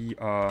gonna be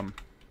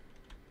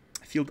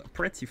filled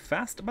pretty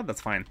fast, but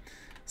that's fine.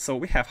 So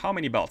we have how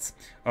many belts?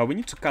 We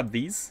need to cut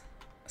these.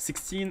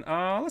 16.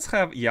 Let's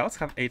have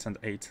 8 and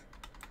 8.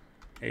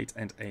 8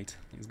 and 8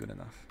 is good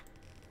enough.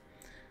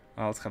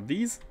 Let's have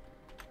these.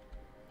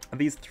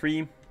 These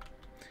 3.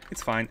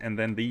 It's fine, and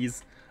then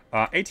these.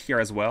 8 here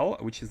as well,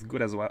 which is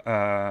good as well.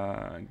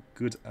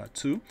 Good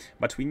too.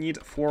 But we need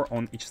 4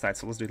 on each side,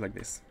 so let's do it like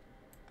this.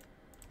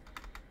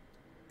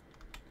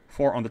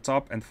 4 on the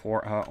top and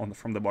 4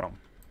 from the bottom.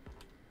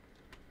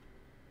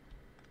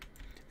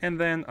 And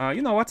then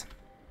you know what?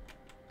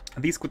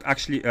 These could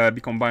actually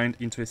be combined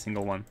into a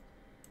single one,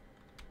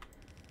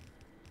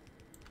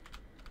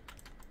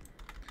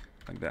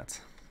 like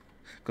that,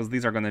 because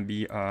these are gonna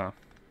be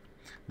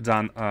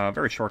done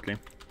very shortly.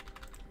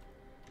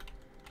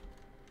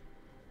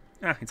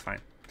 It's fine.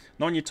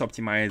 No need to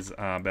optimize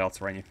belts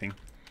or anything.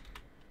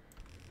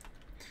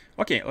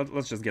 Okay,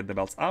 let's just get the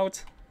belts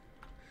out.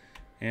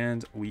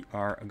 And we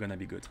are gonna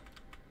be good.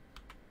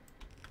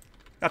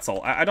 That's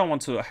all. I don't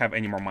want to have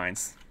any more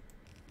mines.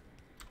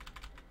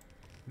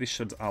 This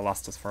should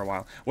last us for a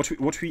while.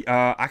 What we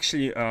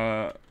actually...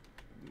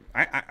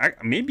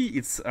 maybe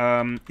it's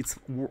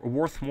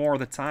worth more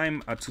the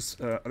time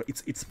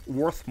it's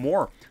worth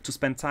more to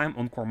spend time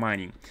on core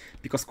mining,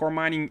 because core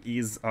mining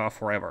is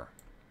forever,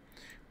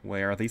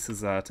 where this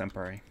is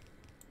temporary.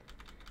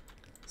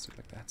 Let's do it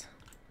like that.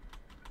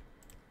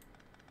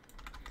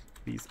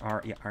 These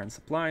are iron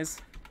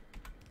supplies.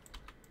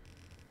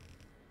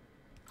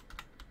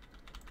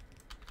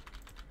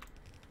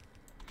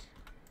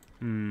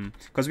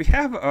 Because we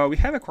have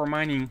a core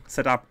mining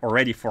set up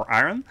already for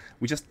iron.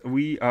 We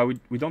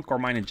don't core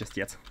mine it just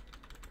yet.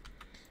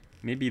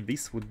 Maybe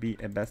this would be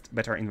a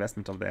better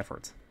investment of the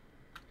effort.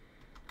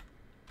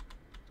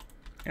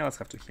 Yeah, let's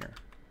have 2 here.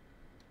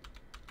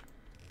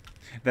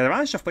 The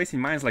advantage of placing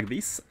mines like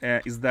this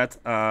is that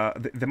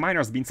the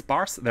miners being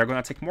sparse, they're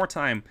gonna take more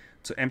time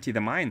to empty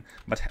the mine.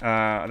 But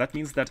that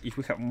means that if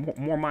we have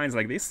more mines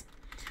like this,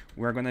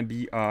 they're gonna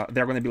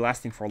be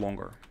lasting for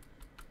longer.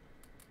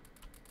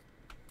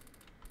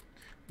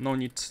 No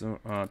need to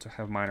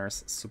have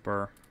miners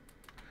super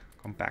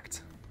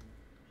compact.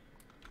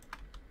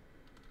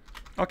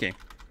 Okay,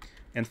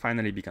 and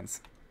finally beacons.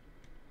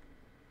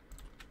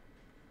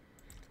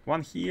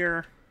 1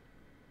 here.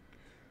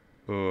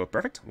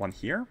 Perfect. 1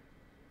 here.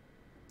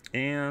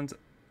 And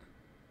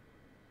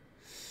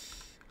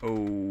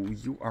oh,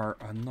 you are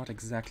not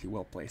exactly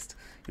well placed.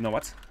 You know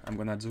what? I'm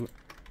gonna do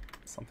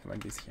something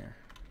like this here,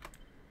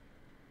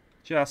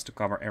 just to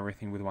cover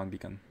everything with 1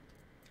 beacon.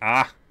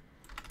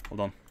 Hold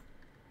on.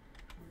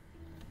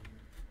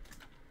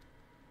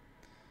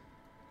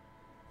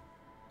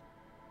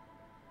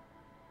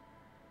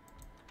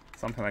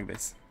 Something like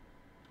this.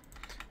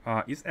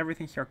 Is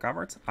everything here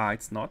covered?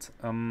 It's not.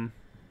 What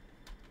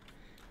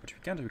we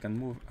can't, we can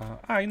move.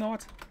 You know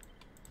what?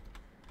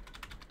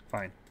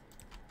 Fine.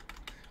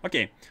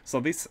 Okay, so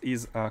this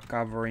is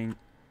covering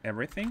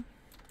everything.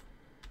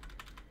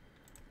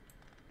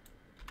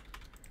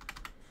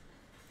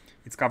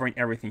 It's covering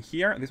everything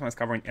here. This one is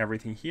covering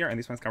everything here, and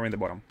this one is covering the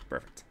bottom.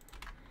 Perfect.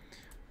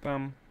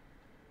 Bum,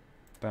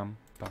 bum,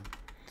 bum.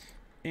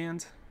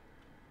 And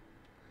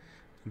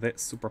the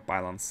super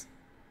pylons.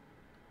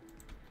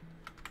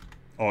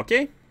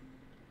 Okay.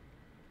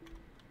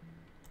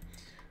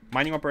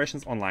 Mining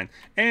operations online.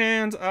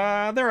 And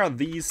there are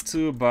these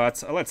two,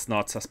 but let's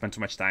not spend too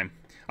much time.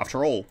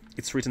 After all,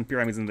 it's written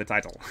pyramids in the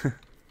title.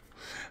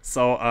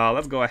 So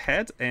let's go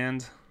ahead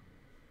and...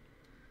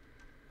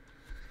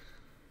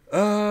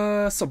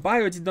 so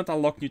Bio did not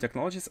unlock new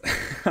technologies,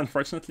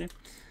 unfortunately.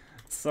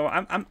 So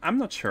I'm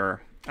not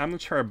sure. I'm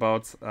not sure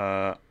about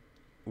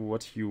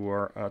what you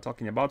were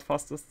talking about,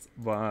 Fastest,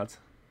 but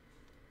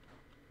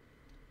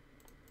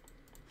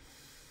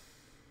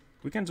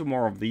we can do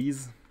more of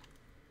these.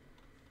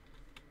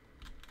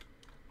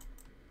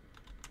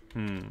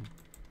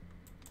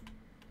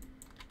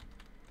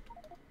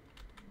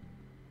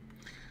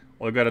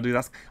 All you gotta do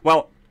is...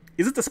 Well,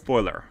 is it a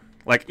spoiler?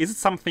 Like, is it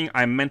something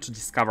I'm meant to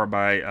discover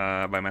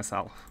by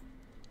myself?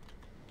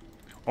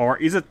 Or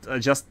is it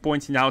just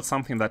pointing out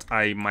something that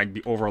I might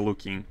be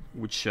overlooking,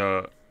 which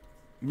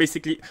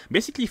basically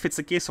if it's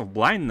a case of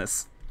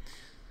blindness,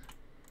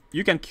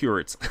 you can cure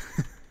it.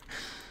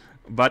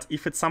 But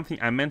if it's something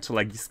I'm meant to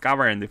like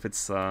discover, and if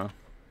it's a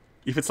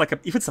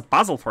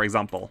puzzle, for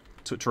example,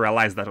 to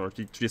realize that or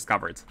to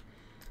discover it,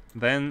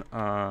 then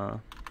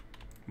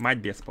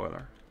might be a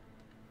spoiler.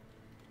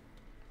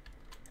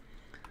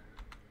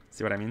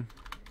 See what I mean?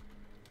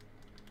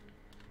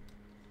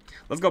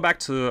 Let's go back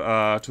to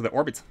the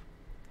orbit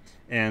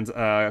and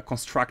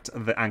construct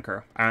the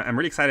anchor. I'm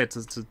really excited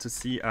to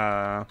see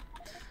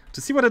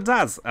what it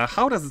does.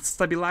 How does it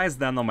stabilize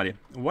the anomaly?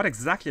 What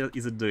exactly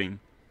is it doing?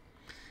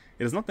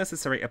 It is not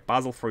necessarily a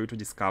puzzle for you to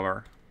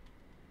discover.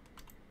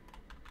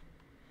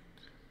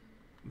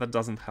 That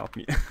doesn't help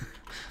me.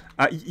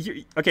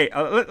 Okay,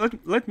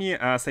 let me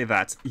say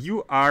that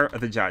you are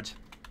the judge.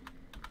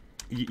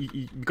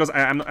 Because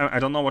I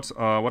don't know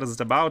what is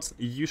it about.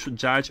 You should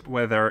judge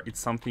whether it's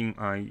something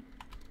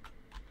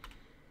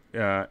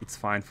it's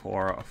fine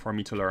for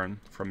me to learn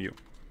from you.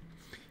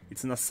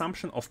 It's an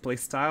assumption of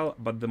playstyle,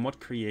 but the mod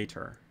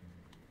creator.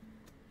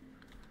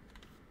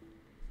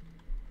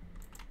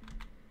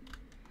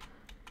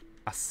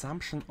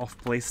 Assumption of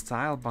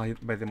playstyle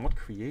by the mod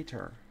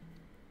creator.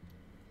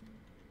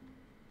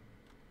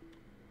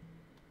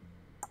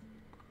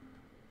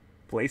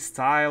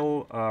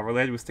 Playstyle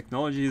related with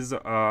technologies.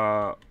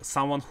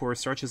 Someone who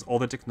researches all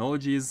the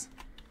technologies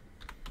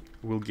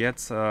will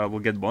get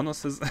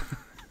bonuses.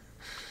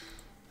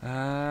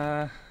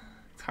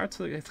 It's hard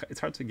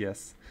to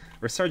guess.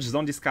 Research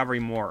zone discovery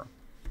more.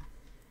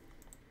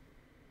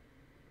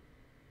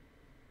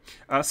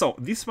 So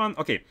this one,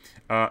 okay.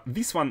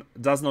 This one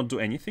does not do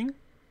anything.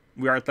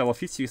 We are at level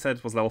 50, you said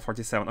it was level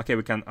 47. Okay,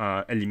 we can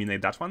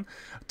eliminate that one.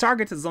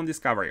 Targeted zone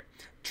discovery.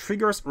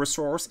 Triggers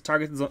resource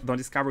targeted zone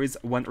discoveries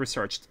when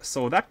researched.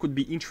 So that could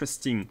be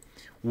interesting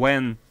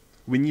when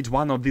we need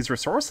one of these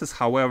resources.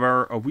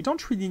 However, we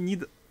don't really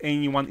need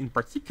anyone in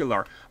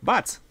particular.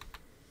 But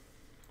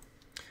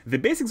the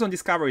basic zone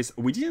discoveries,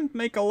 we didn't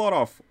make a lot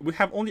of. We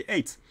have only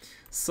 8.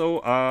 So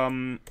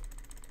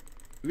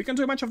we can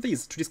do a bunch of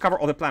these to discover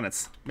all the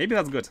planets. Maybe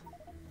that's good.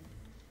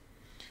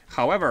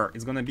 However,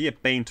 it's gonna be a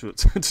pain to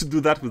do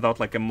that without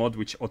like a mod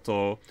which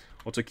auto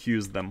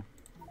queues them.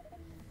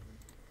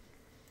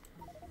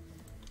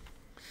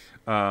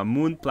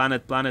 Moon,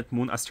 planet,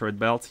 moon, asteroid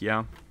belt,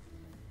 yeah.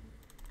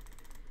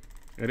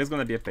 It is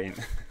gonna be a pain.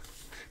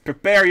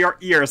 Prepare your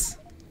ears!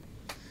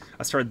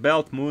 Asteroid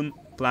belt, moon,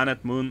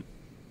 planet, moon.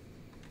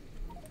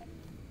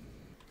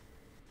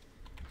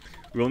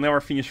 We'll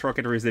never finish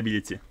rocket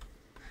reusability.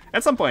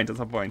 At some point,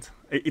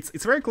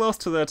 It's very close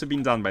to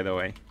being done, by the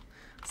way.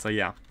 So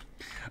yeah.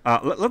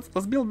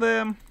 Let's build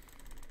the...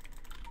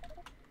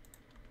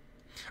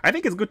 I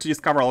think it's good to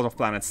discover a lot of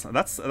planets.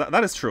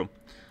 That is true.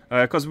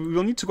 Because we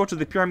will need to go to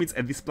the pyramids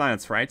at these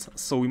planets, right?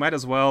 So we might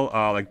as well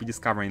like be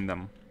discovering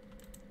them.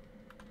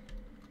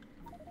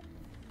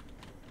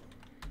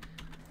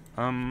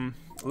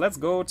 Let's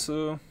go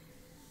to...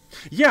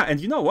 Yeah, and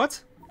you know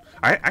what?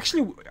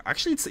 Actually,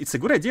 it's a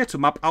good idea to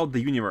map out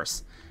the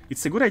universe.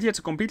 It's a good idea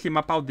to completely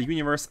map out the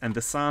universe and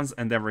the suns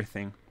and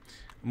everything.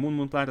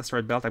 Moon, planet,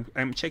 asteroid belt.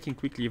 I'm checking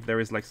quickly if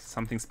there is like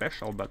something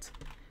special, but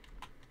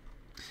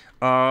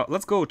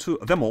let's go to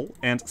them all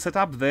and set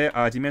up the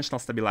dimensional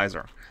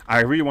stabilizer. I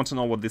really want to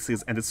know what this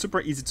is, and it's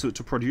super easy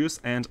to produce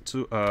and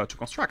to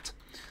construct.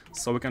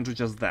 So we can do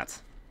just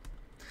that.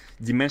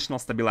 Dimensional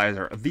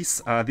stabilizer.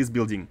 This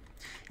building,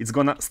 it's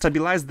gonna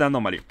stabilize the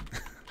anomaly.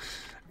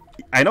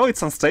 I know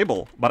it's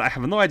unstable, but I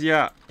have no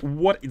idea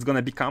what it's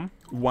gonna become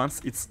once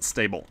it's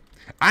stable.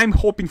 I'm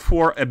hoping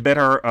for a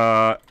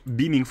better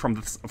beaming from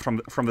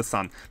the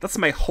sun. That's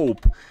my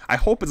hope. I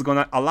hope it's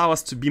gonna allow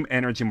us to beam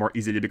energy more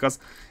easily, because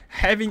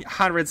having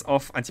hundreds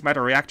of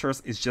antimatter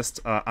reactors is just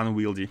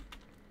unwieldy.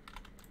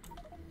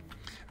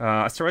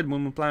 Asteroid,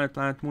 moon, moon, planet,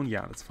 planet, moon.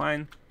 Yeah, that's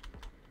fine.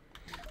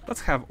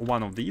 Let's have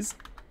one of these.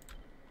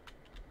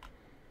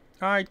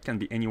 It can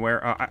be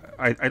anywhere.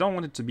 I don't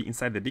want it to be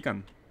inside the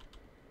beacon.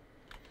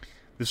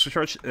 This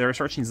research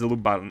needs the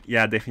loop button.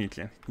 Yeah,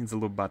 definitely. It needs a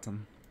loop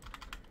button.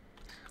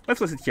 Let's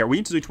place it here. We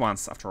need to do it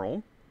once, after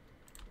all.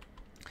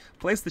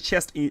 Place the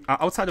chest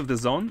outside of the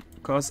zone,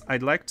 because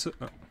I'd like to...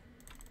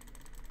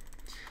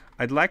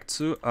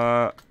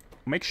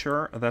 make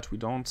sure that we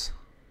don't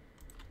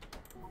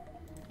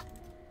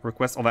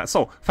request all that.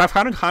 So,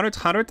 500, 100,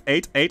 100,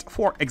 8, 8,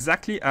 4.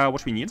 Exactly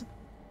what we need.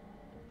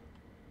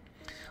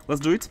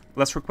 Let's do it.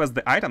 Let's request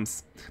the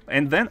items.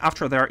 And then,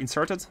 after they're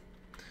inserted...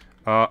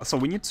 so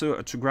we need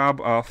to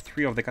grab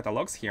 3 of the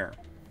catalogs here.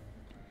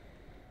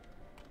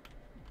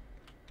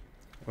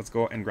 Let's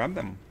go and grab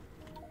them.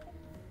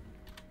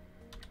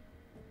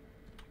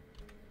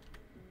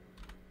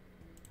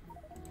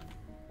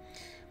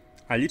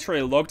 I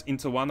literally logged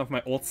into one of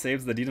my old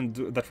saves that didn't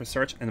do that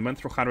research and went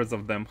through hundreds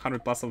of them,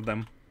 100 plus of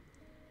them.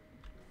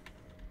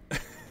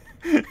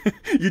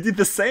 You did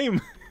the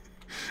same.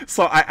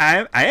 So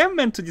I am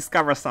meant to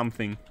discover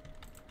something.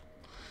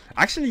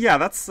 Actually, yeah,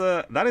 that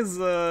is.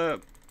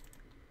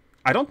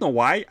 I don't know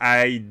why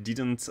I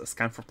didn't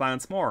scan for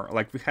planets more.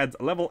 Like, we had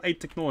level 8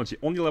 technology,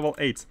 only level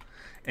 8.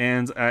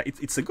 And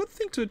it's a good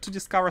thing to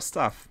discover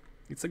stuff.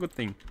 It's a good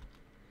thing.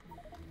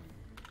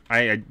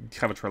 I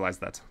haven't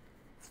realized that.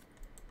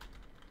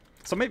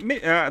 So maybe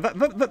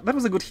that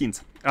was a good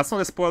hint. That's not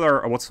a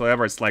spoiler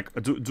whatsoever. It's like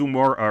do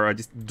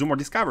more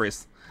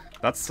discoveries.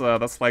 That's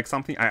like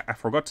something I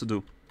forgot to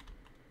do.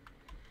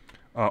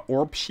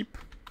 Orb ship.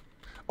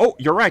 Oh,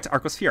 you're right,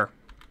 Arcosphere.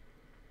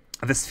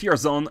 The sphere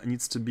zone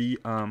needs to be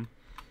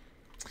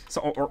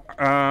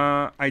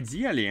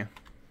ideally.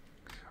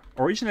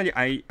 Originally,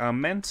 I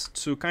meant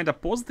to kind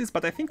of pause this,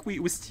 but I think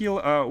we're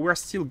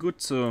still good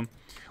to.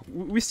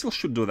 We still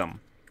should do them.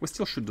 We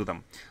still should do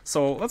them.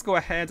 So let's go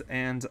ahead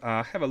and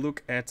have a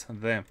look at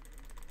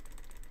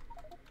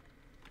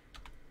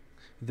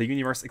the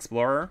Universe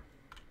Explorer.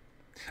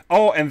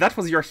 Oh, and that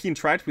was your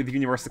hint, right? With the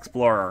Universe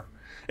Explorer.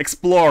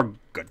 Explore!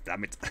 God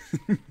damn it.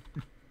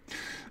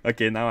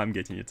 Okay, now I'm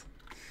getting it.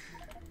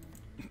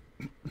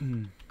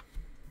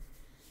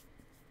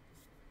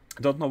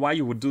 Don't know why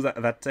you would do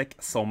that tech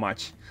so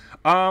much.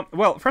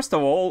 Well, first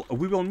of all,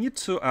 we will need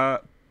to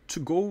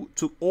go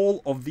to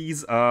all of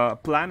these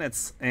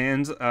planets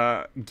and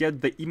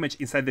get the image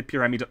inside the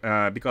pyramid,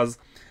 because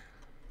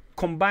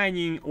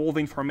combining all the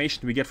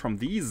information we get from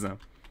these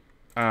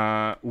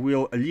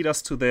will lead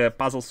us to the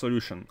puzzle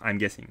solution, I'm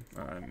guessing.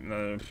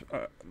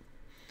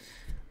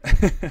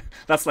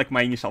 That's like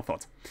my initial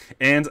thought.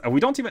 And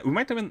we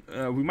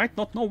might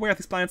not know where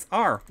these planets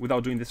are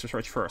without doing this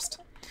research first.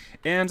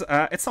 And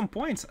at some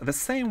point, the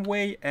same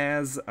way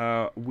as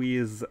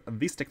with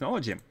this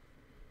technology,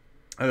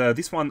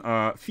 this one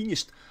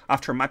finished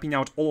after mapping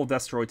out all of the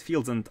asteroid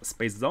fields and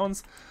space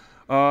zones.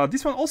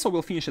 This one also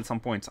will finish at some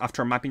point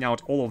after mapping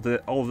out all of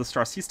the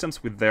star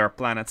systems with their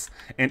planets,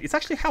 and it's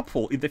actually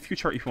helpful in the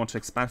future if you want to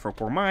expand for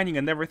core mining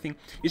and everything.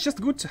 It's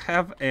just good to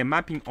have a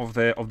mapping of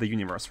the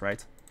universe,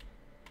 right?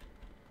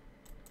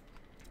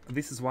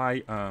 This is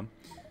why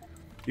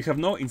you have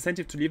no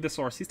incentive to leave the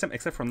solar system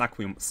except for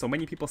Naquium. So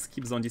many people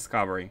skip zone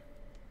discovery.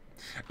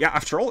 Yeah,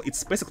 after all, it's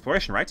space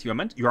exploration, right? You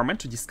are meant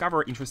to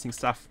discover interesting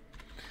stuff.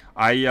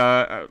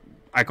 I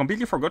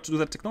completely forgot to do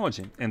that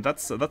technology, and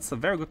that's a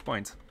very good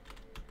point.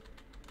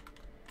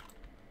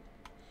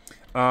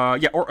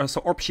 Yeah,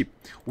 so Orb Ship.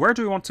 Where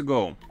do we want to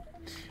go?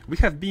 We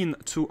have been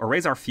to a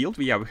Razor Field.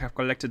 We have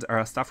collected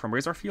stuff from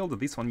Razor Field.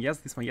 This one,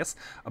 yes,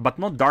 but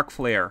not Dark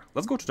Flare.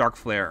 Let's go to Dark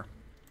Flare.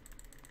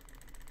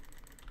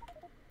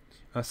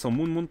 So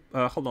Moon,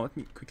 hold on, let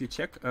me quickly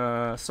check.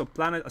 So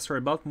planet,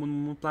 asteroid belt,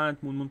 Moon,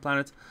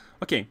 planet.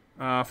 Okay,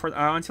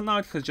 until now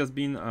it has just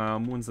been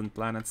moons and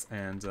planets,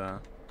 and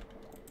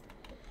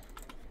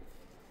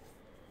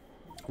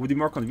would be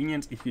more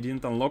convenient if you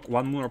didn't unlock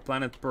one moon or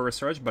planet per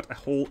research, but a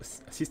whole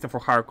system for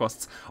higher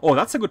costs. Oh,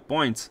 that's a good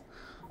point.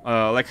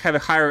 Like have a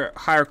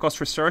higher cost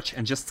research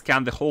and just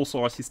scan the whole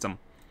solar system.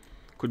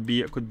 Could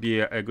be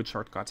a good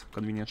shortcut,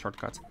 convenient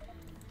shortcut.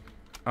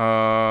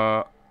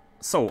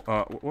 So,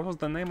 what was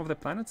the name of the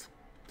planet?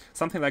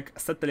 Something like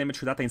set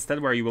telemetry data instead,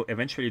 where you will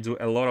eventually do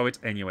a lot of it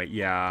anyway.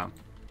 Yeah.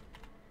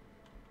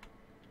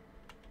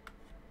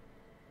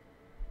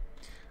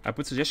 I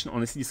put suggestion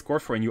on the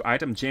Discord for a new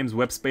item, James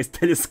Webb Space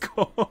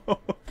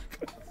Telescope.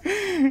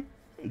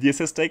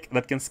 DSS take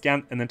that can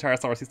scan an entire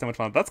solar system at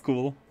once. That's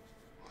cool.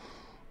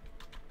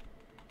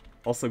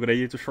 Also a good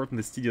idea to shorten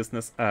the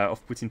tediousness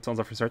of putting tons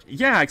of research.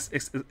 Yeah,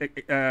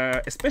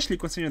 especially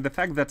considering the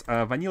fact that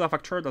vanilla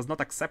Factorio does not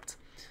accept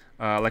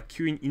like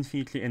queuing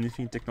infinitely and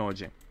infinite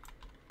technology.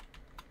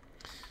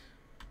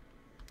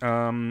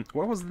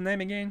 What was the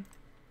name again?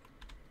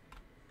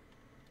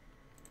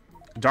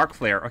 Dark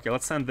Flare. Okay,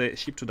 let's send the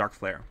ship to Dark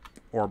Flare.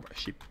 Orb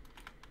ship.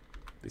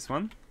 This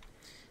one.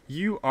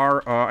 You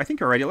are, I think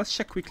you're ready. Let's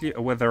check quickly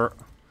whether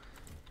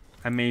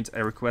I made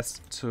a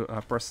request to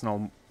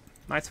personal...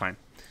 No, it's fine.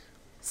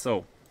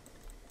 So,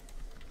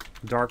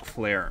 Dark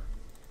Flare.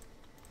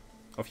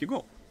 Off you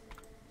go.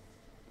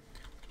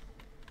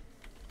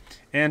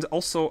 And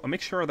also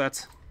make sure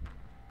that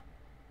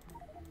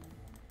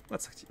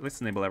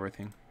let's enable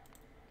everything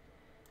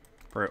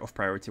of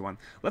priority 1.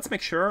 Let's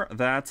make sure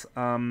that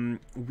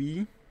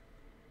we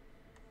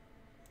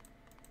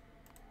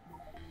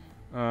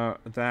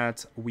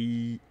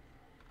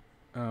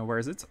where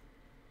is it?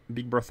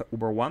 Big Bertha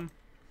Uber 1.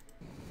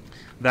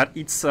 That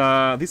it's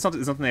this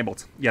is not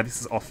enabled. Yeah,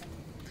 this is off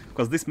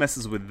because this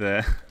messes with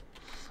the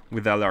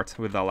with the alert,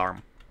 with the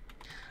alarm.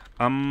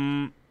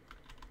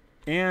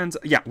 And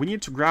yeah, we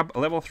need to grab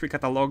level 3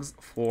 catalogs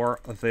for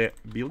the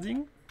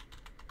building.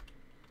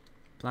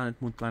 Planet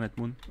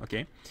Moon.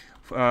 Okay.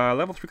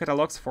 Level 3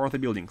 catalogs for the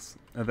buildings.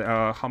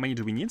 How many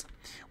do we need?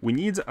 We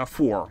need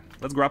 4.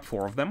 Let's grab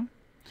 4 of them.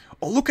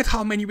 Oh, look at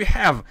how many we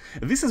have!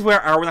 This is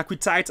where our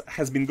Naquitite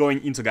has been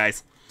going into,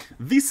 guys.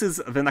 This is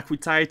the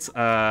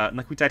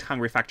Naquitite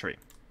Hungry Factory.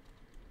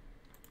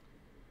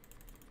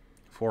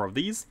 4 of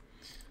these.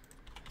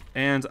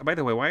 And by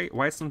the way,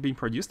 why it's not being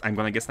produced? I'm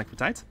gonna guess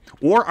Naquitite.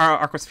 Or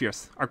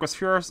Arcospheres.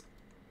 Arcospheres...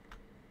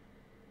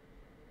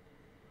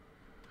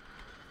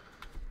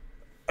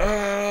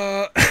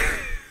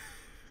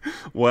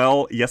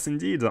 Well, yes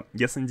indeed.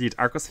 Yes indeed.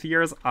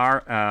 Arcospheres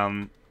are...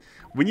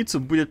 we need to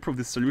bulletproof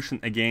this solution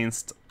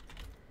against...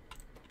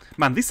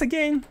 Man, this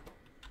again?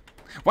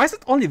 Why is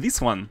it only this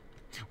one?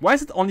 Why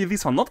is it only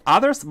this one? Not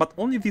others, but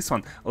only this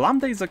one.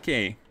 Lambda is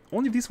okay.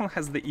 Only this one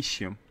has the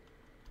issue.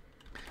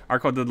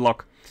 Arco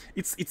deadlock.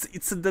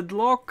 It's a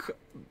deadlock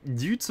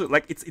due to...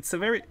 Like, it's a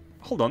very...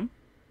 Hold on.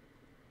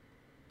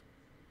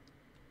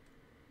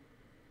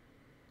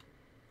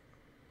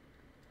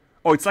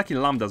 Oh, it's like in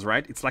lambdas,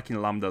 right? It's like in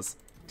lambdas.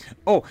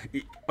 Oh,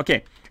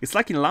 okay. It's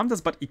like in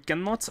lambdas, but it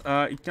cannot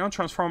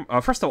transform.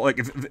 First of all,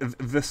 like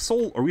the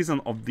sole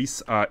reason of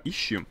this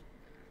issue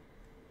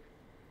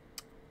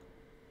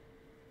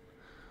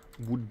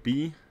would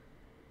be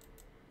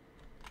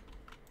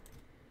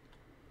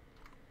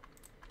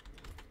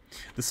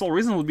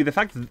the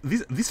fact that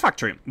this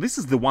factory, this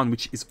is the one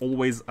which is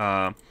always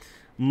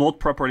not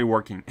properly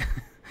working.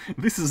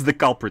 This is the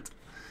culprit.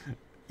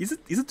 Is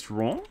it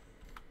wrong?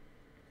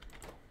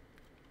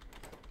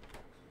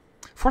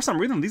 For some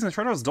reason, these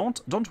traders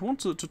don't want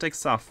to take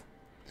stuff.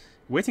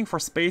 Waiting for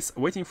space,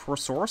 waiting for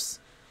source.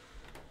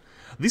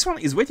 This one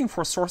is waiting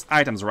for source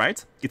items,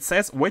 right? It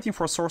says waiting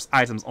for source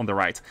items on the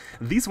right.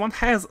 This one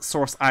has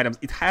source items.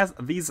 It has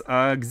these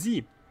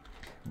Xi.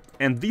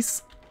 And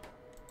this...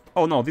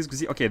 Oh no, this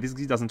Xi... Okay, this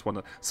Xi doesn't want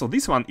it. So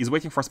this one is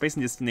waiting for space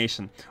and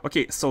destination.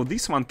 Okay, so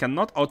this one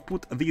cannot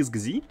output these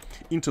Xi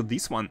into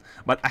this one.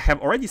 But I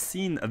have already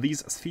seen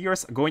these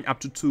spheres going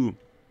up to 2.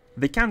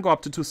 They can go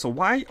up to 2, so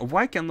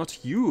why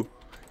cannot you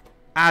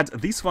add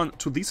this one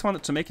to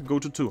make it go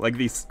to 2, like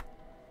this?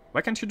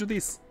 Why can't you do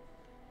this?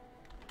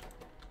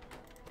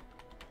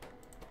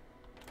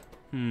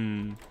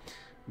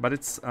 But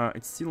it's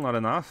still not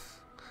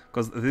enough,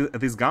 because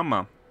this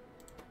gamma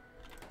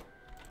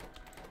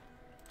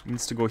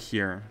needs to go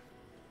here.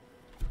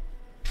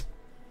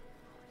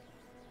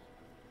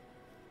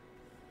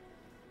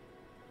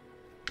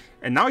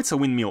 And now it's a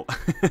windmill.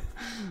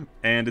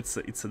 And it's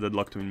a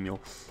deadlocked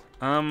windmill.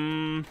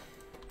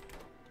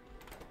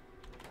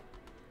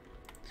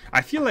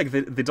 I feel like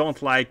they don't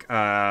like,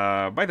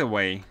 by the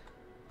way,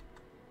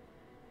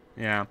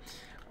 yeah,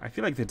 I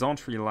feel like they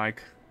don't really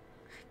like,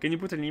 can you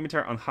put a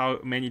limiter on how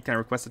many it can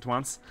request at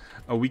once?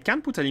 We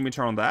can put a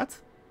limiter on that,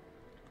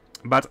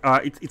 but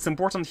it's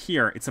important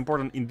here, it's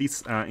important in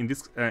this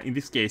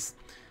case,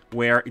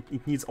 where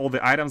it needs all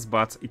the items,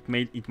 but it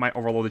might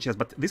overload the chest,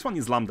 but this one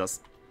is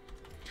lambdas.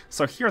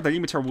 So here the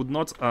limiter would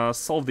not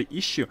solve the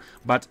issue,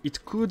 but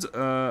it could,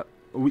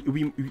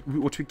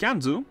 what we can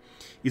do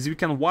is we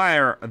can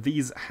wire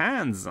these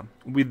hands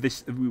with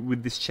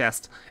this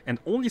chest and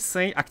only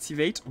say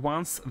activate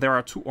once there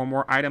are 2 or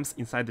more items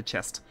inside the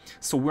chest.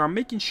 So we are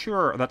making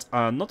sure that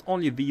not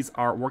only these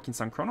are working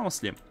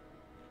synchronously,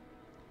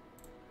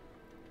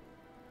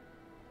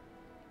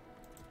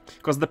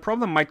 because the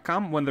problem might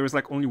come when there is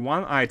like only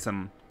 1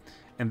 item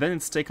and then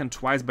it's taken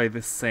twice by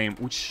the same,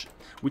 which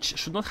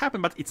should not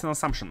happen, but it's an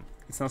assumption.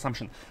 It's an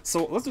assumption.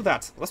 So let's do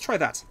that. Let's try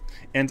that.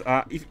 And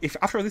if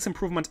after this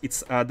improvement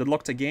it's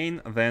deadlocked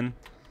again, then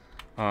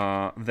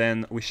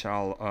we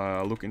shall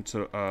look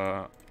into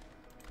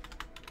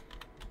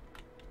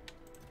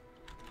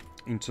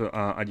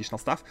additional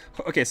stuff.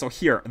 Okay, so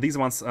here these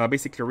ones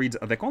basically read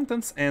the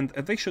contents, and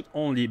they should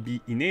only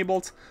be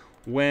enabled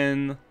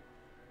when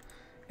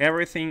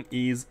everything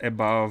is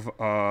above.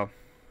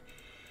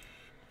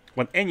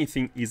 When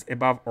anything is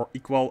above or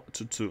equal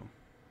to 2.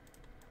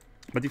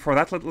 But before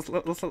that,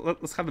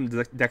 let's have them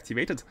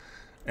deactivated,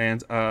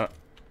 and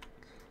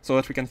so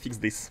that we can fix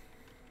this.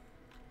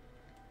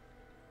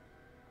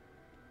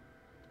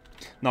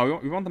 Now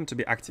we want them to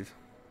be active.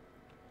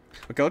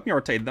 Okay, let me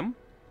rotate them.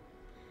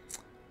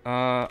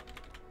 Not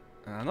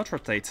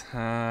rotate.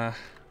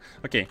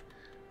 Okay.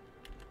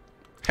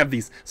 Have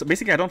these. So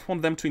basically I don't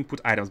want them to input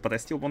items, but I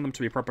still want them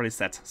to be properly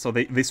set. So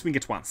they swing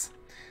at once.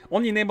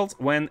 Only enabled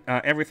when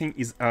everything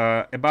is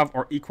above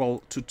or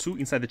equal to 2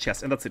 inside the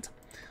chest, and that's it.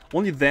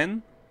 Only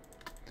then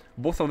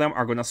both of them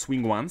are gonna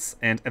swing once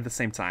and at the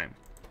same time.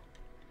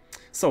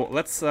 So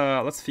let's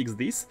fix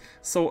this.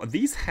 So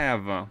these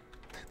have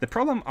the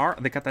problem are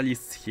the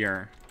catalysts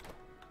here.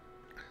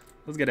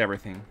 Let's get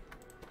everything.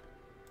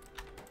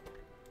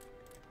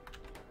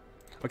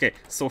 Okay,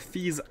 so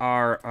fees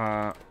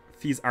are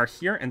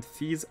here and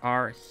fees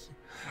are.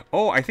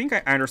 Oh, I think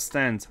I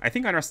understand. I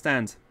think I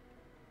understand.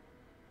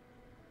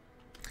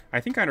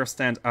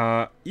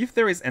 If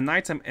there is an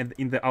item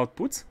in the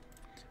output,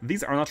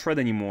 these are not read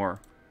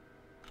anymore.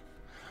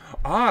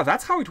 Ah,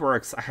 that's how it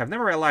works. I have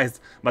never realized.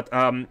 But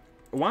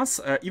once,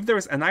 if there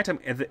is an item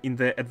at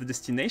the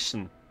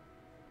destination,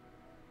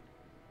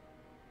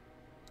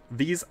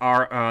 these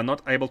are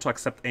not able to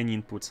accept any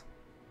input.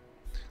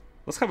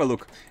 Let's have a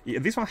look.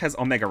 This one has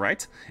omega,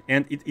 right?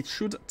 And it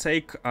should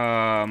take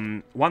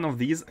one of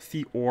these,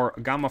 phi or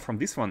gamma from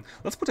this one.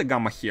 Let's put a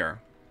gamma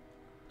here.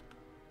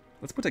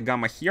 Let's put a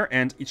gamma here,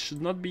 and it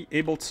should not be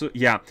able to.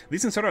 Yeah,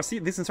 this inserter. See,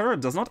 this inserter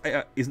does not.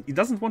 It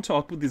doesn't want to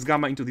output this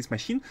gamma into this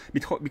machine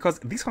because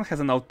this one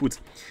has an output,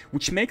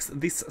 which makes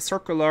this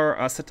circular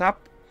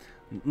setup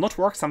not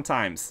work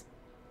sometimes.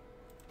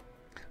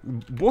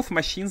 Both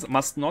machines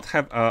must not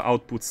have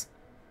outputs.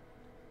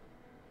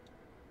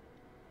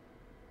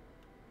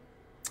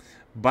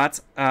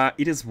 But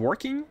it is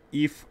working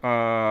if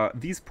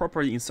these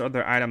properly insert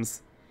their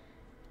items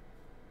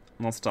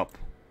non-stop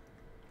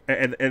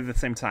at the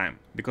same time,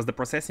 because the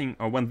processing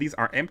when these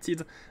are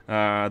emptied,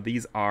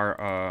 these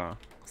are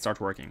start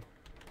working,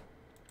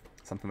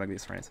 something like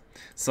this, right?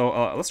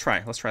 So let's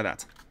try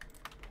that.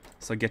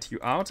 So get you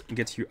out.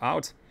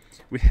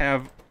 We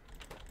have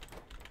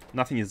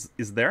nothing is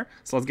there,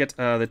 so let's get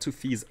the two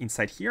fees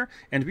inside here,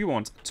 and we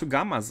want two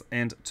gammas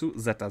and two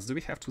zetas. Do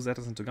we have two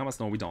zetas and two gammas?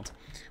 No, we don't.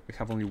 We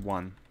have only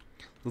one.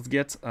 Let's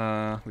get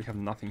we have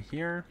nothing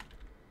here.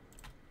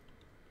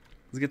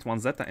 Let's get one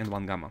zeta and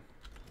one gamma.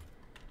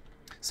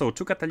 So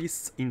two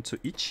catalysts into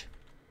each,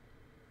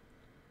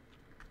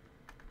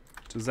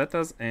 two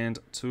zetas and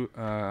two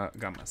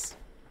gammas.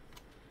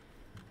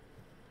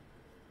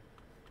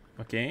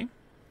 Okay,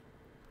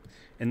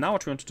 and now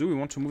what we want to do, we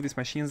want to move these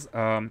machines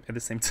at the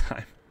same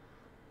time.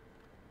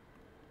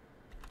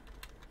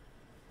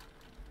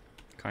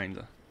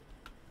 Kinda.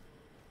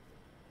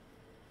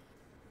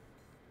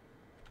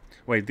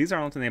 Wait, these are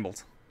not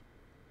enabled.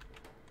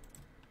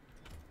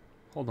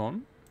 Hold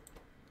on.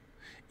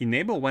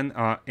 Enable when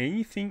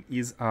anything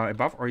is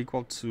above or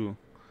equal to.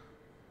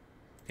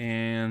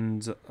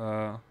 And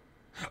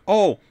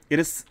oh, it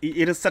is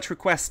set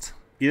request.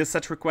 It is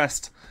set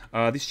request.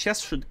 This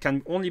chest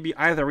can only be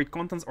either read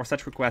contents or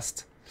set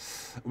request.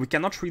 We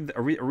cannot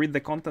read the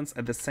contents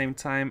at the same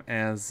time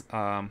as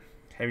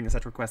having a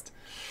set request.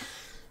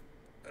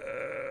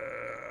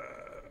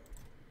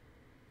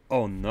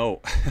 Oh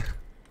no.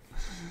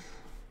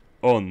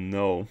 Oh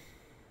no.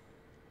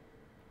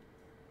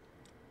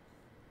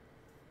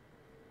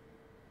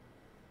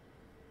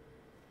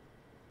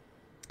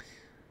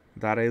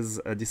 That is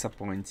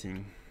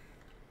disappointing.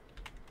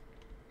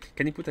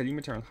 Can you put a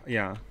limiter on?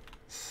 Yeah.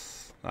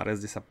 That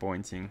is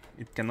disappointing.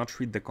 It cannot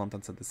read the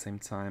contents at the same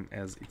time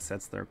as it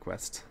sets the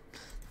request,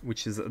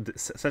 which is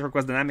set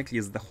request dynamically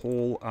is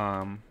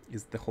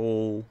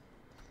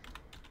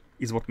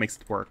what makes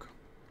it work.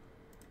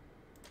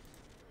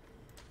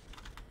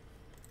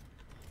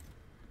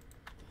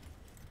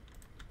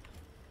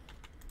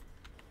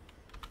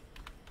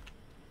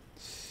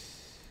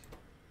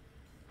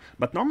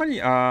 But normally,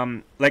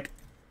 like,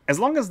 as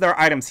long as there are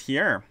items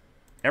here,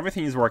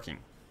 everything is working.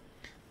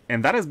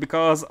 And that is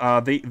because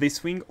they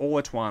swing all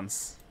at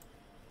once.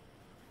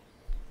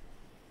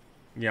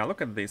 Yeah,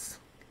 look at this.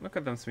 Look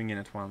at them swinging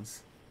at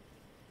once.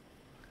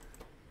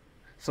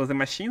 So the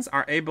machines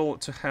are able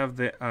to have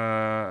the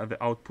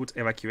output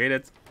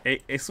evacuated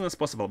as soon as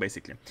possible,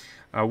 basically.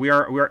 We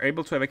are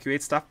able to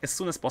evacuate stuff as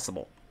soon as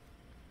possible,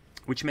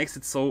 which makes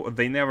it so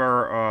they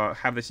never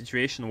have the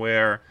situation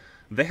where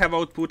they have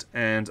output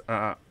and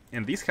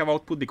these have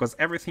output, because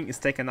everything is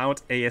taken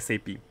out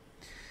ASAP.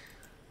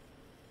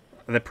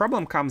 The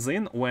problem comes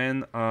in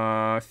when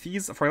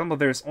fees, for example,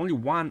 there is only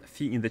one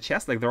fee in the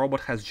chest, like the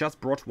robot has just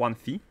brought one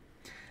fee,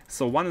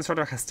 so one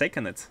inserter has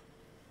taken it,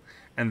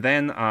 and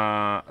then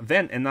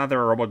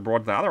another robot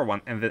brought the other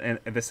one, and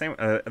the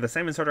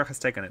same inserter has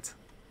taken it.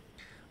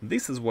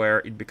 This is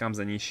where it becomes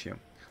an issue.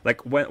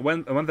 Like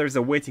when there is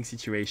a waiting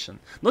situation.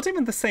 Not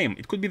even the same.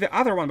 It could be the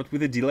other one, but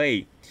with a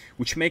delay,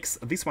 which makes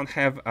this one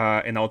have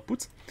an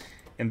output,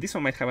 and this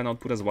one might have an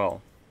output as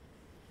well.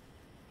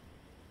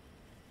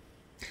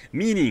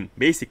 Meaning,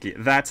 basically,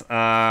 that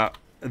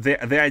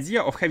the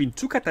idea of having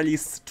two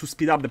catalysts to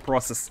speed up the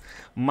process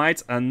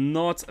might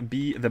not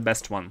be the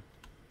best one.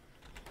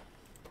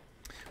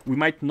 We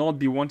might not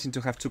be wanting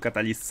to have two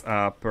catalysts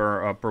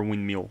per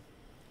windmill.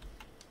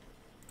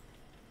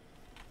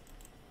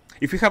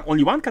 If you have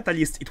only one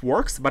catalyst, it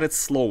works, but it's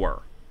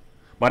slower.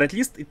 But at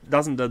least it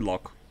doesn't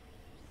deadlock.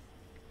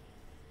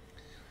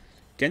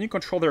 Can you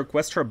control the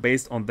requester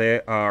based on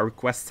the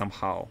request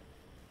somehow?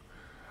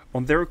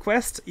 On the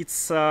request,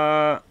 it's...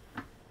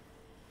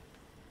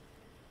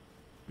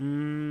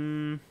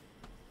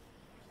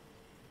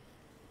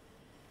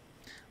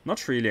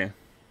 Not really.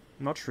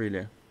 Not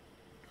really.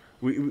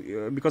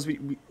 Because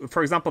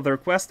for example, the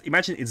request,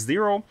 imagine it's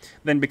 0,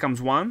 then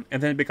becomes 1,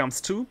 and then it becomes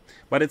 2,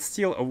 but it's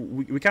still,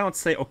 we cannot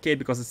say okay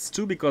because it's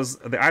 2 because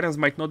the items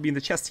might not be in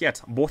the chest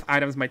yet. Both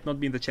items might not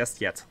be in the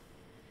chest yet.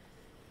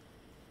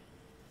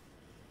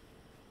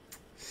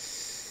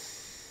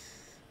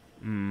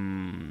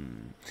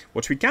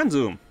 What we can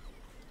do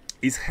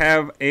is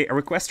have a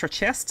requester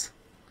chest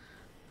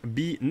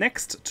be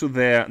next to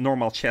the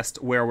normal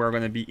chest where we're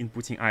going to be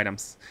inputting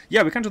items.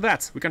 Yeah, we can do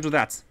that. We can do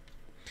that.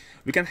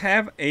 We can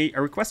have a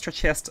requester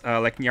chest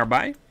like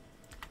nearby,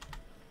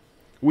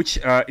 which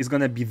is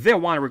going to be the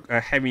one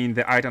having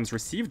the items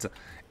received,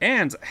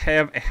 and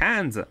have a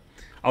hand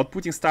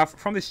outputting stuff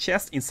from this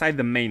chest inside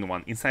the main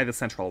one, inside the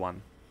central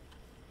one.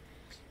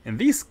 And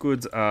this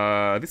could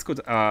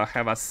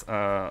have us.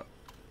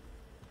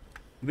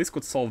 This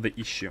could solve the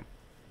issue.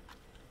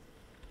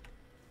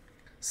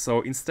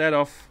 So instead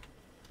of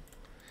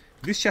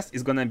this chest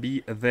is gonna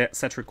be the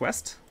set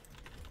request,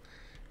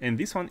 and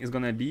this one is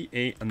gonna be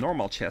a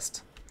normal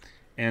chest,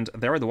 and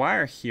the red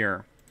wire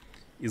here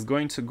is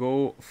going to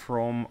go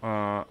from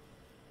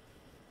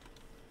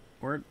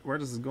where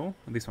does it go?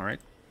 This one, right?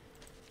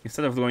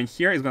 Instead of going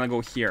here, it's gonna go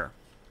here.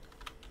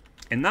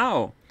 And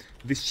now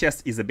this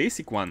chest is a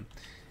basic one.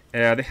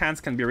 The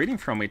hands can be reading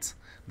from it.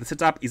 The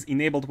setup is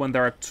enabled when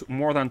there are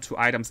more than 2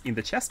 items in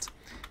the chest,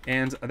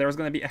 and there's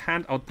going to be a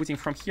hand outputting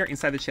from here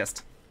inside the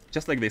chest,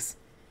 just like this.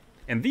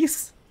 And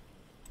this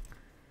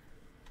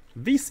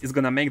is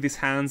going to make these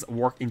hands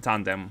work in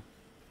tandem.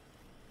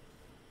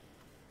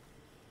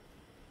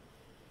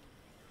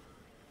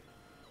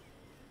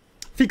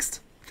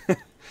 Fixed.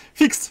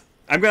 Fixed.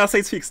 I'm going to say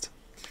it's fixed.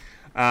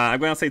 I'm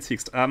going to say it's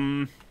fixed.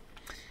 Don't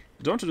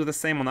want to do the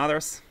same on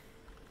others.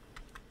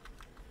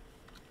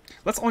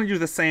 Let's only do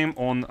the same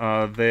on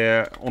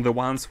the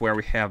ones where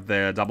we have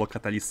the double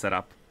catalyst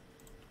setup.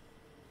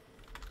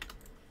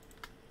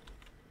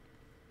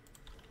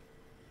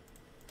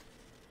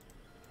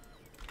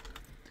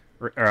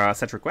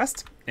 Set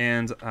request,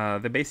 and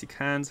the basic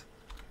hand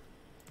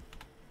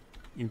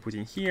input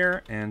in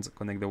here and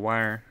connect the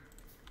wire.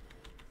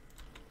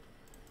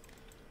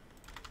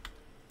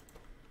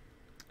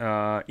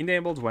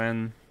 Enabled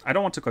when I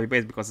don't want to copy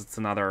paste because it's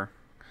another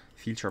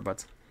feature,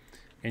 but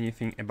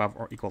anything above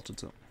or equal to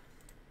 2.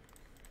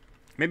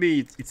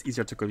 Maybe it's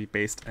easier to copy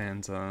paste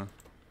and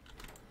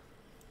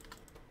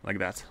like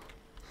that.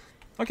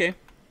 Okay.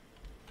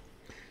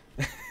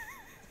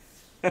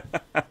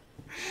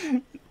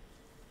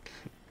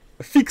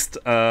 Fixed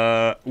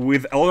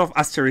with a lot of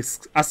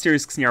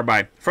asterisks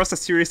nearby. First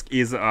asterisk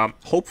is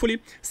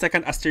hopefully.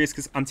 Second asterisk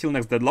is until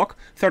next deadlock.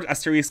 Third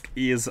asterisk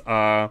is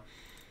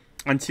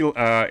until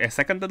a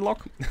second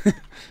deadlock.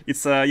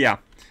 It's yeah.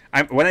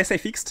 When I say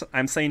fixed,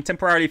 I'm saying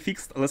temporarily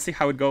fixed. Let's see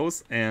how it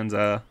goes,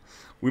 and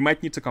we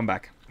might need to come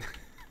back.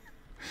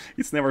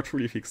 It's never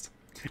truly fixed.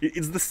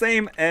 It's the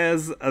same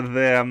as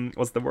the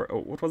what's the word? Oh,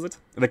 what was it?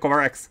 The cover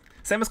X.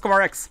 Same as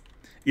cover X.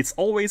 It's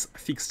always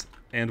fixed,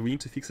 and we need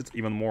to fix it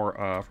even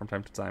more from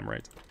time to time,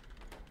 right?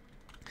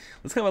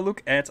 Let's have a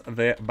look at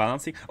the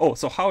balancing. Oh,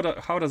 so how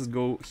does it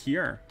go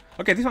here?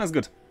 Okay, this one is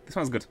good. This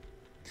one is good.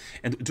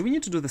 And do we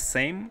need to do the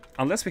same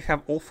unless we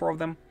have all 4 of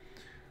them?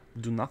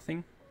 Do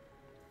nothing.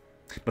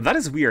 But that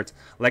is weird.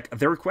 Like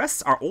the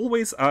requests are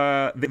always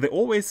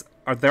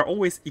they're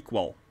always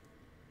equal.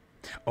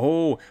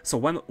 Oh, so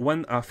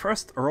when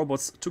first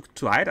robots took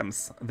 2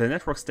 items, the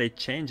network state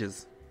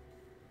changes.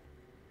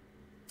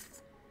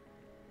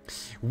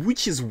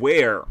 Which is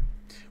where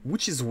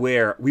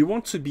we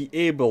want to be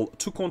able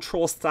to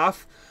control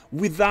stuff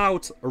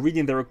without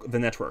reading the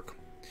network.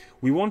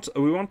 We want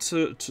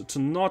to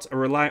not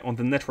rely on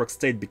the network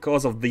state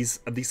because of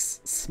this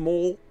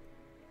small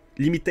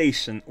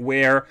limitation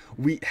where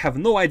we have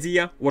no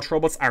idea what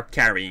robots are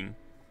carrying,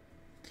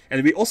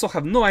 and we also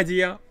have no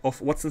idea of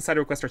what's inside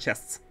requester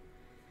chests.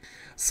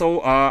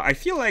 So I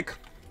feel like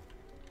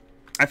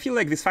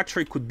this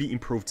factory could be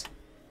improved.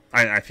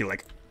 I feel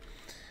like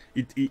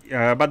it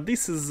but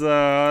this is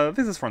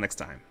for next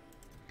time.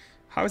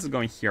 How is it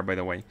going here, by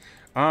the way?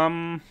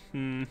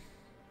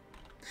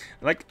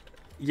 Like,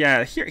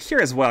 yeah, here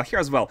as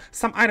well.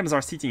 Some items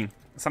are sitting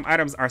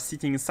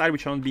inside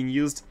which are not being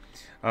used.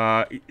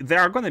 They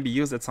are going to be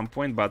used at some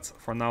point, but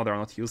for now they are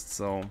not used,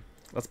 so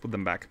let's put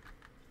them back.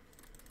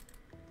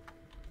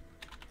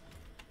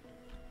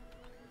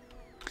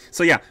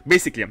 So yeah,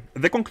 basically,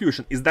 the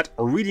conclusion is that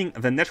reading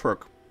the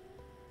network,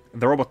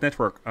 the robot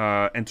network,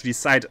 and to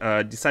decide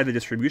the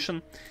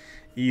distribution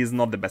is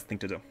not the best thing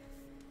to do.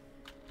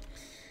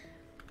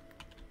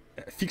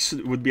 Fix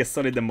would be a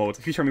solid mode.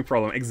 Feature me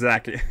problem,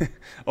 exactly.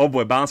 Oh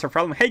boy, balancer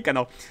problem. Hey,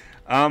 Kano.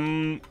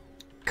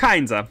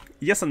 Kinda.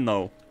 Yes and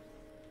no.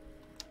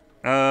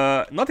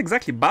 Not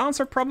exactly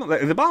balancer problem.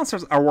 The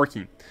balancers are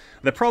working.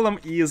 The problem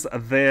is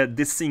the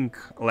desync.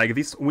 Like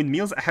these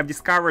windmills, I have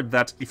discovered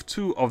that if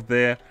 2 of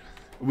the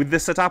with the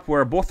setup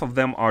where both of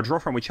them are drawn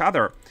from each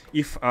other,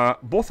 if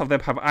both of them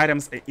have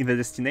items in the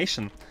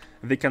destination,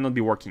 they cannot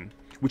be working,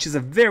 which is a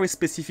very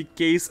specific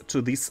case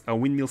to this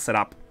windmill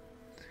setup.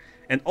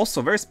 And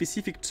also very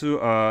specific to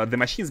the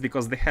machines,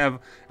 because they have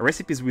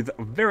recipes with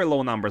very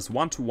low numbers,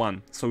 1 to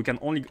 1. So we can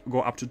only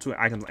go up to 2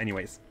 items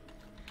anyways.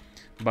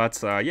 But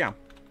yeah,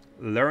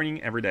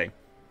 learning every day.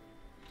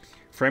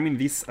 Framing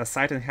this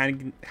site and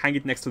hang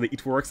it next to the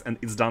 "it works and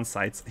it's done"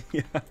 sites.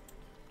 Yeah.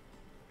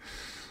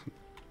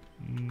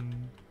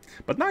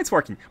 But now it's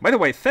working. By the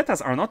way,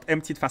 thetas are not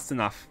emptied fast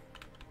enough.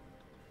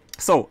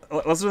 So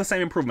let's do the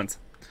same improvement.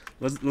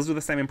 Let's do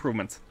the same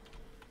improvement.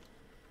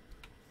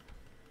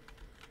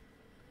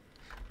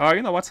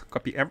 You know what?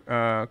 Copy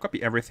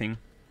everything.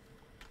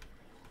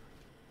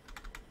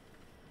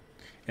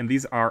 And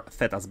these are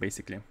thetas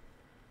basically.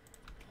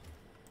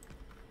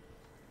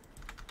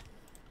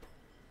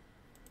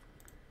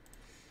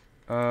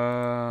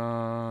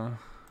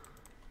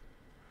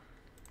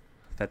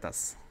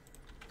 Thetas.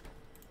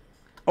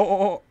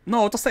 Oh,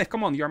 no, autosave,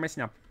 come on, you're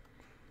messing up.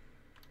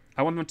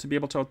 I want them to be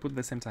able to output at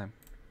the same time.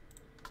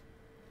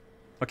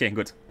 Okay,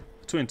 good.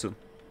 2 and 2.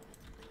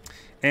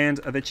 And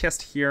the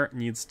chest here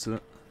needs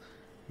to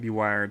be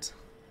wired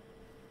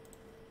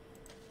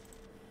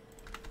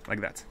like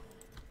that.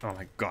 Oh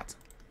my god.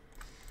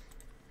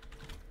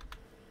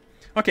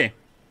 Okay.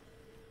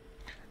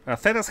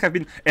 Thetas have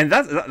been, and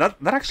that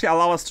actually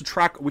allows us to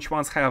track which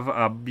ones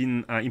have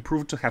been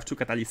improved to have 2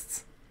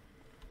 catalysts.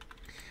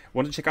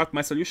 Want to check out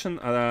my solution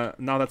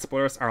now that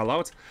spoilers are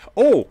allowed?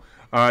 Oh,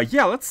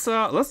 yeah. Let's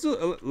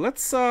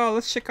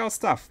check out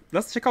stuff.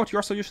 Let's check out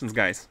your solutions,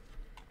 guys.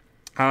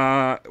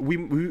 We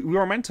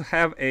were meant to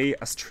have a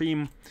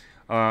stream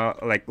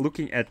like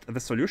looking at the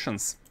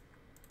solutions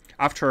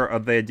after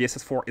the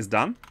DSS4 is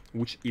done,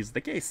 which is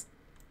the case.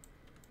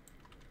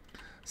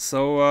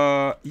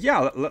 So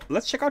yeah,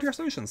 let's check out your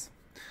solutions.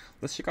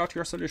 Let's check out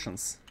your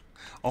solutions.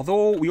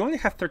 Although we only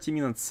have 30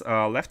 minutes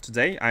left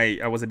today,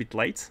 I was a bit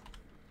late.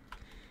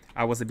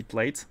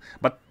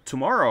 But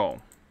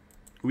tomorrow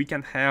we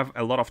can have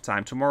a lot of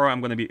time. Tomorrow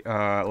I'm gonna be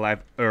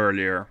live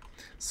earlier,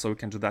 so we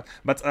can do that.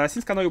 But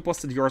since Kano, you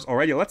posted yours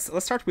already, let's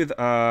start with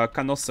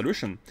Kano's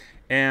solution,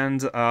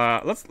 and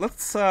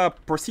let's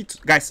proceed.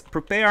 Guys,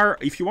 prepare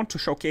if you want to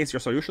showcase your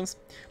solutions.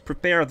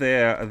 Prepare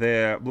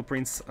the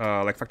blueprints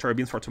like Factorio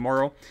beans for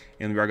tomorrow,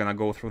 and we are gonna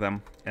go through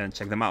them and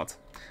check them out.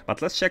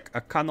 But let's check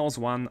Kano's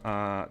one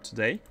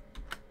today,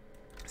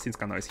 since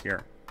Kano is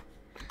here,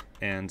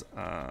 and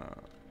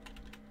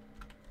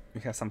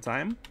we have some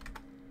time.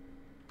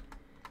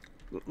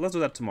 Let's do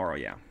that tomorrow,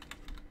 yeah.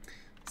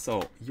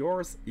 So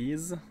yours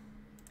is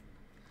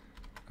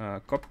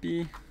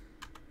copy.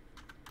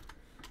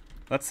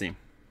 Let's see.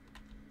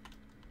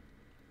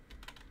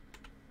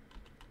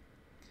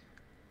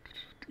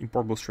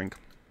 Import blue string.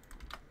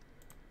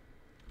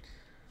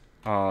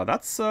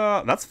 That's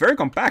very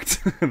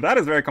compact. That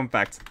is very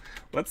compact.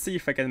 Let's see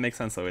if I can make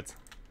sense of it.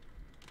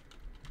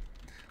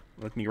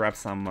 Let me grab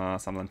some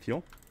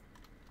landfill.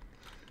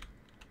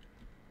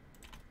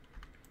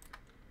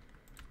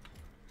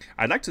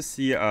 I'd like to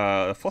see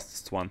the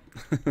fastest one.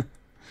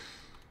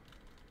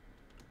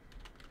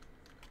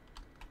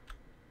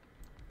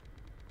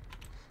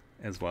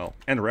 As well.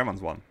 And Revan's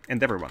one.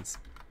 And everyone's.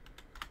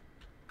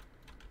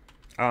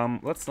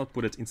 Let's not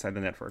put it inside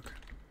the network.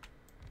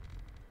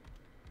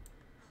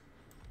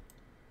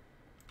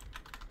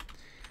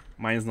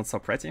 Mine is not so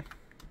pretty.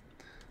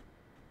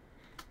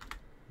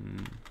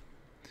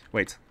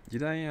 Wait,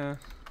 did I...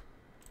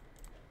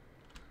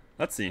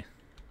 Let's see.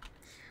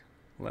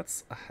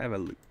 Let's have a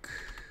look.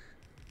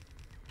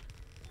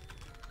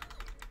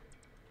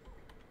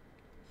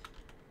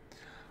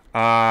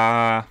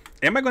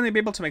 Am I gonna be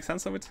able to make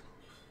sense of it?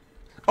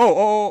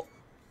 Oh.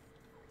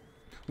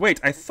 Wait,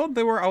 I thought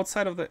they were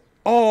outside of the...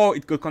 Oh,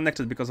 it got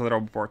connected because of the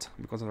robot port.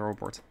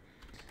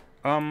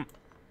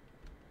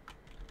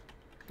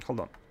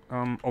 Hold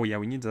on. Oh yeah,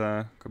 we need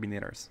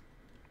combinators.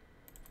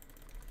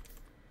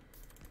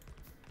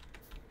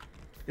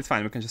 It's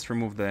fine, we can just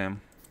remove the...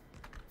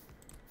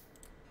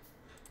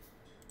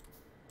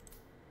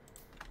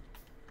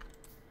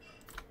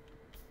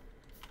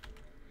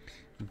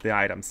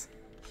 items.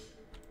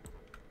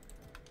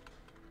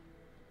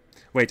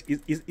 Wait,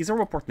 is a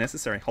robot port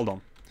necessary? Hold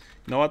on.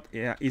 You know what?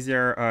 Yeah,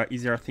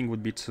 easier thing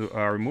would be to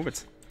remove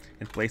it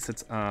and place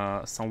it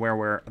somewhere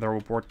where the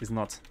robot port is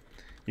not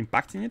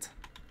impacting it.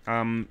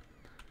 I'm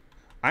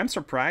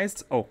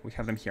surprised. Oh, we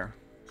have them here.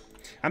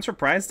 I'm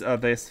surprised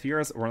the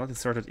spheres were not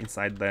inserted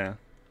inside them.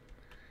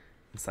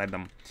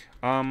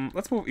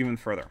 Let's move even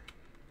further.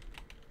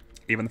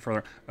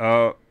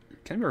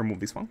 Can we remove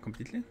this one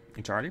completely,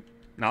 entirely?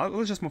 Now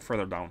let's just move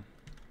further down.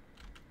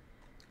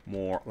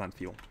 More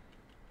landfill.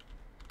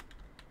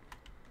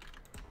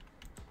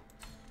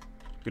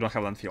 We don't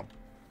have landfill.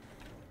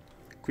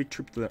 Quick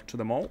trip to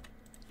the mall.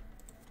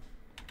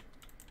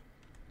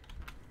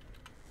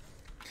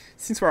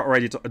 Since we're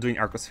already doing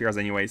Arcospheres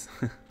anyways,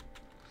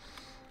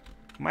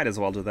 might as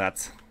well do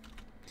that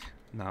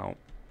now.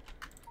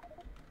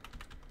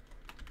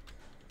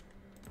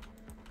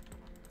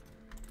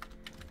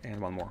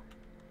 And one more.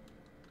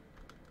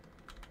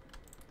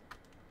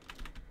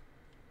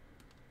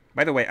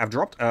 By the way, I've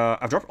dropped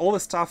all the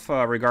stuff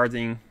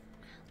regarding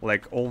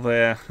like all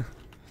the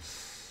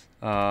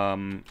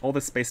all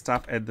the space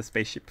stuff at the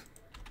spaceship.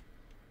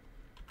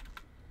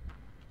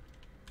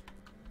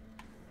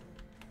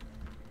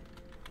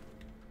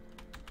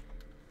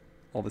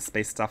 All the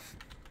space stuff.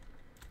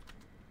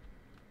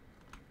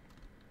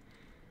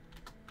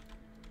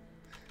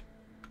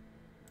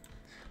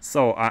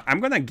 So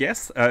I'm gonna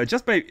guess,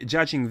 just by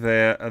judging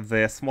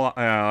the small,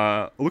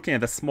 looking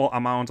at the small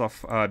amount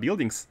of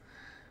buildings,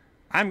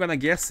 I'm gonna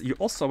guess you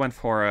also went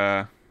for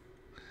a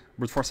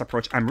brute force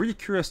approach. I'm really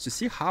curious to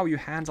see how you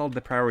handled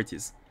the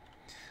priorities.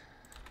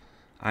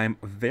 I'm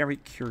very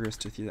curious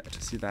to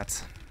see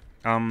that.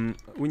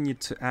 We need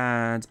to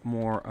add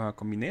more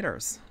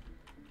combinators.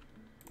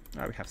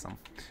 We have some.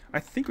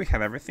 I think we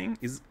have everything.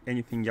 Is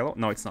anything yellow?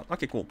 No, it's not.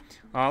 Okay, cool.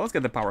 Let's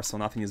get the power so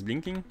nothing is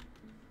blinking.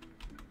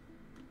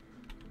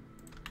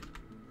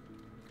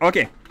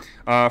 Okay,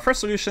 first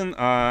solution,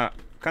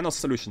 kind of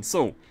solution.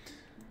 So,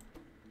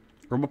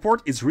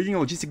 Roboport is reading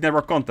logistic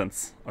network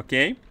contents,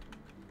 okay?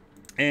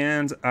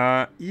 And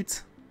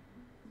it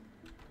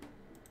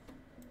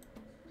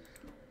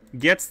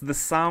gets the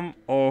sum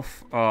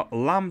of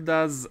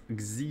lambdas,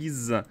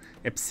 x's,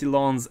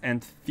 epsilons,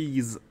 and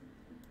phis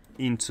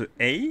into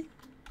A.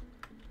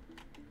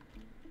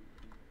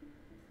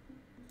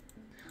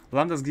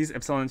 Lambdas, x's,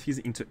 epsilon, and phis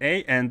into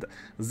A, and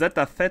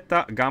zeta,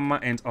 theta, gamma,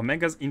 and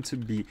omegas into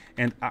B.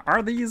 And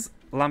are these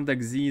lambda,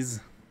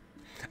 x's?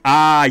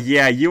 Ah,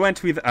 yeah, you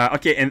went with...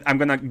 okay, and I'm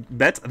gonna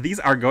bet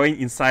these are going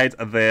inside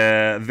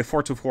the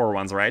 4-to-4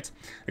 ones, right?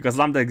 Because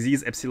lambda,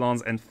 x's,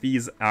 epsilons, and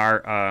phis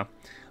are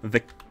the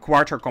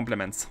quarter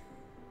complements.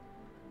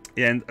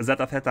 And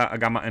zeta, theta,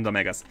 gamma, and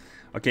omegas.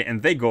 Okay,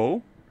 and they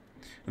go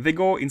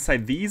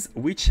inside these,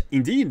 which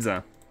indeed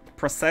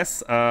process,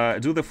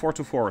 do the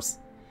 4-to-4s.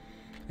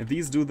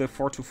 These do the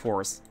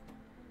 4-to-4s.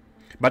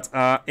 But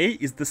A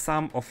is the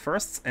sum of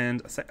firsts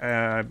and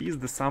B is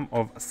the sum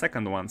of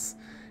second ones.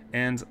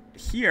 And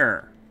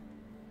here,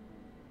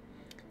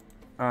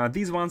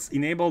 these ones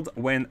enabled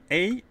when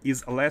A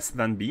is less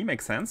than B,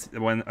 makes sense.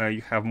 When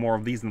you have more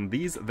of these than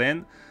these,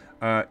 then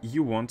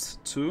you want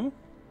to...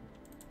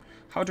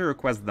 How do you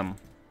request them?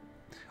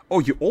 Oh,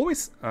 you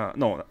always...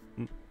 no.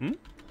 Hmm?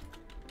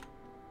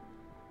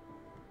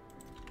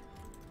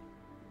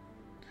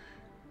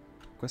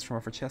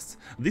 Question for chests.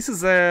 This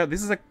is a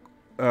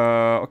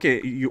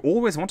okay, you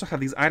always want to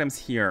have these items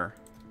here,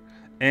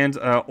 and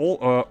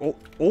all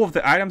of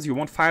the items, you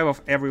want 5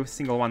 of every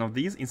single one of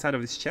these inside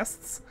of these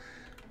chests,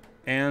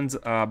 and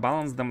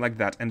balance them like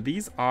that. And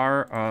these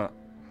are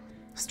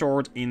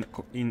stored in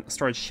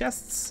storage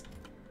chests.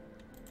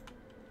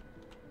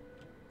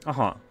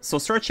 So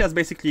storage chests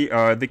basically,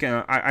 they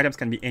can items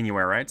can be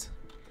anywhere, right?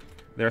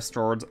 They're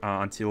stored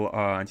until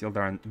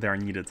they're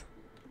needed.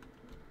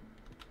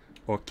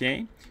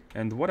 Okay.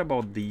 And what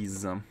about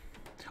these?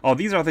 Oh,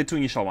 these are the 2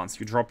 initial ones.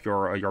 You drop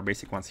your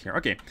basic ones here.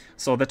 Okay,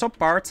 so the top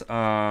part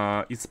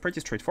is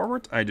pretty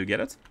straightforward. I do get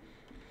it.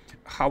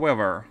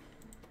 However,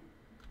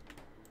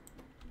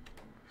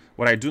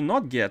 what I do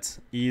not get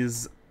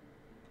is...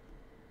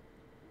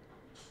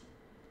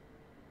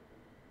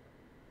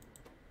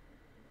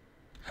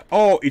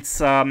 Oh, it's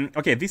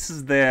okay. This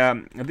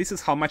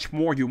is how much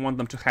more you want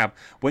them to have.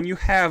 When you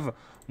have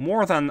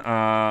more than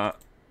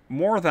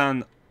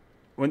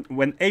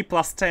when A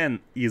plus 10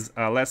 is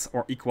less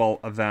or equal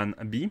than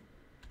B,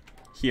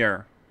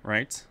 here,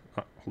 right?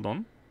 Hold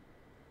on.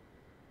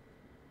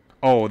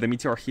 Oh, the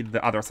meteor hit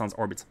the other sun's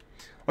orbit.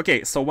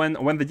 Okay, so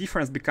when the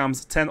difference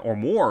becomes 10 or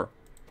more,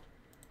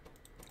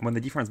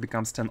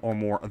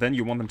 then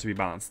you want them to be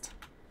balanced.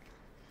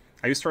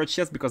 I use storage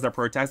chests because they're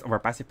prioritized over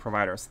passive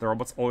providers. The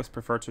robots always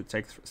prefer to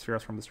take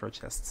spheres from the storage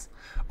chests.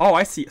 Oh,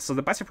 I see. So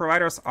the passive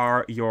providers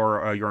are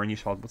your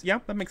initial outputs. Yeah,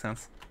 that makes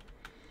sense.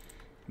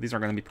 These are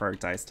going to be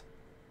prioritized.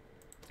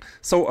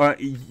 So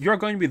you're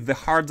going with the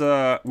hard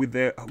with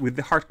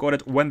the hard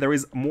coded when there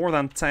is more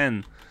than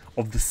 10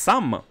 of the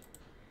sum,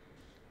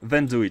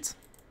 then do it.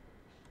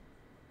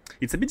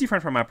 It's a bit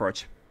different from my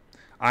approach.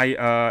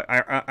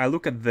 I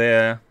look at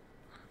the...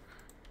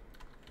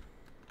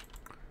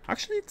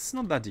 Actually, it's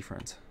not that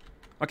different.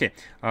 Okay,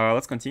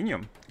 let's continue.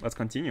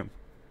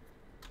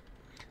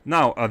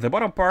 Now the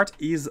bottom part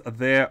is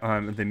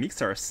the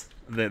mixers,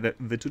 the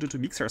 2-to-2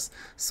 mixers.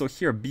 So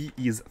here B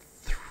is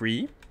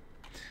 3.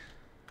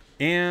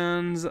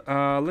 And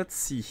let's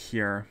see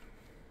here.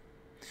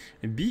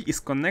 B is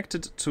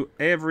connected to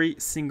every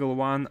single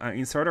one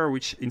inserter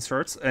which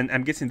inserts, and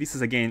I'm guessing this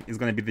is again is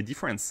going to be the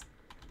difference.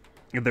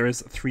 If there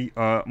is 3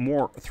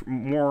 more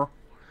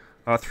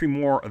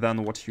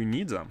than what you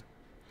need.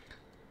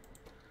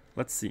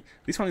 Let's see.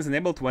 This one is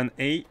enabled when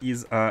A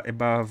is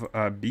above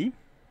B.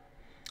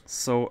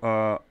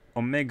 So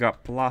omega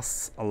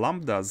plus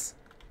lambdas,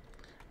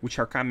 which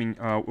are coming.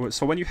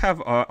 So when you have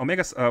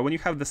omegas, when you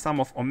have the sum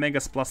of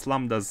omegas plus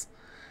lambdas,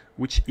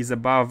 which is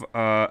above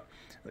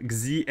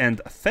xi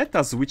and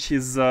thetas, which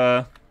is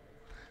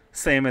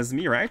same as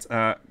me, right?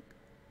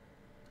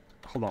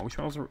 Hold on, which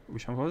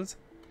one was it?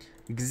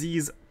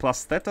 X's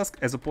plus thetas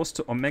as opposed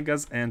to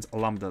omegas and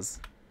lambdas.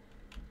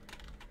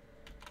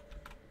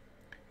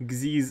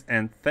 X's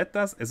and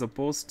thetas as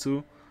opposed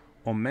to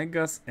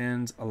Omegas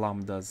and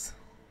lambdas.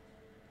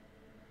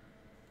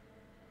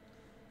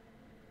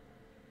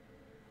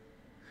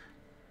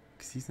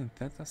 X's and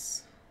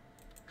thetas.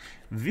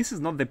 This is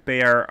not the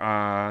pair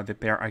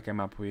I came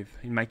up with.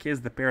 In my case,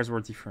 the pairs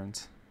were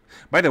different.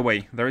 By the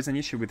way, there is an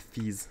issue with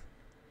fees.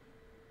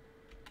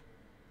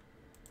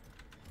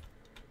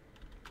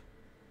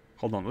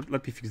 Hold on,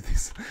 let me fix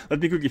this. Let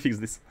me quickly fix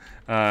this.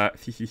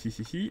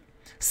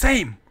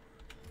 Same!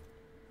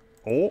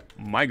 Oh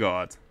my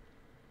god.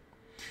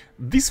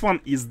 This one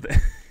is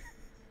the...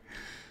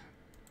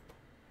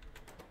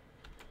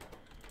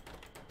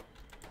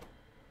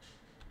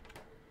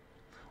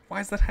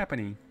 Why is that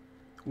happening?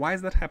 Why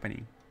is that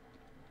happening?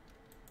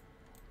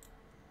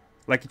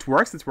 Like, it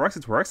works,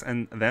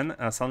 and then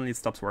suddenly it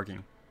stops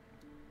working.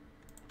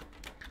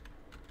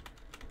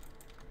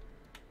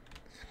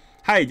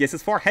 Hi,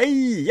 DSS4. Hey,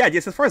 yeah,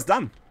 DSS4 is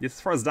done.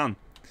 DSS4 is done.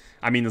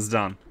 I mean, it's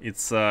done.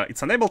 It's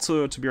unable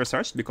to be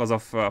researched because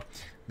of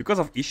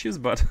issues,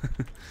 but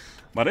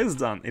but it is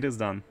done. It is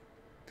done.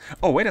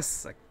 Oh, wait a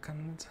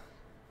second.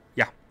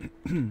 Yeah.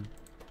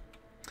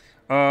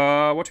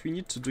 What we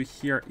need to do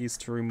here is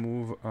to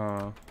remove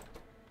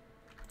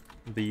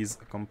these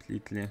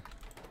completely,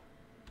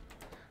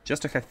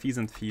 just to have fees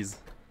and fees.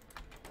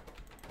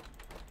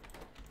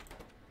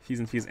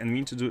 And we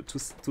need to do two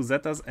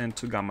zetas and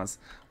two gammas.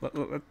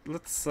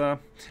 Let's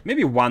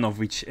maybe one of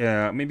which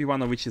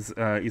is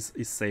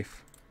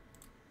safe.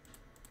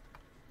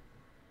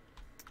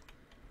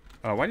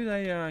 Why did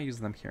I use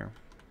them here?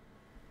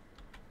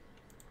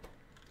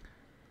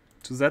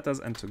 Two zetas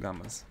and two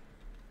gammas.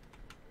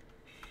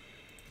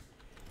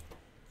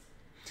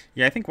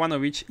 Yeah, I think one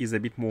of each is a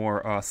bit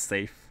more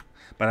safe.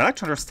 But I like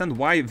to understand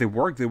why they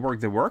work,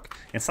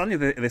 and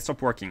suddenly they stop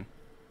working.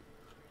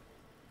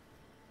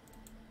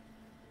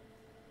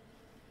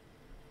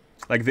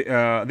 Like,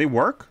 they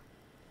work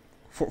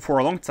for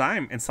a long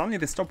time, and suddenly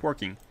they stop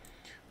working,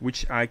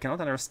 which I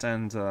cannot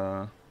understand.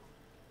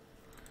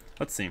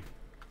 Let's see.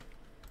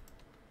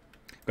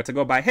 Got to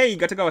go by. Hey,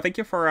 got to go. Thank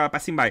you for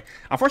passing by.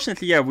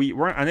 Unfortunately, yeah, we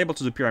weren't unable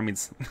to do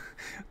pyramids.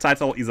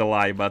 Title is a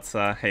lie, but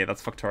hey,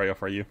 that's Factorio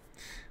for you.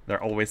 There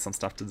are always some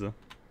stuff to do.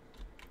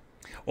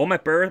 All my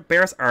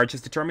pairs are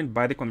just determined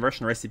by the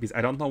conversion recipes.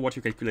 I don't know what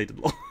you calculated,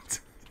 Lord.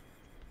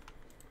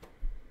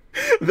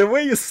 The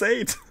way you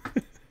say it.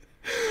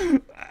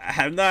 I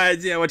have no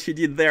idea what you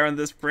did there on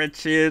the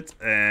spreadsheet,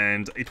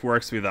 and it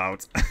works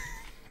without.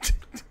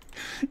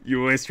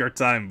 You waste your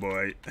time,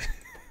 boy.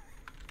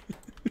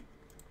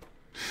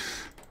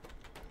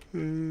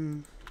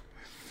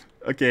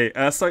 Okay,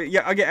 so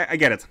yeah, okay, I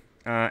get it.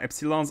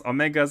 Epsilons,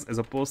 omegas, as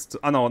opposed to...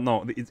 Oh,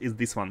 no, it's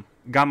this one.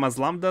 Gammas,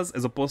 lambdas,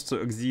 as opposed to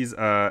x's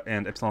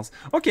and epsilons.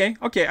 Okay,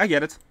 I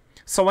get it.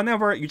 So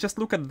whenever you just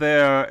look at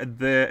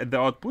the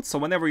output, so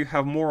whenever you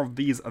have more of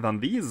these than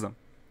these,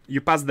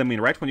 you pass them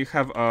in, right? When you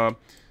have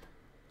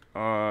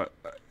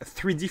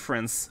 3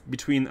 difference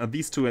between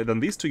these two and then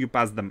these two, you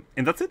pass them,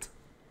 and that's it.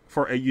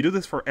 For you do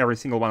this for every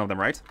single one of them,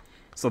 right?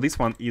 So this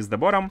one is the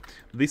bottom,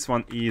 this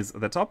one is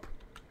the top,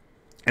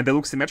 and they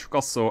look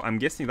symmetrical. So I'm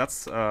guessing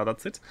that's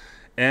it.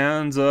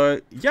 And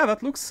yeah,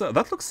 that looks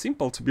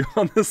simple, to be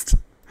honest.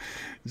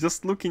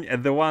 Just looking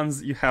at the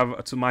ones you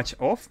have too much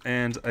of,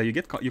 and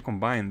you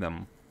combine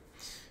them.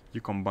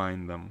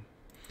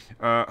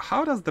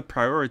 How does the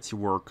priority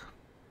work?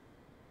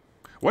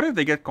 What if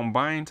they get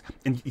combined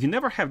and you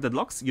never have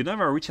deadlocks? You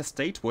never reach a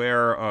state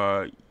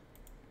where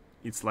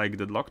it's like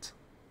deadlocked?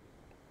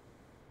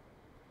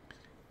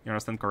 You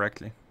understand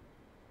correctly?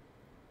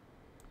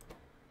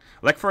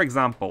 Like, for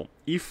example,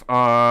 if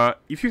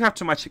you have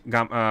too much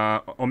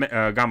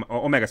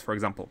omegas, for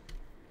example,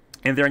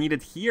 and they're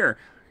needed here,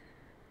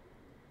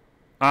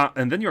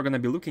 and then you're going to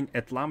be looking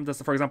at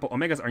lambdas. For example,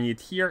 omegas are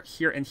needed here,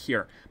 here, and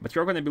here, but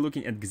you're going to be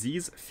looking at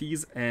x's,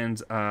 phis,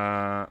 and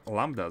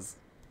lambdas.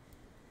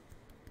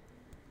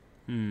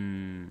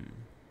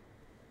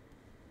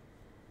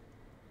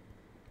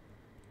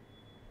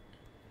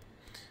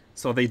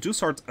 So they do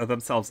sort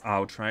themselves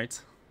out,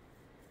 right?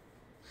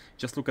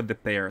 Just look at the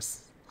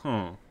pairs.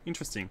 Huh,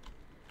 interesting.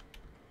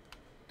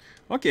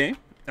 Okay,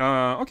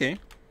 okay.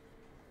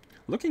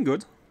 Looking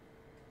good.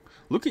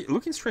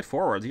 Looking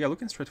straightforward. Yeah,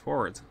 looking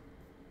straightforward.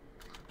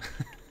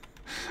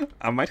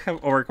 I might have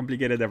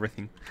overcomplicated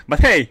everything, but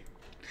hey,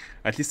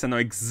 at least I know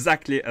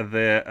exactly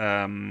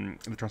the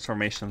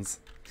transformations.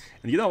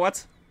 And you know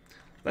what?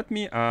 Let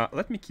me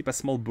keep a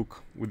small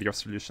book with your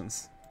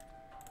solutions.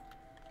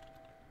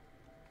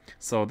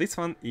 So this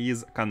one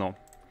is Kano,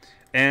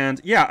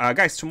 and yeah,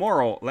 guys,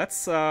 tomorrow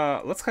let's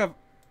have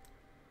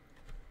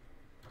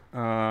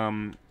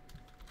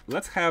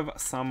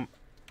some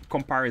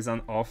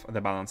comparison of the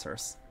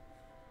balancers.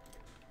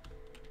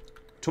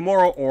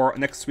 Tomorrow or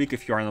next week,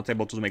 if you are not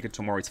able to make it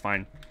tomorrow, it's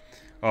fine.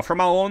 From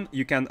now on,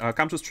 you can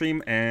come to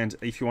stream, and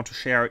if you want to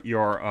share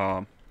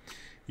your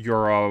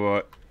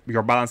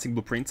balancing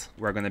blueprint,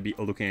 we're gonna be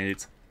looking at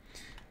it.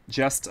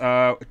 Just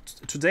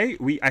today,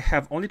 I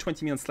have only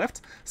 20 minutes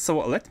left, so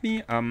let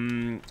me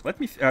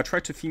try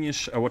to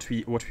finish what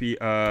we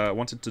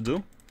wanted to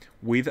do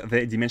with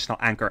the dimensional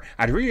anchor.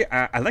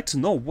 I'd like to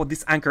know what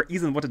this anchor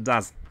is and what it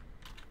does.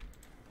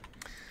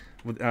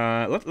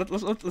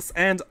 Let's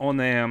end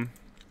on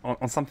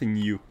something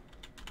new.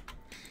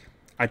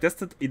 I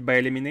tested it by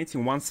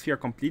eliminating one sphere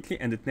completely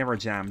and it never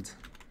jammed.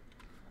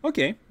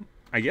 Okay,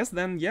 I guess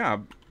then yeah,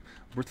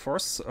 brute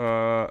force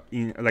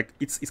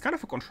it's kind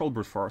of a controlled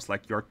brute force.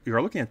 Like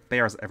you're looking at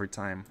pairs every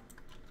time.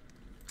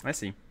 I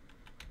see.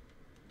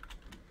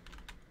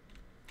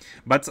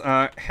 But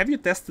have you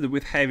tested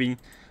with having,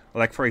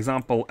 like for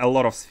example, a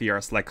lot of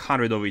spheres, like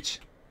 100 of each?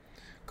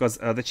 Because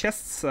the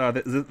chests,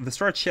 the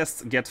storage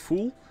chests get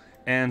full,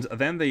 and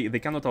then they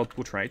cannot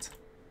output, right?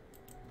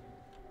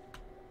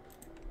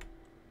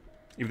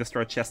 If the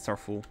storage chests are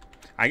full,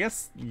 I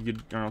guess you're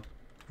not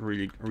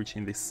really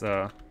reaching this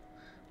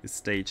this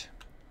stage.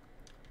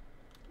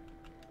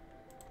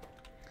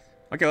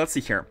 Okay, let's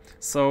see here.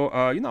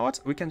 So you know what?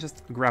 We can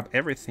just grab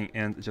everything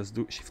and just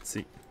do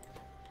Shift-C.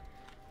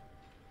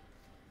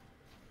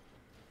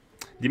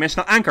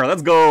 Dimensional anchor,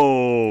 let's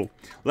go!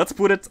 Let's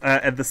put it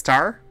at the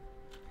star.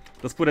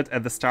 Let's put it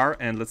at the star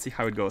and let's see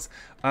how it goes.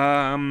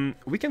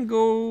 We can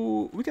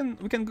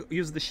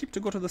use the ship to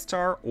go to the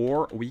star,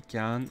 or we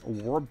can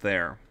warp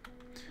there.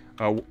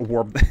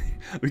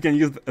 We can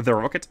use the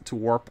rocket to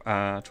warp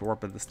at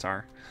the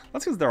star.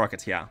 Let's use the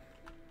rocket, yeah.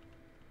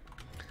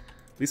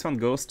 This one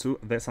goes to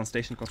the Sun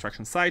Station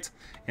construction site,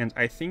 and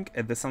I think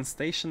at the Sun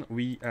Station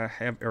we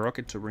have a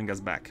rocket to bring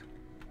us back.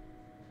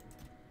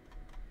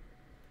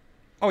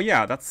 Oh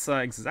yeah, that's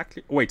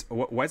exactly... Wait,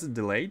 why is it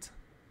delayed?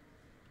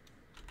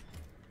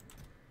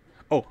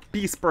 Oh,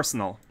 P is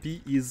personal.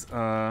 P is...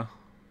 Or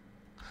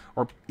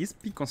is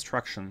P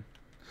construction?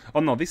 Oh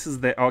no, this is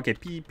the... Okay,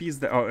 P is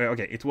the... Oh,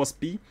 okay, it was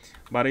P,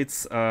 but it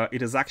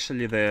is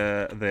actually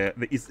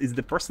is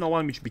the personal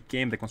one which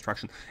became the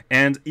construction.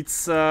 And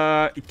it's...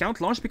 it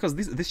can't launch because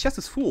this chest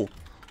is full.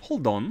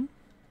 Hold on.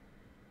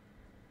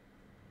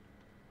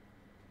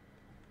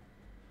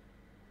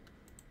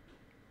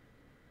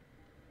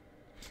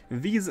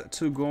 These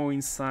two go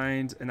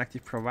inside an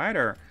active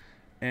provider,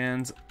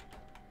 and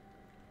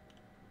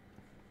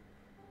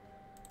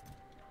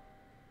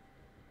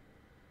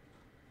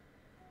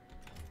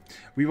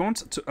we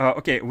want to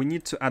okay, we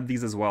need to add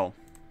these as well.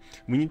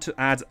 We need to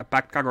add a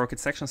packed cargo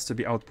rocket sections to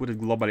be outputted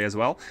globally as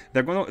well.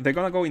 They're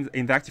gonna go in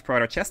the active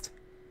provider chest,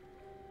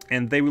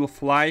 and they will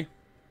fly.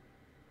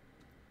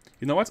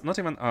 You know what? Not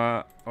even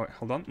oh,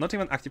 hold on, not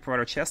even active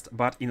provider chest,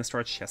 but in a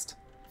storage chest.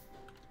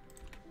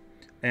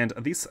 And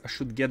this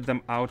should get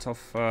them out of...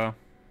 Oh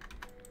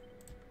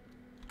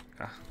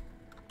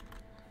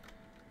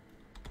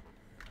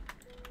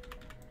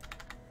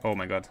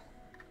my god.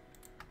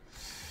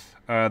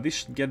 This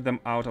should get them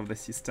out of the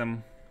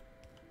system.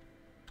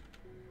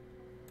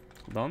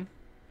 Hold on.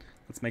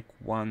 Let's make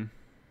one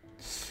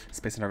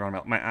space underground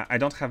belt. I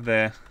don't have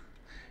the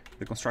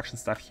construction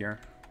stuff here.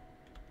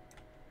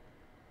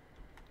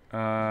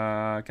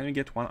 Can we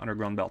get one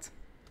underground belt?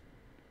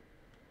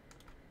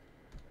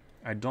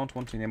 I don't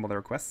want to enable the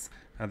requests.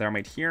 They're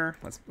made here.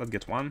 Let's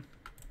get one.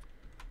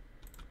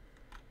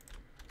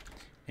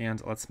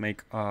 And let's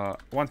make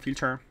one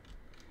filter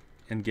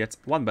and get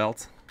one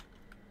belt.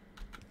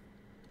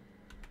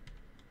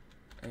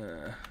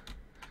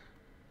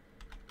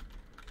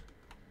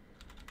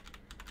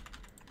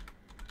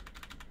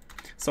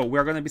 So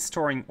we're going to be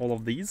storing all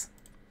of these,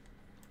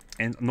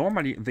 and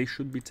normally they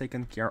should be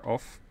taken care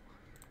of.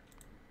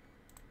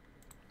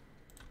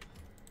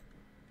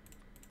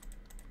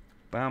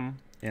 Bam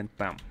and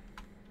bam.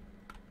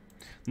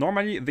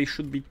 Normally they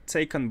should be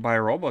taken by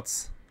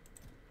robots.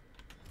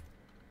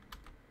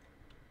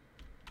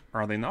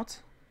 Are they not?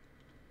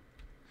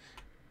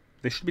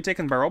 They should be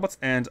taken by robots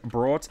and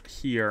brought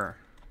here.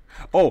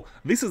 Oh,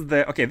 this is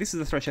the... Okay, this is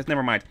the storage chest.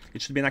 Never mind.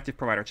 It should be an active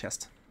provider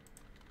chest.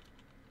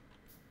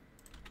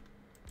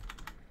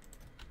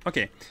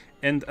 Okay,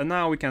 and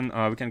now we can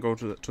go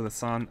to the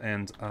sun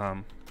and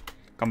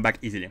come back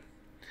easily.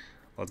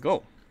 Let's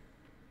go.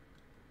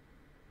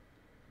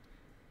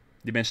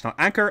 Dimensional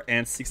anchor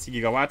and 60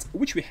 gigawatts,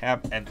 which we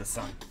have at the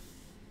sun.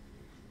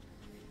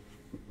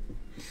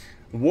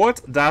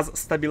 What does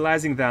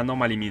stabilizing the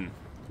anomaly mean?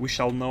 We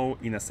shall know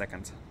in a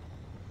second.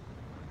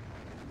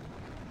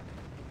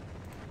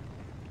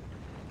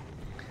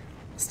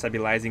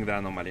 Stabilizing the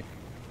anomaly.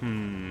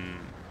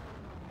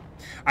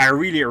 I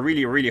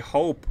really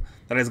hope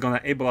that it's gonna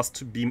enable us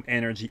to beam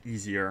energy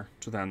easier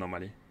to the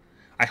anomaly.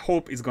 I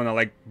hope it's gonna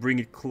like bring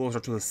it closer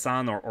to the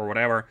sun or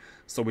whatever,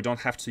 so we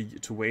don't have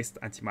to waste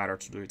antimatter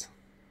to do it.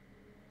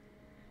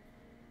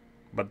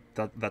 But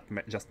that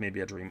may just may be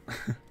a dream.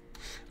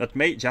 That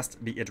may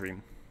just be a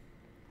dream.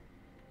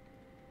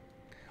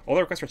 All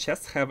the requester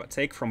chests have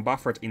take from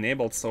buffered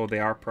enabled, so they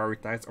are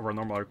prioritized over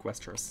normal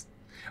requesters.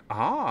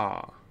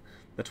 Ah,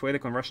 that way the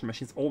conversion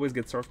machines always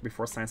get served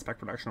before science pack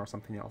production or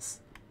something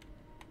else.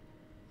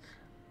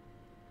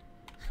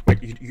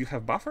 Wait, you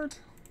have buffered?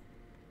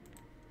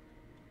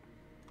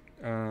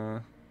 I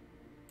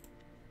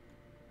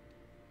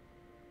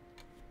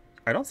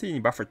don't see any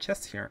buffer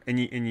chests here.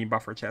 Any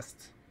buffer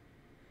chests.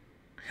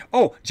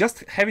 Oh,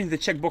 just having the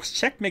checkbox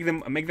checked make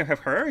them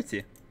have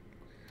priority.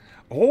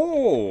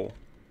 Oh,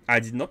 I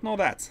did not know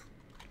that.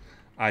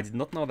 I did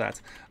not know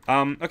that.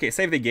 Okay,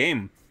 save the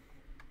game.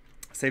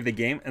 Save the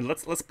game, and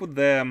let's put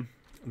the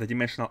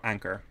dimensional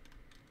anchor.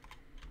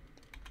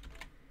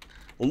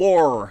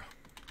 Lore.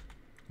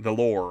 The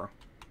lore.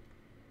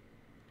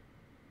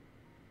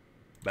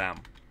 Bam.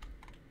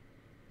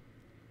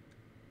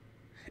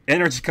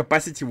 Energy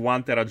capacity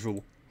 1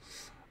 terajoule.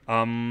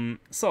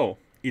 So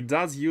it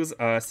does use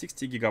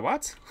 60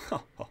 gigawatts.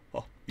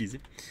 Easy.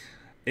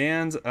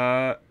 And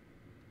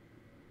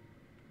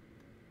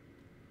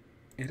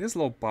it is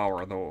low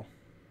power though.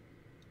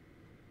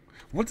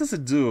 What does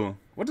it do?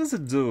 What does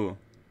it do?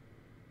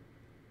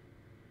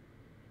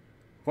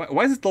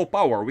 Why is it low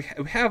power? We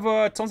have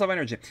tons of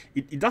energy.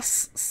 It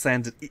does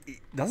send it.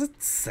 Does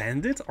it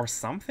send it or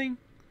something?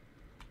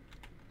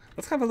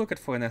 Let's have a look at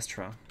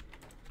Fenestra.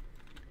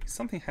 Is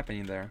something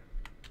happening there?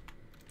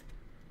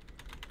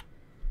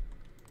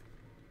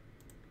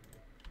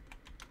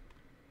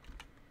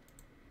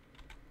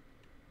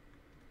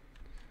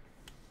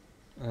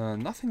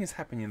 Nothing is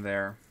happening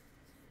there.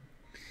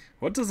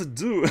 What does it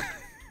do?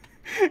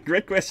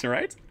 Great question,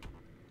 right?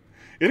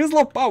 It is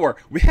low power.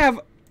 We have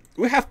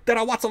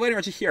terawatts of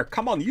energy here.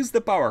 Come on, use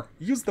the power.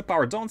 Use the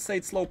power. Don't say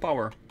it's low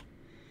power.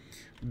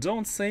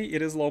 Don't say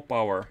it is low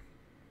power.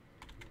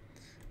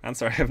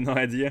 Answer, I have no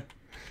idea.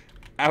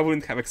 I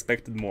wouldn't have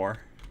expected more.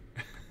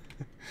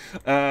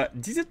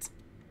 Did it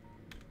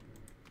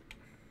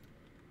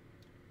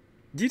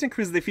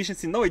increase the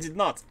efficiency? No, it did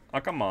not. Oh,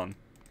 come on.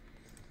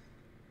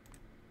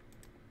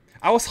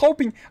 I was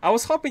hoping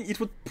it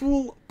would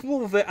pull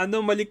the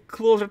anomaly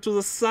closer to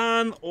the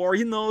sun, or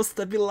you know,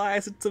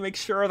 stabilize it to make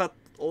sure that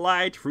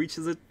light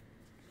reaches it.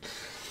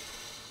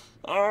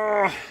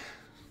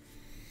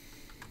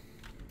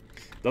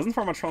 Doesn't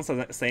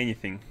Formatron say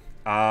anything?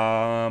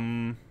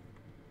 Informatron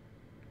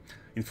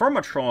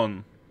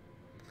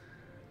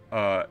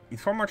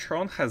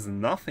has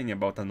nothing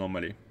about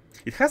anomaly.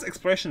 It has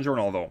Exploration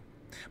Journal though.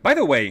 By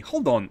the way,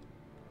 hold on.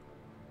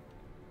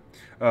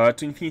 To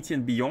infinity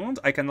and beyond,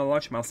 I can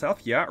launch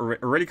myself. Yeah,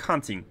 relic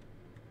hunting.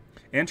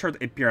 Entered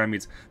a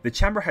pyramid. The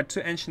chamber had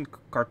 2 ancient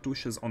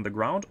cartouches on the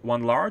ground,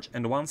 one large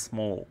and one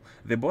small.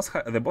 They both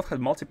had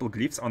multiple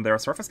glyphs on their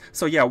surface.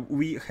 So yeah,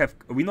 we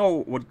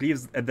know what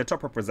glyphs at the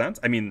top represent.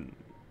 I mean,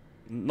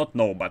 not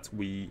know, but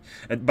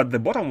but the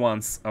bottom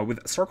ones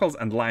with circles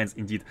and lines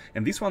indeed.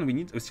 And this one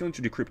we still need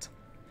to decrypt.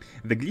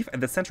 The glyph at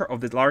the center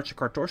of the large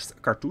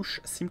cartouche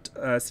seemed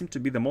to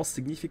be the most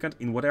significant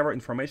in whatever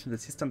information the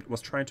system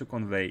was trying to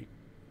convey.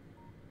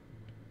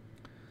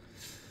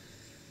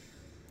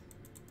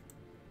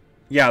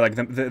 Yeah, like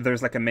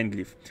there's like a main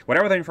glyph.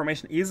 Whatever the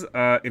information is,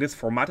 it is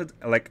formatted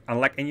like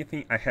unlike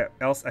anything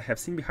else I have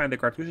seen. Behind the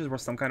cartouches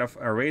was some kind of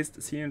a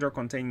raised cylinder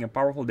containing a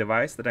powerful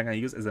device that I can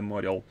use as a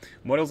model.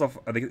 Models of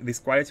this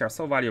quality are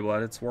so valuable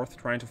that it's worth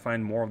trying to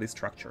find more of these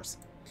structures.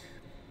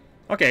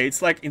 Okay,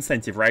 it's like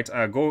incentive, right?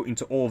 Go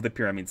into all of the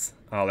pyramids.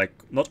 Like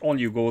not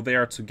only you go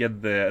there to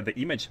get the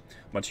image,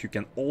 but you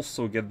can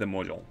also get the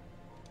module.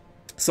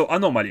 So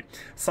anomaly.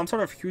 Some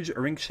sort of huge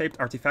ring-shaped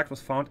artifact was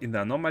found in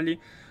the anomaly.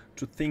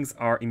 2 things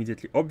are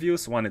immediately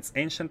obvious. One, it's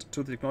ancient.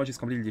 2, the technology is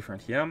completely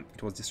different. Yeah,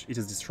 it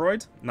is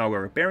destroyed. Now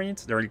we're repairing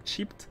it.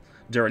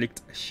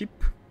 Derelict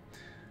ship.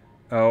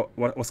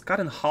 What was cut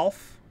in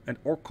half and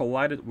or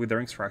collided with the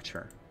ring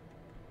structure.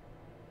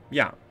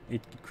 Yeah,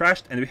 it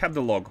crashed, and we have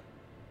the log.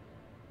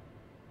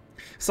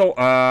 So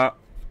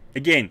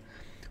again,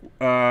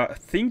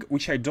 thing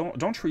which I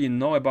don't really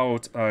know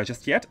about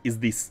just yet is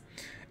this.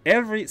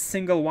 Every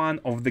single one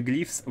of the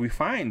glyphs we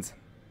find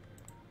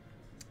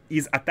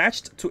is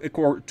attached to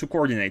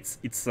coordinates.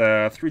 It's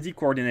a 3D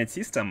coordinate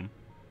system.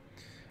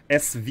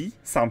 SV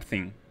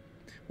something.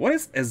 What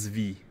is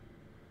SV?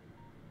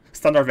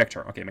 Standard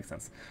vector. Okay, makes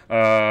sense.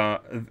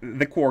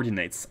 The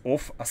coordinates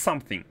of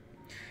something.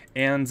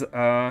 And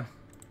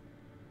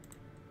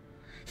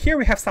here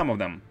we have some of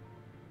them.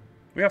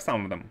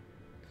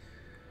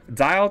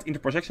 Dialed into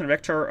projection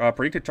vector,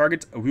 predicted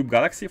target Whoop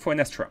Galaxy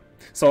Fenestra.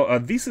 So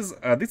this is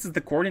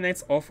the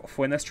coordinates of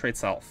Fenestra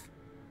itself.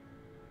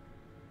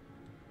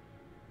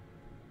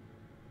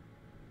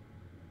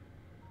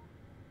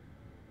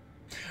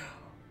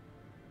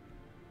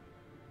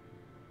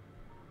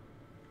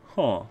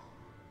 Huh.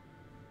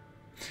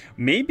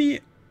 Maybe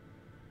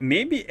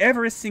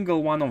every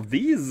single one of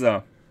these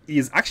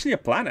is actually a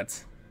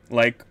planet.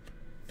 Like,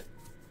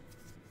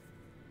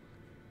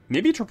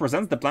 maybe it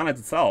represents the planet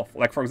itself.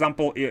 Like, for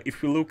example,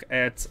 if we look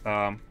at...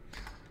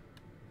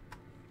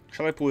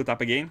 shall I pull it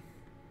up again?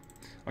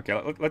 Okay,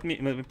 let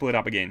me pull it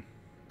up again.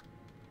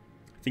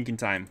 Thinking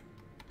time.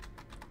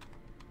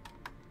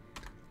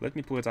 Let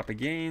me pull it up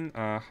again.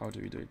 How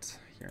do we do it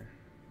here?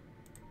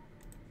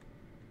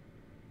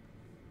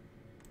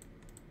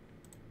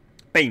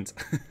 Paint.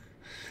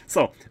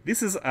 So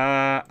this is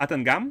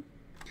Atengam.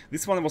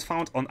 This one was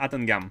found on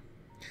Atengam.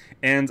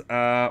 And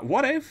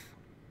what if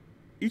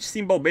each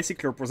symbol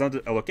basically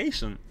represented a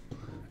location?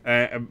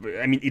 I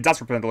mean, it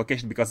does represent a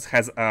location because it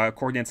has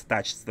coordinates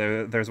attached.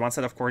 There's one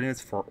set of coordinates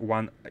for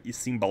one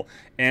symbol,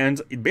 and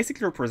it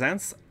basically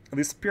represents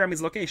this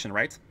pyramid's location,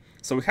 right?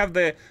 So we can have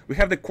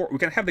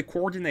the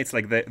coordinates,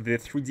 like the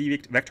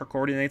 3D vector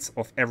coordinates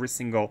of every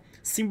single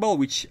symbol,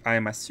 which I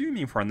am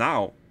assuming for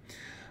now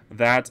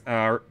that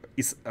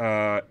is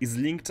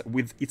linked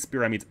with its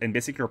pyramid and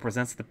basically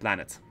represents the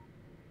planet.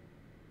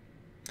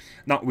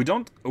 Now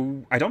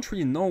I don't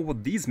really know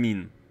what these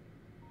mean.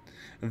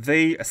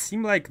 They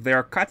seem like they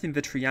are cut in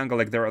the triangle,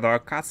 like there are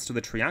cuts to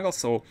the triangle.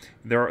 So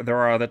there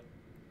are the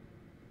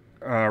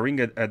ring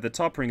at the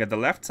top, ring at the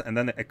left, and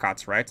then a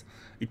cut, right?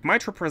 It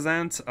might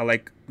represent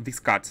like this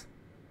cut.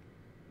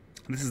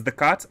 This is the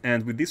cut,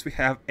 and with this we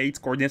have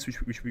 8 coordinates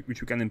which we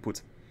can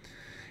input.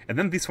 And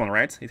then this one,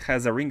 right? It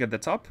has a ring at the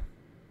top,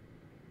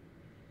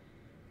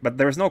 but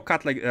there is no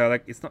cut like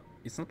it's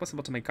not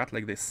possible to make cut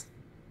like this.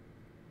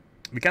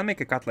 We can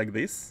make a cut like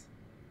this.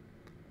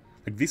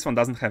 Like this one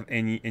doesn't have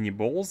any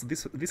balls.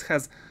 This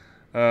has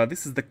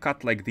this is the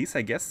cut like this,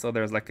 I guess. So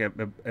there's like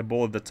a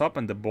ball at the top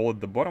and the ball at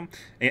the bottom.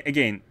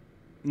 Again,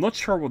 not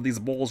sure what these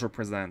balls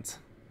represent.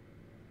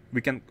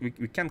 We can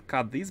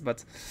cut these,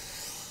 but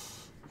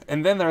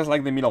and then there's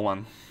like the middle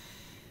one.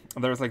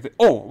 There's like the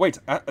wait,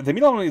 the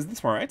middle one is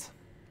this one, right?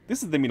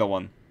 This is the middle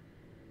one.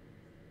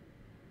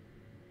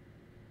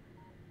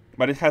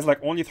 But it has like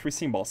only 3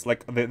 symbols,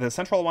 like the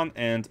central one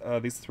and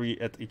these 3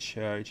 at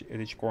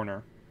each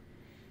corner.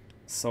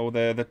 So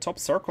the top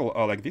circle,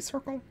 like this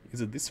circle,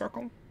 is it this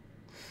circle?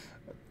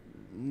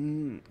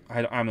 I'm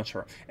not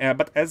sure.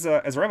 But as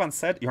Revan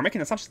said, you're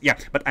making assumptions. Yeah,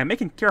 but I'm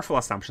making careful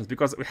assumptions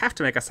because we have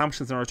to make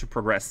assumptions in order to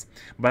progress.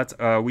 But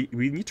we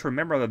need to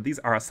remember that these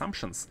are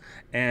assumptions,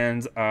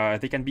 and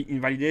they can be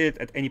invalidated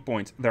at any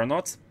point. They're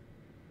not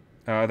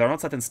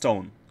set in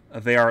stone.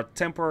 They are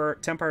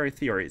temporary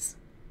theories.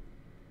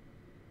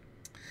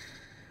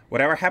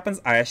 Whatever happens,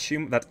 I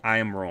assume that I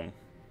am wrong.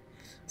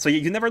 So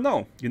you never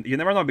know. You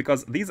never know,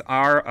 because these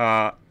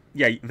are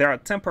yeah, there are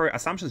temporary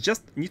assumptions.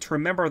 Just need to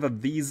remember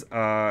that these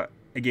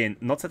again,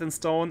 not set in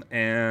stone,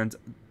 and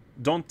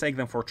don't take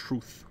them for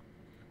truth.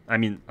 I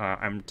mean,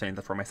 I'm saying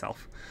that for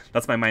myself.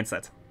 That's my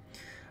mindset.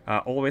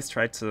 Always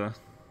try to...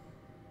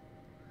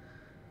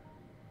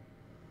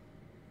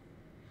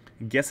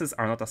 Guesses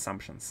are not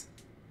assumptions.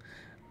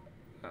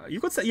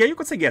 You could say, yeah, you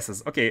could say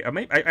guesses. Okay,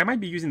 I might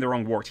be using the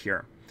wrong word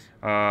here.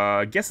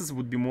 Guesses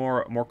would be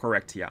more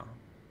correct, yeah.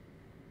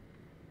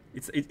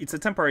 It's a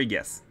temporary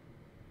guess.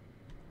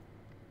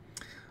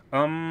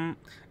 And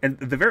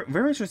the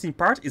very interesting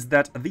part is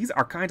that these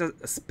are kind of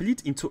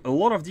split into a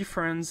lot of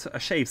different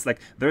shapes. Like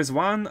there's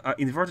one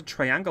inverted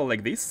triangle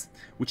like this,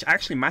 which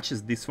actually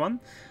matches this one.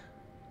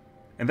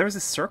 And there's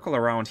a circle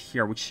around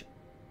here, which...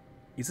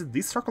 Is it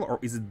this circle or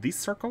is it this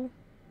circle?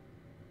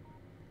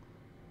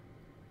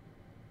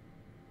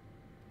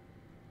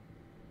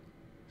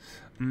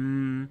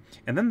 And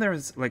then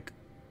there's like...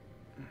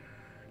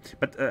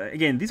 But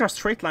again, these are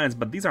straight lines,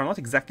 but these are not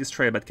exactly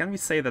straight. But can we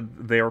say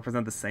that they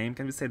represent the same?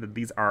 Can we say that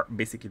these are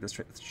basically the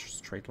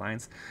straight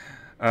lines?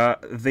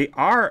 They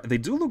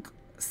do look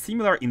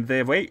similar in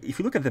the way. If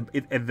you look at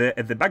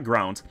the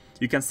background,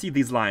 you can see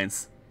these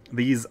lines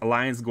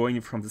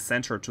going from the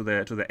center to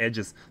the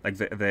edges, like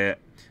the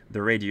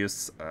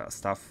radius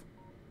stuff.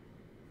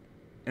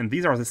 And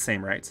these are the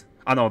same, right?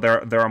 Oh no,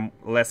 there are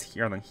less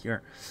here than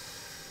here.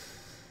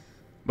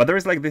 But there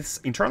is like this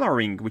internal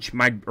ring, which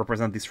might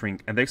represent this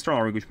ring, and the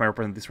external ring, which might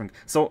represent this ring.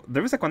 So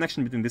there is a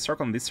connection between this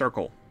circle and this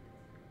circle.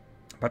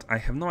 But I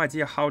have no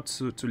idea how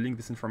to link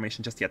this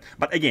information just yet.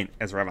 But again,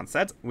 as Revan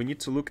said, we need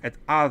to look at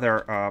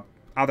other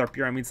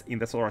pyramids in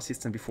the solar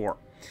system before.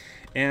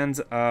 And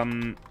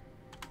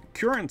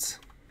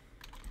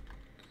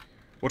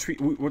what we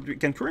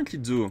can currently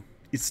do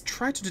is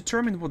try to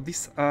determine what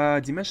this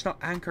dimensional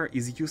anchor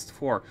is used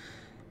for.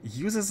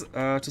 Uses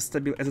as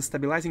a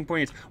stabilizing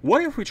point.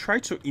 What if we try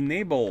to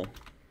enable?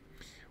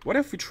 What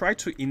if we try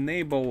to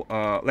enable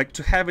like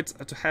to have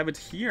it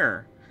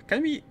here?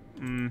 Can we?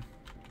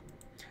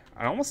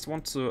 I almost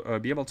want to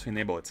be able to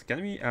enable it.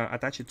 Can we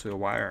attach it to a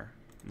wire?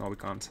 No, we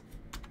can't.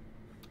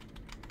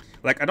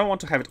 Like I don't want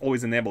to have it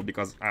always enabled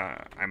because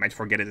I might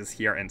forget it is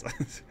here, and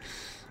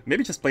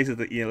maybe just place it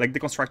like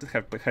the constructor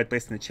had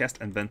placed in the chest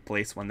and then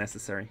place when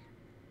necessary.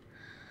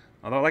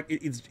 Although, like,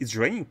 it's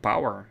draining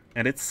power,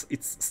 and it's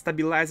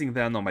stabilizing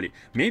the anomaly.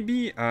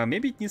 Maybe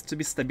it needs to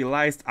be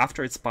stabilized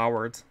after it's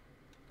powered,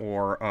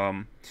 or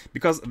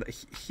because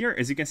here,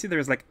 as you can see, there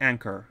is like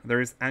anchor.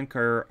 There is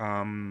anchor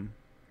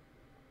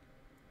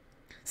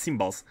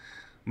symbols.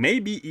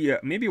 Maybe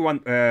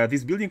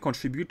this building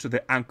contribute to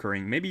the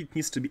anchoring. Maybe it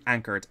needs to be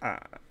anchored.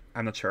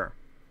 I'm not sure.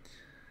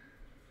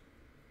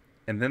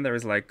 And then there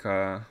is like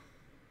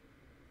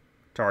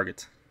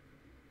target.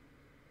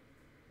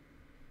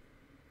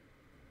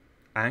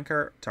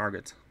 Anchor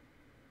target.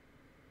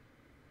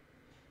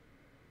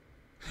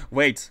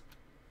 Wait.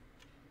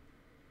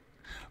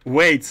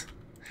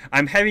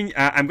 I'm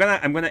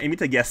gonna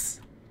emit a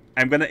guess.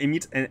 I'm gonna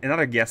emit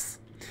another guess.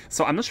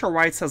 So I'm not sure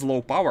why it says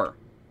low power,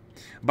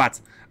 but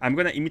I'm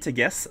gonna emit a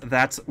guess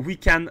that we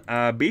can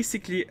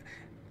basically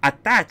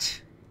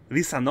attach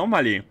this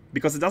anomaly,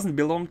 because it doesn't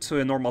belong to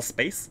a normal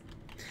space.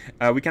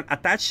 We can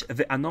attach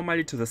the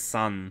anomaly to the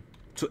sun,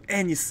 to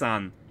any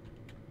sun,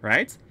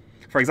 right?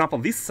 For example,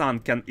 this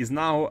sun is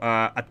now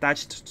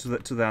attached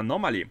to the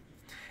anomaly,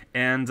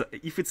 and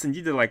if it's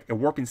indeed like a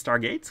warping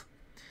Stargate,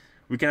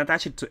 we can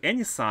attach it to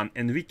any sun,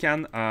 and we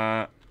can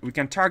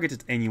target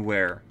it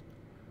anywhere.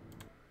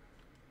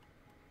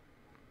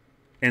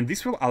 And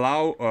this will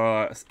allow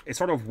a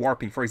sort of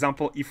warping. For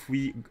example, if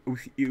we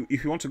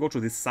want to go to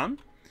this sun,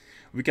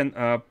 we can.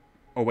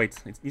 Oh wait,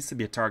 it needs to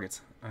be a target.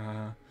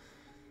 I'm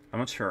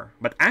not sure,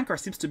 but anchor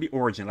seems to be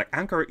origin. Like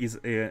anchor is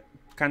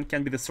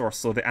can be the source.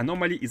 So the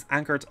anomaly is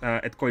anchored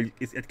at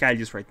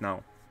Caelius right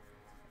now.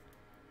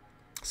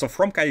 So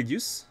from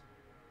Caelius,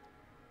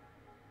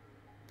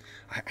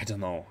 I don't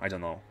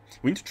know.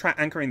 We need to try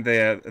anchoring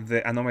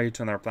the anomaly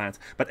to another planet.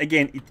 But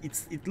again,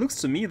 it looks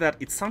to me that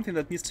it's something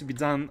that needs to be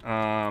done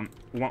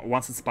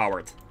once it's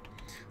powered.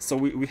 So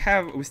we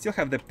still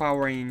have the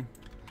powering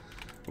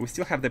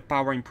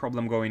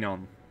problem going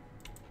on.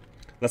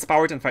 Let's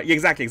power it and fire. Yeah,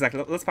 exactly.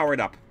 Let's power it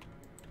up.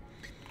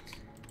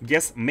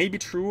 Guess maybe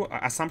true.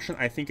 Assumption,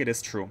 I think it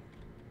is true.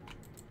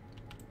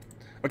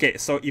 Okay,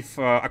 so if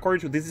according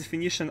to this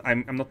definition,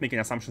 I'm not making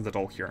assumptions at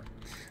all here.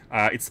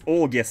 It's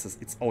all guesses.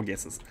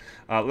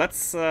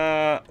 Let's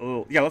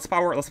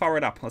power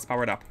it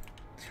up.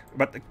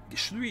 But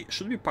should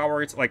we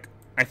power it? Like,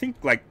 I think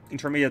like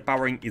intermediate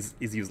powering is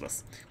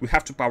useless. We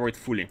have to power it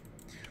fully.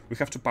 We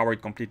have to power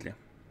it completely.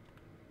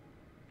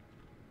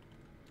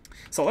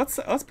 So let's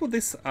put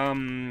this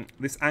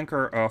this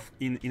anchor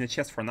in a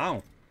chest for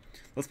now.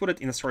 Let's put it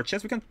in a storage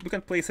chest. We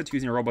can place it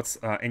using robots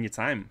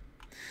anytime.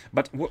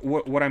 But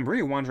what I'm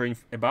really wondering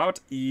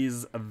about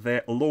is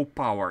the low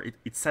power.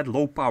 It said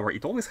low power.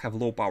 It always have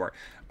low power.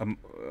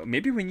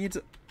 Maybe we need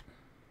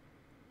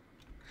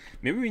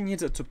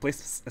to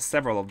place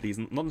several of these,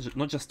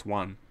 not just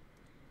one.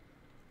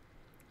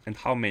 And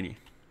how many?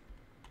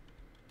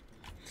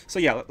 So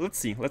yeah, let's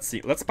see.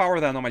 Let's power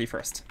the anomaly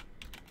first.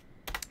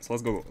 So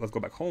let's go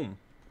back home.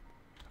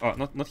 Oh,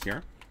 not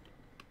here.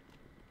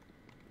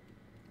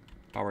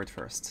 Power it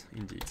first,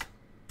 indeed.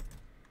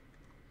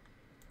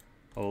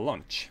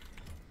 Launch.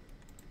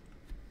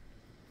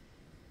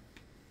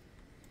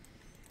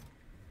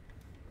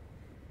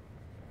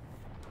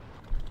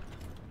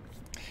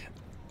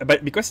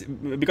 But because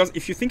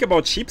if you think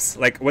about ships,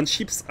 like when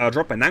ships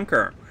drop an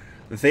anchor,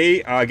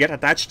 they get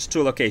attached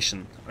to a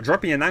location.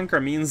 Dropping an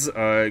anchor means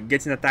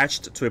getting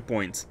attached to a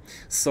point.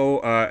 So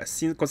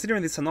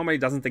considering this anomaly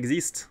doesn't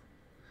exist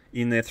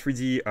in a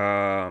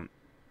 3D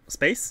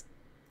space,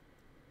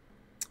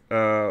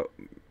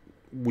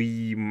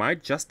 we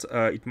might just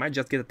it might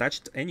just get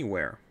attached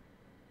anywhere.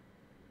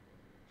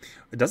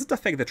 Does it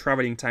affect the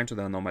traveling time to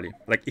the anomaly?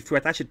 Like if we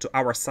attach it to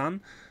our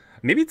sun,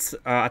 maybe it's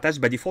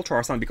attached by default to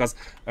our sun, because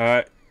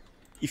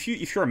if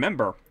you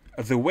remember,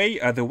 the way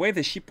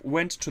the ship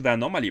went to the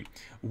anomaly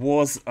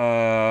was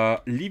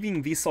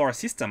leaving the solar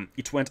system.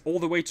 It went all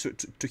the way to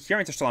here,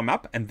 interstellar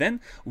map, and then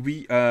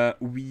we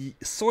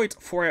saw it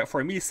for a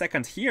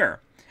millisecond here,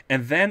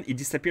 and then it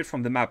disappeared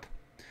from the map.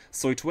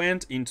 So it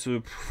went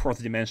into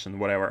fourth dimension,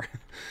 whatever.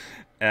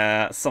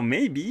 So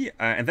maybe,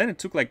 and then it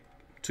took like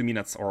 2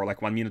 minutes or like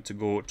 1 minute to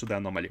go to the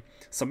anomaly.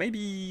 So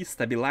maybe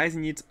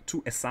stabilizing it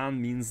to a sun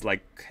means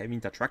like having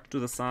it attract to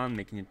the sun,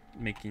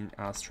 making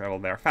us travel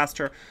there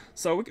faster.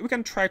 So we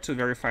can try to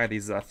verify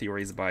these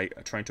theories by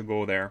trying to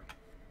go there,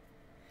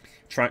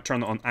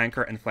 turn on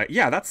anchor and fly.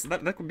 Yeah,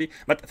 that could be.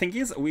 But the thing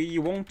is, we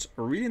won't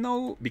really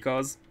know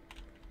because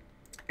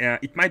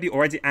it might be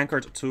already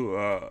anchored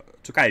to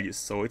Caelius.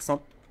 So it's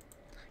not.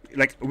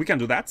 Like, we can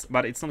do that,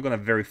 but it's not gonna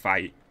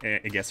verify,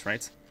 I guess,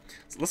 right?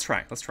 So let's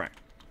try.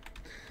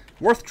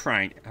 Worth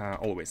trying,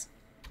 always.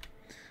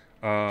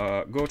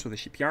 Go to the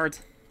shipyard.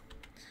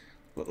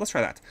 Let's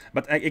try that.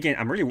 But again,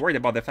 I'm really worried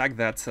about the fact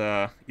that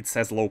it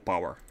says low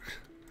power.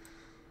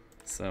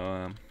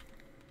 So,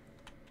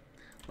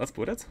 let's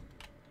put it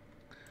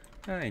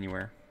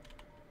anywhere.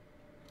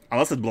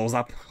 Unless it blows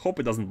up. Hope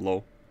it doesn't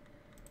blow.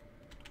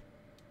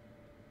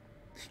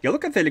 Yeah,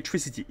 look at the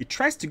electricity. It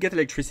tries to get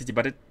electricity,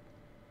 but it...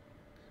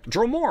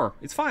 Draw more.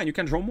 It's fine. You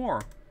can draw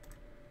more.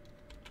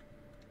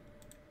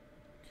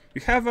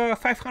 You have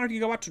 500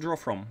 gigawatt to draw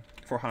from.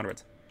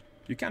 400.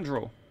 You can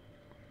draw.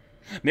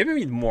 Maybe we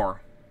need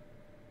more.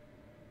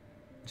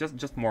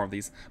 Just more of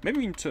these. Maybe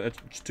we need to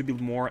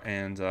build more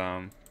and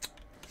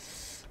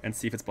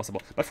see if it's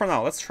possible. But for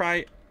now, let's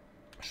try.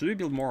 Should we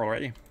build more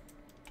already?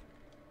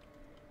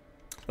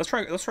 Let's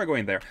try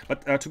going there.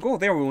 But to go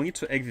there, we will need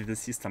to exit the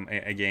system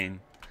again.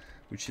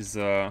 Which is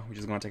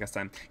gonna take us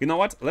time. You know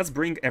what? Let's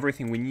bring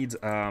everything we need.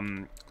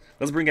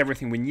 Let's bring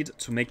everything we need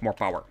to make more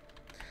power.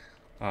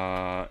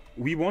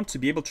 We want to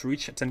be able to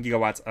reach 10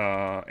 gigawatts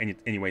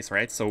anyways,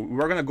 right? So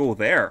we're gonna go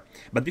there.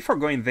 But before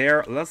going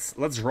there,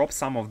 let's drop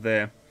some of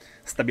the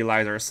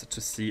stabilizers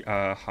to see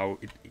how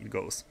it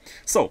goes.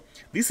 So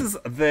this is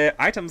the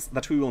items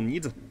that we will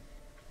need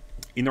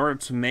in order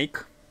to make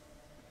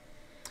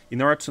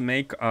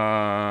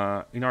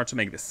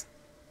this.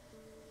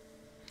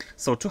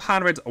 So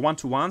 200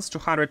 1-to-1s,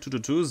 200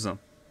 2-to-2s,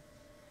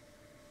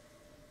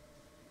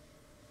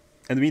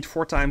 and we need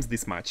 4 times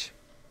this much.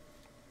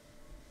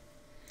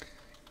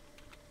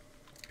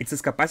 It says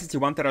capacity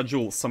 1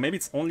 terajoule, so maybe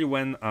it's only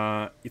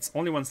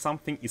when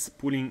something is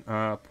pulling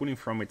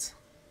from it.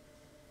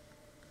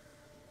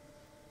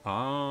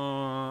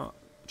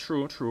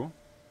 True.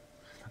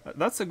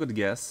 That's a good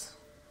guess.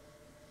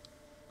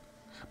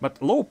 But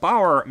low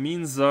power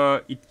means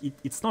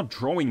it's not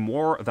drawing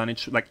more than it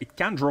should. Like, it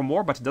can draw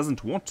more, but it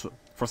doesn't want to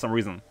for some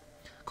reason.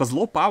 Because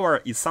low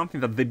power is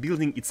something that the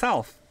building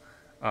itself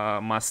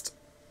must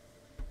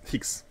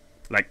fix.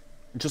 Like,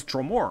 just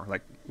draw more.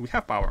 Like, we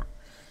have power.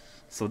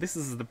 So this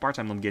is the part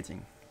I'm not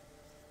getting.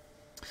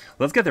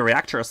 Let's get the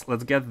reactors.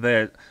 Let's get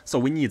the... So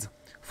we need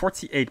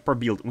 48 per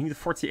build. We need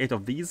 48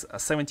 of these,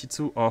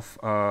 72 of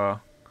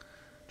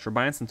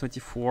turbines, and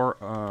 24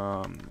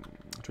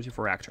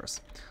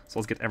 reactors. So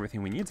let's get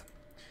everything we need.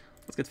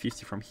 Let's get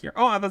 50 from here.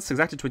 Oh, that's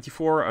exactly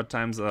 24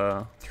 times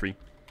 3.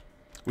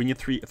 We need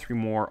three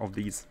more of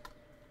these.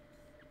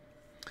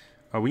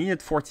 We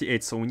needed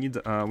 48, so we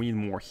need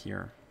more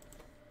here.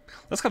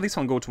 Let's have this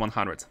one go to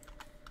 100,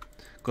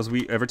 because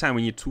every time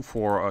we need 2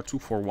 for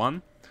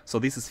 1. So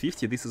this is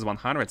 50, this is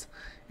 100,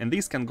 and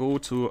these can go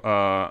to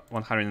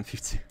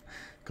 150,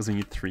 because we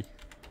need 3.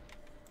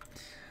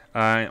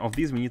 Of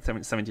these we need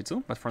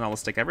 72, but for now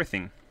let's take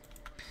everything.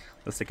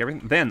 Let's take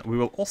everything. Then we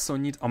will also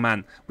need... Oh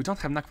man, we don't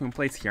have vacuum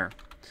plates here.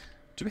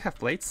 Do we have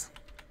plates?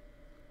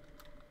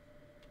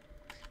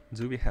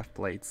 Do we have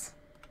plates?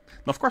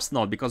 No, of course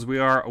not, because we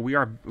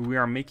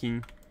are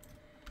making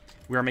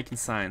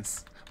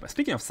science. But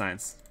speaking of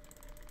science,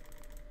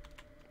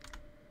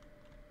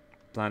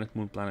 planet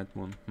moon.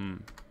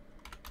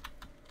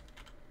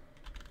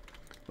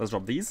 Let's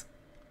drop these.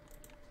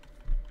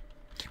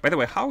 By the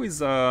way, how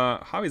is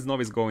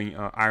Novice going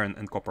iron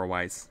and copper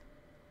wise?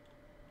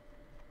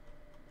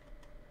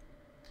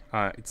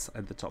 It's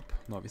at the top,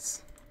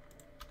 Novice.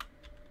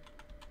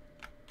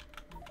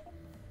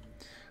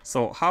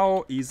 So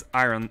how is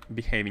iron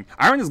behaving?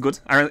 Iron is good.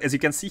 Iron, as you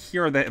can see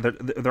here,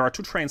 there are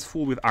 2 trains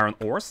full with iron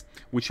ores,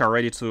 which are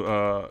ready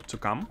to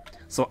come.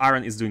 So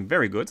iron is doing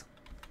very good.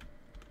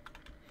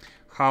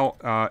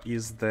 How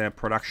is the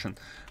production?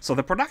 So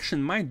the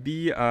production might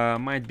be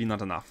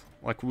not enough.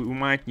 Like we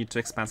might need to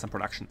expand some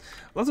production.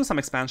 Let's do some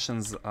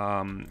expansions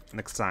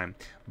next time.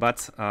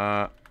 But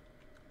the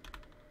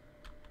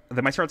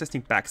material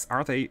testing packs,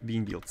 are they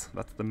being built?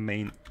 That's the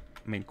main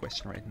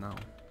question right now.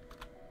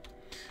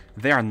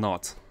 They are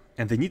not,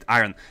 and they need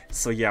iron.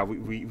 So yeah,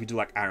 we do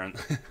lack iron.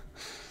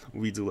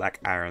 We do lack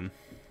iron.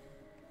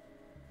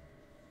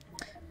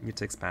 Need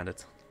to expand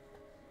it.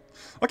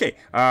 Okay,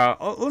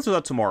 let's do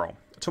that tomorrow.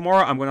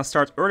 Tomorrow I'm gonna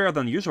start earlier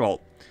than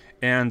usual.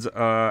 And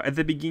at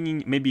the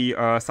beginning, maybe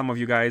some of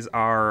you guys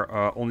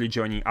are only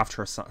joining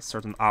after a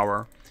certain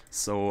hour.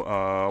 So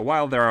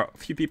while there are a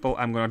few people,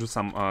 I'm gonna do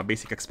some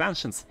basic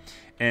expansions.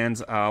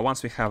 And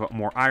once we have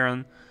more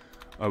iron,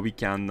 we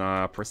can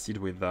proceed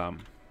with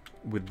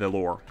the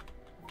lore.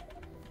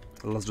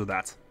 Let's do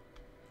that.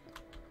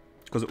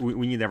 Because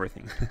we need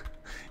everything.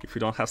 If we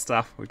don't have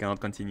stuff, we cannot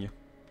continue.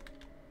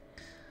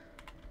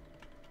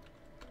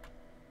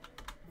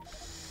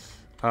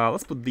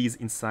 Let's put these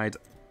inside.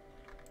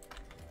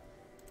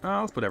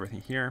 Let's put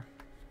everything here.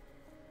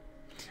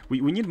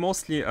 We need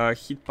mostly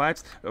heat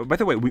pipes. By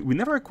the way, we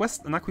never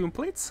request vacuum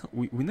plates.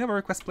 We never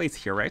request plates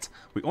here, right?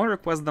 We only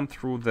request them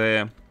through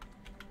this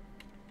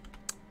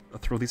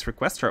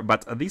requester.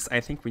 But this, I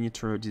think we need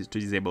to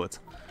disable it.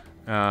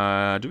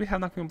 Do we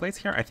have vacuum plates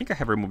here? I think I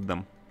have removed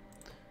them.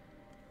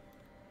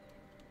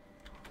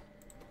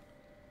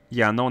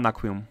 Yeah, no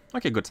vacuum.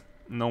 Okay, good.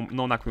 No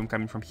vacuum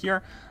coming from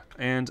here,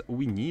 and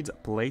we need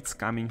plates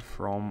coming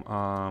from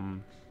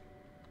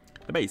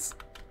the base.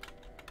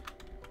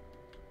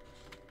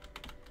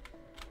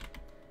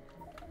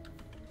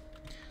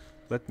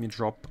 Let me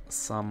drop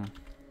some.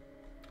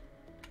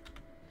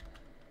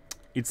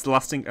 It's the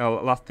last thing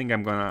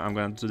I'm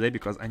gonna do today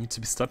because I need to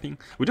be stopping.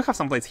 We do have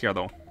some plates here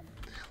though.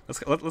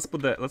 Let's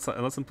put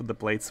the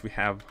plates we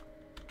have.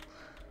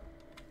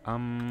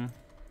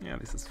 Yeah,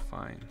 this is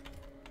fine.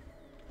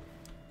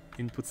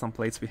 Input some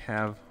plates we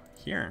have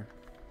here,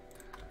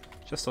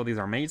 just so these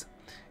are made.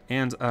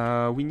 And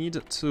we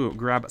need to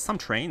grab some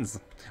trains.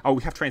 Oh,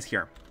 we have trains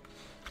here,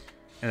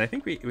 and I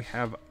think we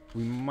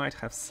might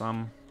have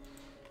some.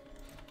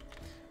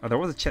 There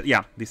was a chat.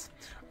 Yeah, this.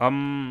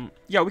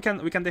 Yeah, we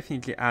can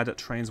definitely add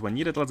trains when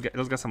needed. Let's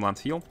get some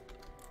landfill,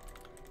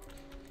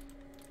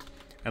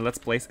 and let's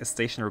place a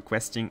station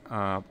requesting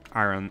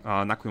iron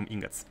vacuum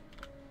ingots.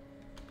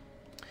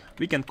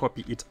 We can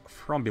copy it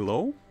from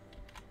below,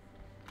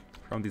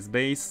 from this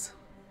base.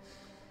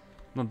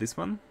 Not this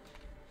one.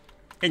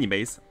 Any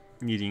base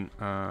needing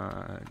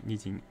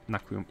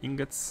vacuum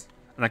ingots,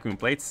 vacuum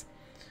plates.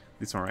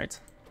 This one, right?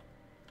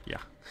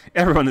 Yeah,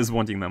 everyone is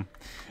wanting them.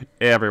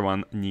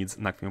 Everyone needs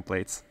vacuum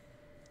plates.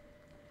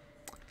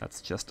 That's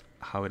just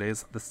how it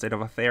is, the state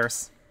of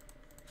affairs.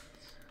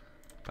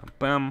 Pam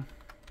pam.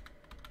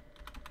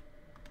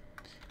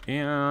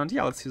 And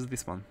yeah, let's use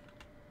this one.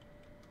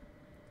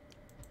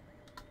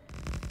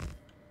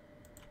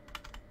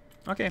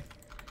 Okay,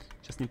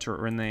 just need to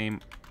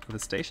rename the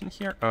station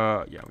here.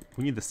 Yeah,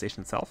 we need the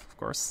station itself, of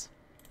course.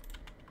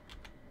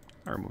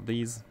 I'll remove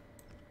these.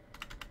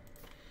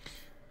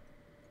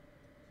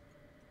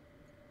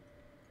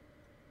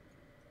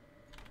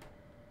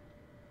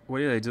 What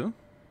did I do?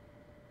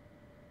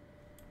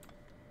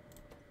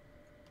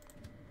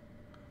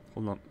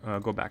 Hold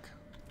on, go back.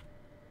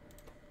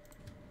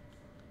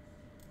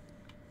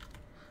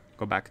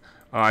 Go back.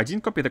 I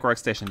didn't copy the correct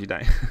station, did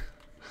I?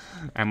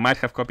 I might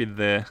have copied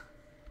the...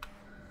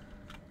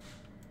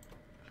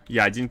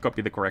 Yeah, I didn't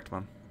copy the correct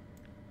one.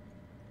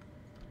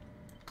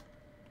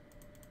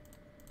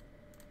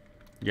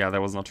 Yeah,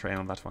 there was no train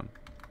on that one.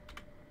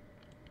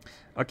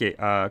 Okay,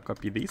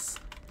 copy this.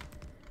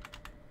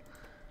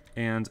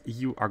 And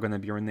you are gonna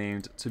be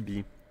renamed to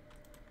be...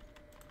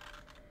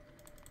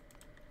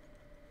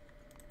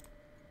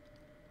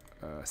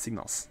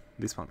 signals.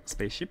 This one,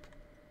 spaceship.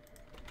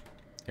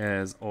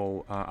 As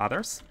all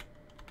others.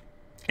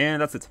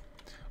 And that's it.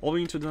 All we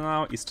need to do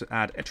now is to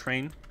add a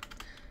train.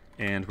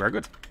 And we're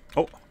good.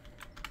 Oh!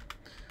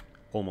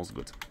 Almost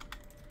good.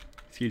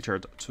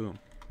 Filtered to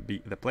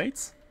be the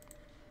plates.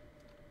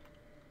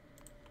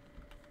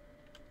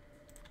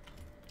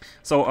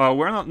 So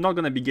we're not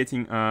gonna be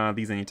getting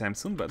these anytime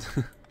soon, but...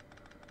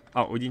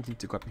 Oh, we didn't need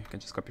to copy. You can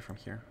just copy from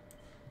here.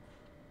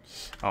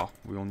 Oh,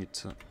 we will need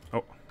to...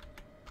 Oh.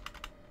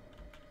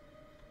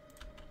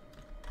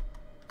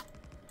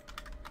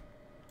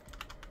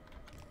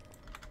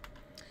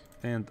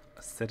 And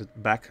set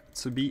it back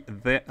to be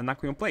the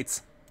Naquium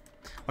plates.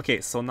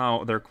 Okay, so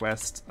now the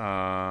request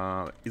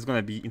is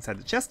gonna be inside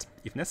the chest,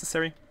 if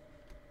necessary.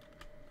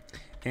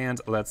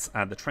 And let's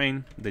add the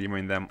train,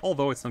 delivering them,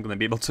 although it's not gonna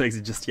be able to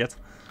exit just yet,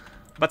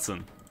 but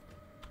soon.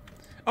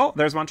 Oh,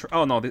 there's one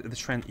oh no, the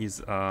train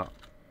is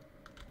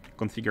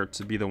configured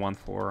to be the one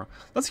for...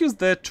 Let's use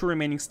the 2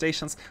 remaining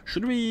stations.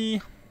 Should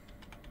we...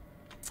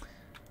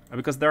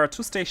 Because there are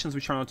 2 stations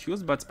which are not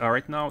used, but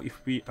right now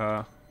if we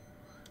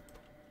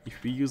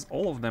use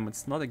all of them,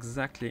 it's not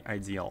exactly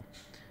ideal.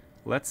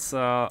 Let's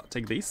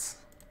take this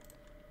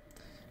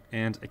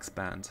and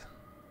expand.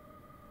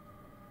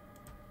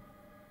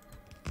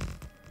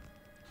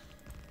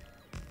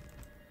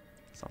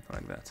 Something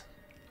like that.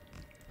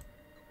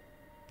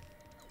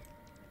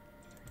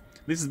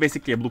 This is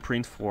basically a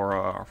blueprint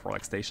for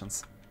like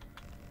stations.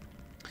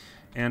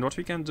 And what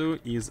we can do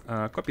is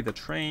copy the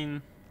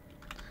train.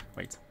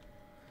 Wait.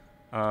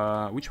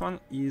 Which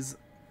one is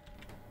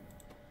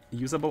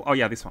usable? Oh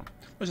yeah, this one.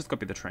 Let's just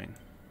copy the train.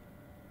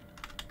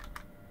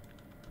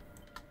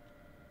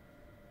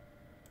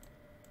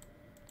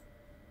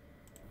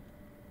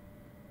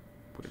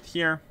 Put it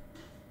here.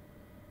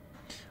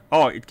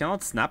 Oh, it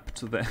cannot snap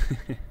to the...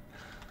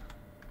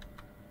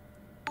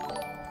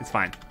 It's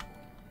fine.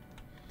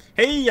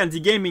 Hey, Andy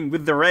Gaming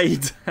with the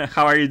raid!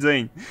 How are you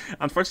doing?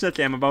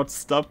 Unfortunately, I'm about to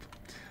stop.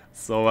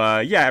 So,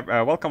 yeah,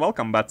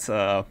 welcome, but...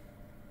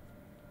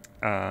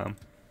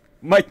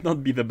 might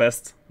not be the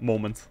best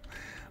moment.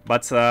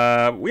 But,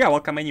 yeah,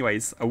 welcome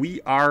anyways. We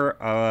are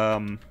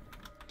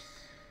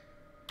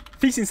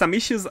fixing some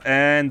issues,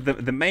 and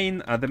the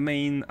main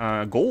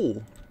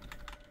goal,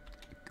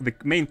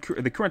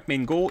 the current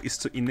main goal is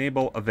to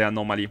enable the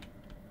anomaly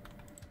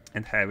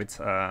and have it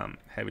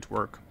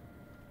work.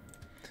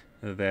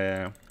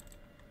 The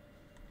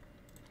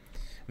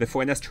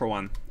Foenestro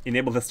one,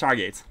 enable the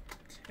Stargate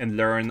and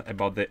learn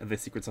about the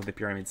secrets of the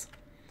pyramids.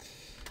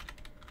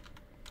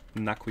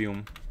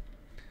 Naquium.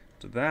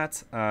 To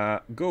that,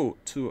 go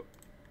to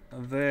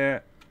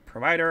the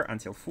provider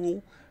until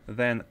full,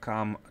 then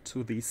come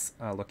to this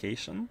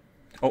location.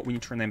 Oh, we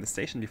need to rename the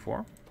station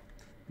before.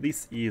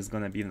 This is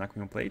gonna be the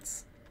Naquium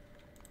plates.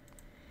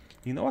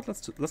 You know what?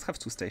 Let's have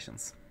 2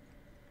 stations.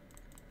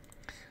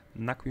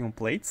 Naquium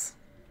plates,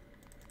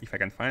 if I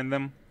can find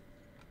them.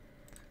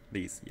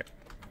 These, yep.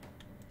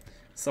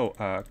 So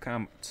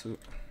come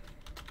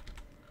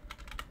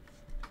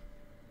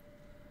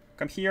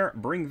here,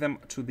 bring them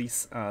to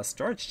this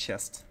storage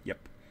chest. Yep.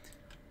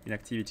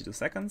 Inactivity 2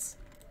 seconds,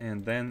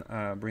 and then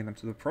bring them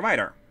to the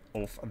provider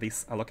of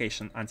this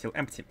location until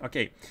empty.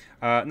 Okay.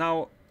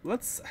 Now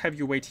let's have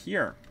you wait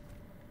here.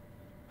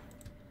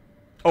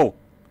 Oh.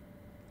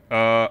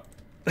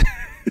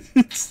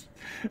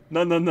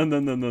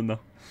 No.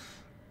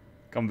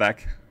 Come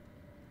back.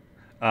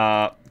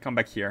 Come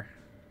back here.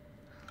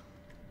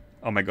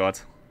 Oh my god.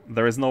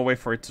 There is no way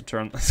for it to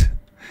turn.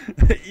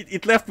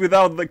 it left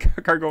without the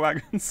cargo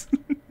wagons.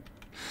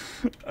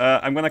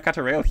 I'm gonna cut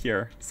a rail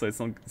here, so it's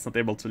not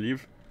able to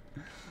leave.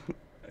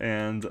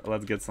 And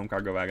let's get some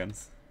cargo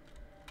wagons.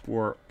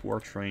 Poor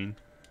train.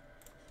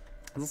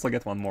 Let's also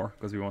get one more,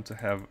 because we want to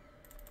have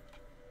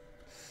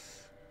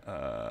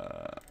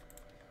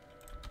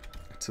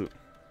 2.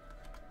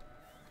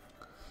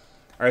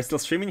 Are you still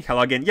streaming?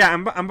 Hello again. Yeah,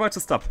 I'm about to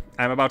stop.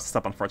 I'm about to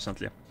stop,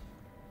 unfortunately.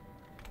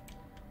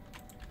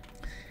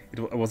 It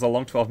was a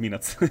long 12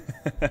 minutes.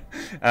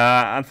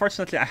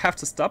 Unfortunately, I have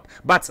to stop.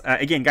 But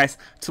again, guys,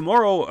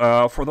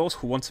 tomorrow, for those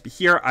who want to be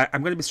here,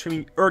 I'm going to be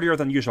streaming earlier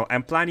than usual.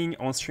 I'm planning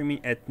on streaming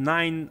at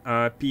 9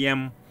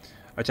 p.m.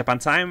 Japan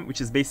time,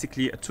 which is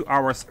basically 2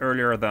 hours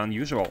earlier than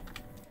usual.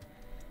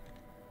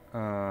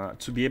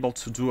 To be able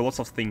to do lots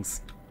of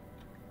things.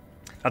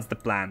 That's the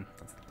plan.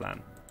 That's the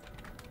plan.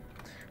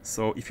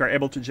 So if you're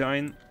able to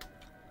join,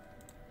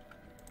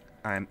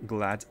 I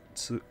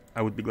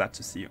would be glad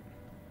to see you.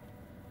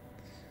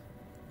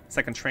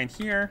 second train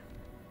here,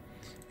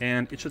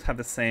 and it should have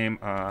the same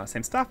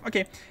same stuff.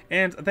 Okay,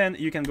 and then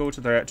you can go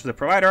to the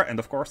provider, and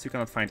of course you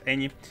cannot find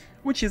any,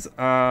 which is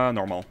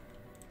normal.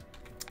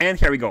 And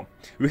here we go.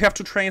 We have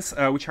 2 trains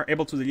which are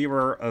able to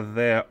deliver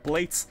the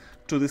plates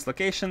to this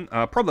location.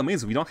 Problem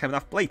is we don't have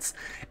enough plates,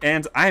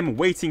 and I'm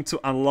waiting to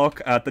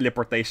unlock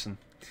teleportation.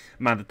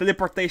 Man, the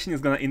teleportation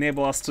is gonna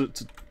enable us to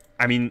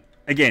I mean,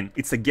 again,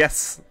 it's a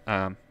guess,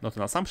 not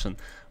an assumption,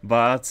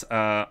 but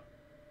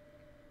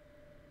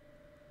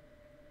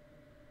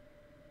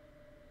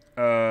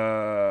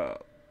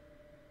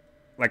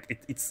like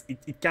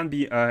it can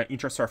be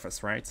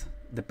intersurface, right?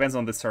 Depends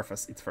on the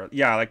surface. It's for,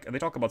 yeah, like they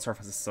talk about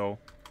surfaces, so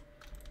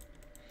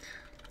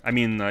I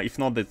mean, if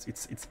not,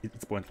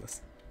 it's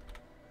pointless.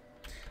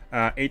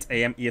 8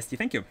 AM EST,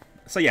 thank you.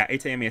 So yeah,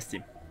 8 AM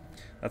EST.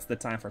 That's the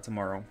time for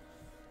tomorrow.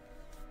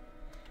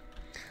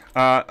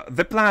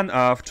 The plan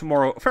of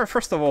tomorrow,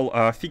 first of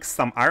all, fix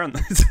some iron.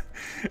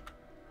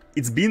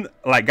 It's been,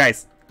 like,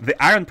 guys, the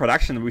iron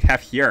production we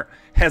have here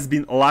has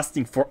been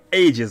lasting for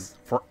ages,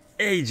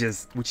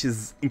 which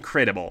is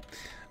incredible.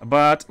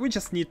 But we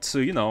just need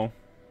to, you know,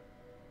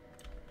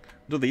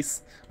 do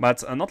this.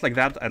 But not like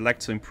that. I'd like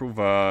to improve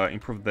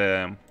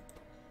the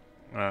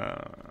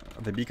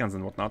beacons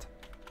and whatnot.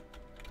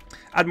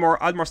 Add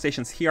more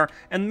stations here,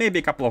 and maybe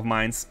a couple of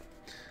mines.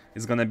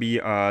 Is gonna be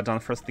done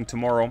first thing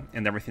tomorrow,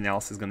 and everything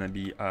else is gonna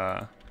be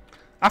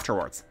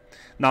afterwards.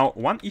 Now,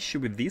 one issue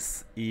with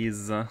this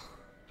is the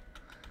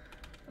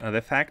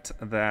fact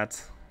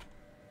that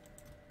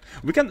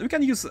we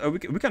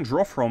can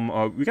draw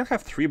from we can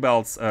have 3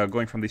 belts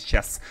going from these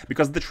chests,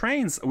 because the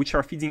trains which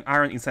are feeding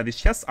iron inside these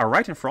chests are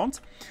right in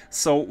front.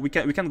 So we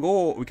can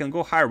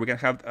go higher. We can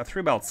have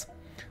 3 belts.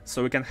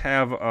 So we can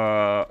have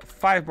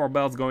 5 more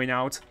belts going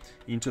out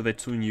into the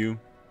 2 new.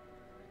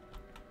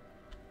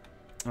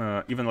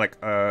 Even like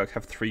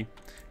have 3.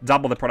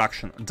 Double the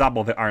production,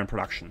 double the iron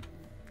production,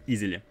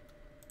 easily.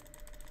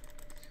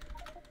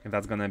 And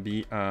that's gonna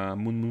be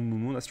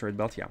moon asteroid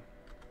belt, yeah.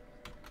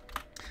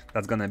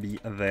 That's gonna be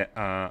the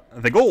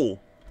goal,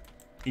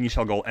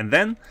 initial goal. And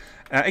then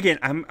again,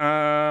 I'm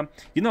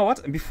you know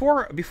what?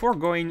 Before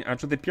going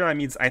to the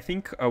pyramids, I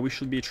think we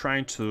should be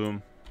trying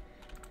to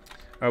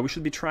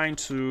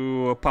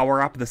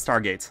power up the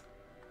Stargate.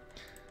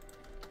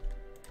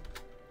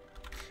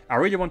 I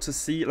really want to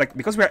see, like,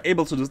 because we are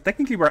able to do,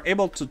 technically we are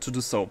able to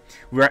do so.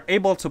 We are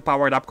able to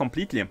power it up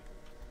completely.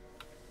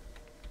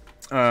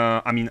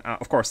 I mean,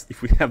 of course,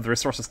 if we have the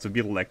resources to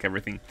build, like,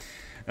 everything.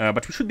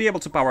 But we should be able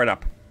to power it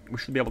up. We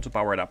should be able to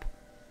power it up.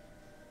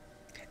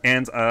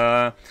 And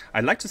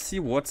I'd like to see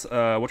what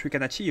we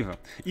can achieve.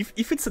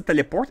 If it's a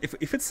teleport,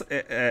 if it's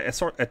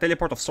a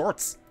teleport of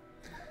sorts,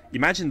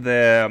 imagine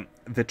the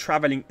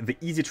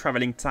easy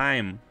traveling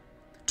time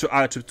to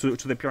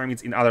the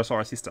pyramids in other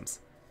solar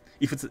systems.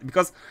 If it's,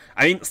 because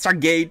I mean,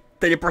 Stargate,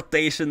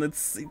 teleportation,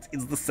 it's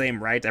the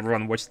same, right?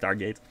 Everyone watched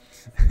Stargate.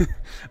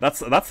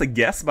 that's a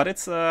guess, but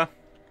it's I'd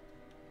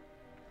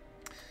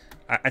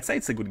say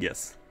it's a good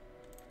guess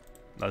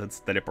that it's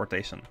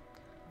teleportation.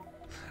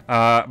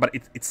 But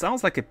it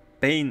sounds like a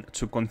pain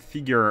to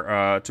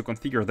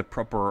configure the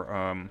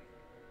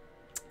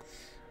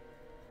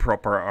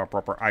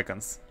proper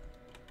icons.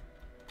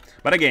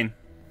 But again,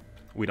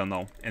 we don't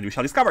know, and we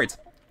shall discover it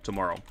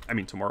tomorrow. I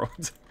mean, tomorrow.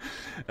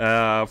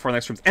 For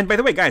next streams. And by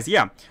the way, guys,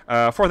 yeah,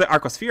 for the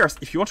Arcospheres,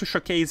 if you want to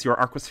showcase your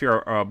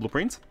Arcosphere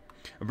blueprint,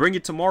 bring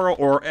it tomorrow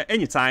or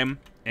anytime,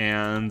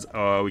 and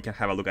we can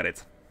have a look at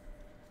it.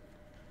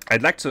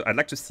 I'd like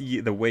to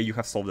see the way you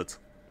have solved it.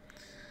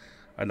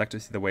 I'd like to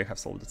see the way you have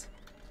solved it.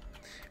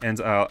 And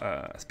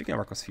speaking of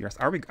Arcospheres,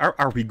 are we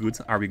good?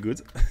 Are we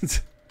good?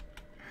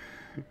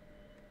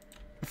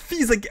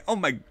 Fees again! Oh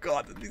my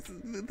god!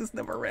 This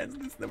never ends.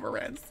 This never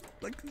ends.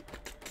 Like,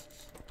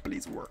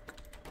 please work.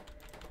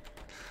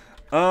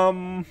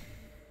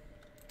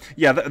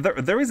 Yeah,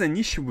 there is an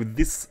issue with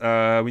this.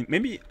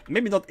 Maybe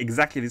not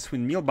exactly this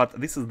windmill, but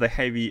this is the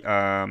heavy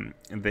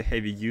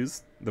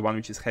use, the one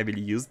which is heavily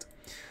used.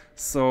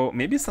 So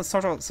maybe some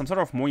sort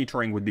of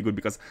monitoring would be good,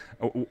 because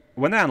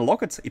when I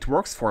unlock it, it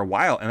works for a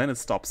while and then it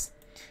stops.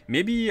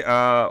 Maybe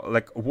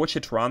like watch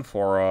it run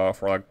for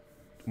like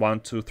 1,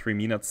 2, 3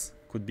 minutes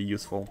could be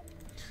useful,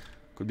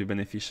 could be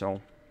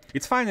beneficial.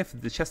 It's fine if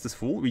the chest is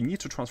full. We need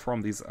to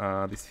transform these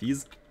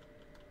fees.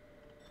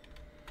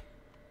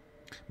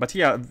 But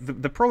yeah,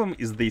 the problem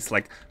is this,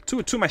 like,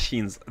 two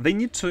machines, they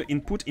need to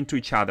input into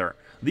each other.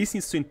 This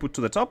needs to input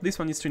to the top, this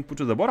one needs to input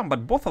to the bottom,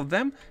 but both of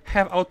them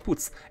have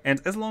outputs.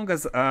 And as long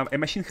as a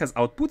machine has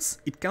outputs,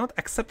 it cannot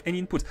accept any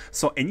input.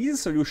 So an easy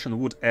solution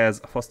would, as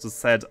Faustus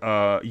said,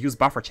 use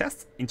buffer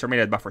chests,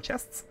 intermediate buffer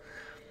chests.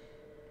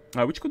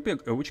 Which could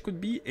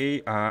be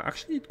a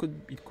actually it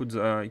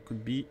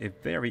could be a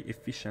very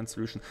efficient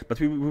solution, but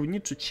we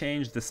need to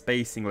change the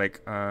spacing,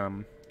 like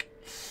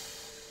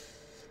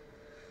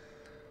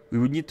we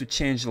would need to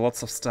change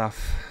lots of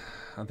stuff,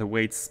 the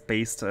way it's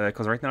spaced,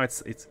 because right now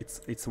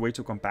it's way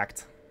too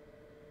compact.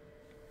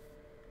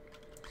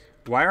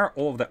 Why are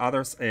all of the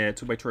others a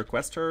 2x2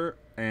 requester,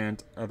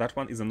 and that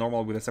one is a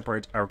normal with a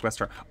separate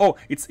requester? Oh,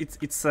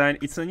 it's an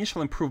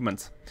initial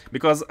improvement,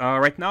 because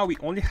right now we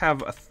only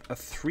have a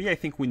 3, I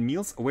think,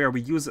 windmills where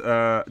we use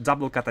a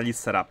double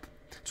catalyst setup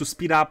to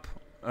speed up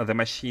the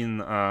machine,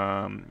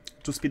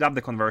 to speed up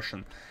the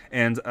conversion,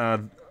 and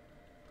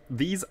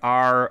these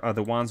are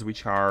the ones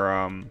which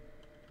are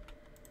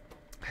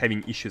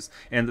having issues.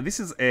 And this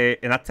is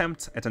an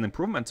attempt at an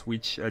improvement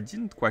which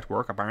didn't quite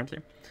work apparently.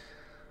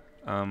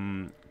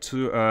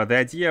 The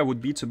idea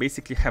would be to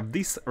basically have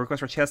this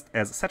requester chest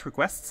as set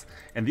requests,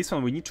 and this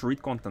one we need to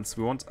read contents.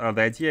 We want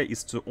the idea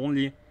is to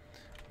only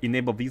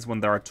enable these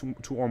when there are two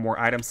or more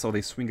items, so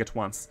they swing at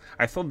once.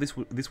 I thought this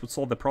would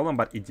solve the problem,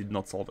 but it did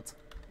not solve it.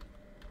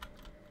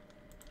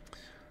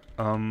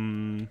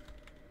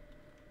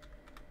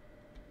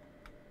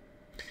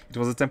 It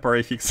was a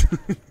temporary fix.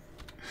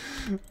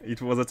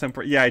 It was a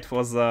temporary. Yeah, it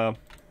was a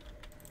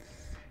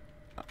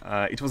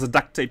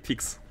duct tape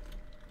fix.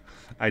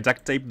 I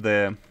duct taped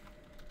the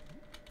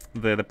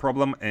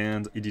problem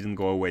and it didn't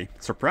go away.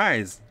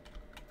 Surprise!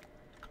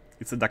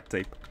 It's a duct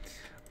tape.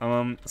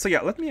 So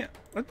yeah, let me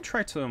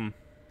try to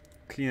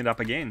clean it up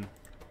again.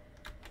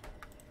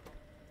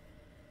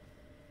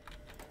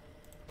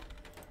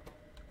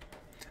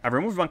 I've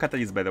removed one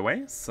catalyst, by the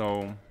way,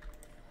 so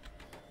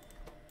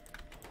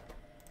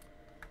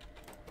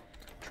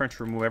trying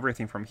to remove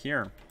everything from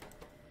here.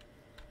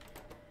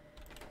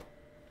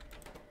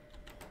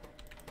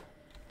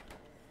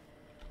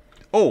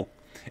 Oh,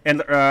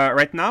 and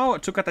right now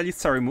 2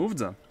 catalysts are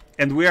removed,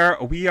 and we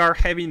are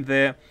having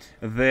the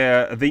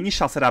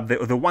initial setup,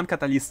 the 1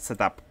 catalyst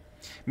setup.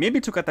 Maybe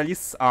 2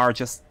 catalysts are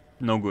just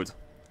no good.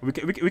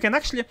 We can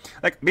actually,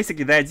 like,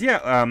 basically the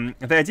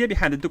idea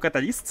behind the 2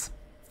 catalysts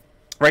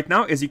right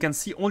now, as you can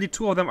see, only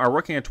 2 of them are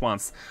working at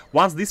once.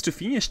 Once these 2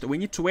 finished, we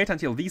need to wait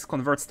until these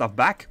convert stuff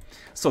back,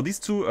 so these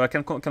 2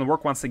 can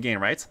work once again,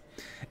 right?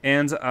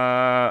 And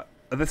the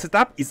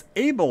setup is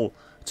able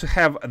to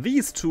have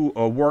these 2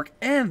 work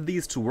and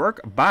these 2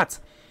 work, but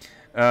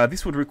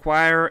this would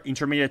require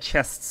intermediate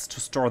chests to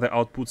store the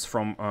outputs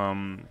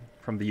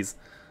from these.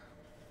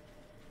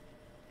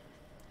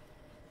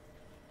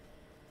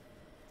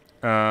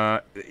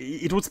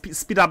 It would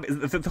speed up.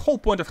 The whole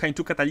point of having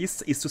 2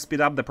 catalysts is to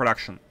speed up the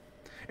production.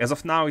 As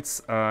of now,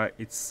 it's not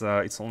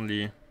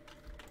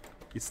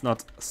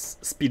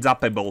speed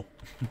upable.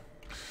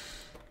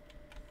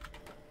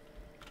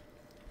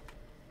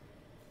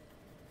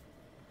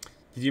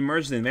 Did you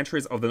merge the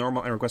inventories of the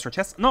normal and requester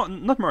chests? No,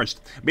 not merged.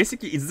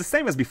 Basically, it's the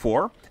same as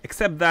before,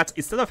 except that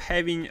instead of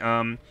having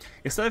the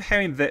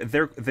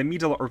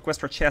middle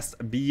requester chest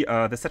be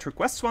the set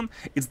requests one,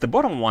 it's the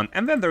bottom one,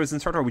 and then there is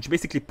inserter which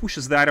basically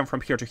pushes the item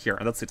from here to here,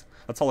 and that's it.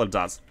 That's all it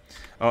does.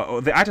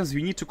 The items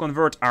we need to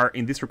convert are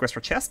in this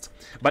requester chest,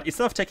 but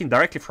instead of taking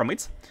directly from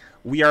it,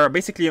 we are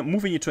basically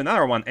moving it to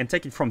another one and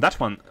taking from that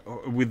one,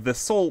 with the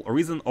sole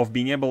reason of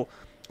being able.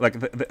 Like,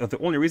 the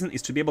only reason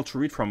is to be able to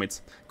read from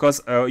it,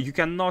 because you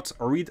cannot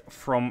read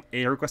from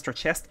a requester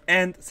chest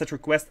and set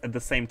request at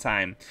the same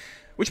time,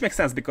 which makes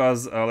sense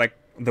because like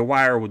the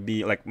wire would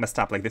be like messed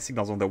up, like the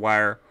signals on the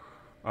wire.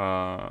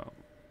 I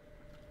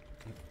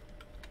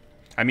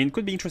mean, it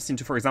could be interesting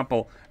to, for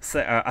example,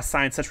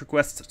 assign set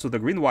requests to the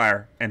green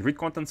wire and read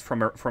contents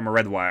from a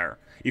red wire.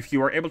 If you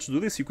were able to do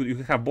this, you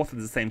could have both at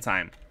the same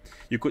time.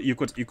 You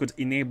could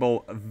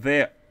enable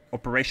the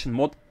operation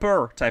mode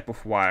per type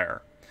of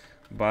wire.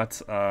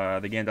 But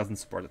the game doesn't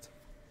support it.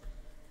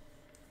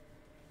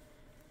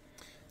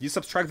 You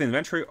subtract the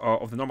inventory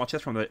of the normal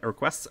chest from the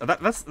requests. That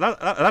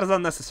is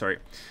unnecessary.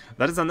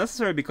 That is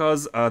unnecessary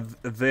because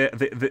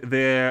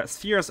the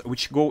spheres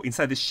which go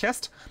inside this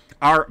chest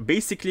are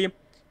basically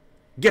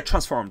get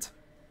transformed.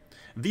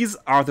 These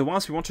are the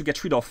ones we want to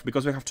get rid of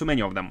because we have too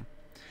many of them.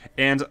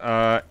 And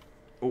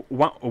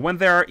when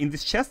they are in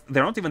this chest,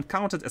 they're not even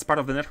counted as part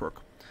of the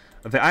network.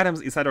 The items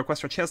inside our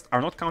requester chest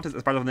are not counted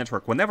as part of the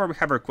network. Whenever we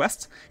have a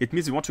request, it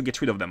means we want to get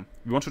rid of them.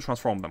 We want to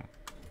transform them.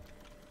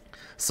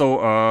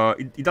 So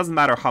it doesn't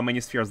matter how many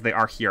spheres they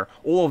are here.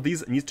 All of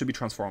these need to be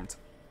transformed.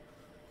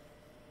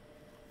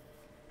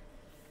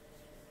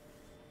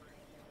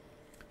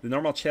 The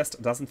normal chest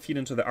doesn't feed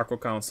into the Arco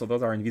count, so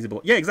those are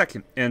invisible. Yeah,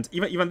 exactly. And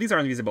even these are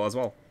invisible as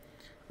well.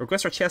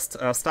 Requester chest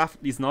stuff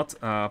is not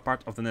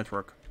part of the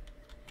network.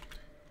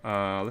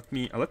 Let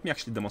me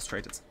actually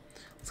demonstrate it.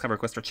 Let's have a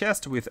requester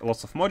chest with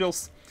lots of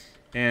modules,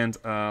 and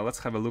let's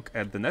have a look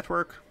at the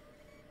network.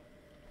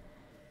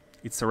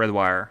 It's a red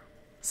wire.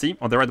 See,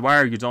 on the red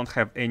wire you don't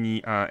have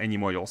any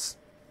modules.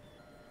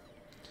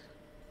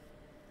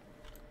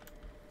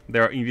 They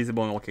are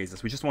invisible in all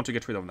cases. We just want to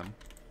get rid of them.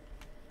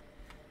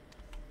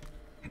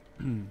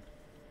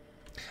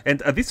 And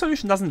this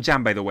solution doesn't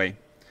jam, by the way.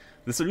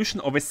 The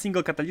solution of a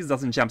single catalyst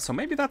doesn't jam, so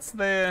maybe that's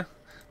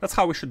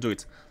how we should do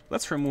it.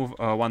 Let's remove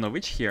one of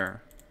each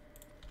here.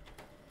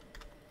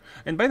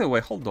 And by the way,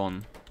 hold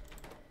on.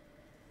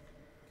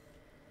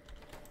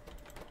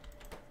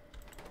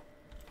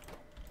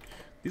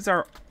 These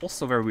are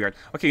also very weird.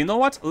 Okay, you know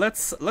what?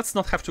 Let's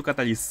not have 2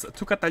 catalysts.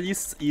 2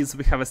 catalysts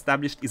we have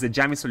established is a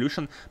jammy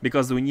solution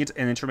because we need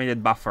an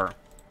intermediate buffer.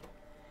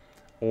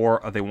 or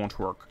they won't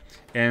work.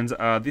 And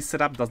this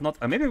setup does not...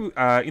 maybe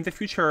in the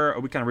future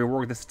we can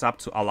rework the setup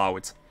to allow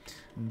it,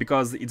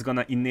 because it's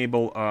gonna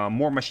enable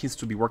more machines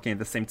to be working at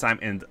the same time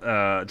and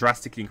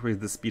drastically increase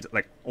the speed,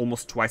 like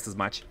almost twice as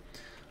much.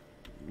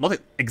 Not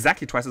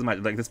exactly twice as much,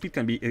 like the speed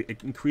can be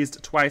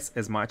increased twice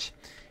as much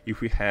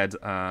if we had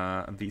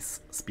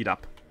this speed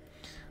up.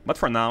 But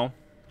for now...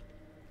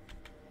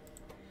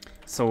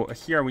 So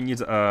here we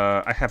need...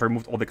 I have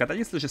removed all the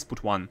catalysts, let's just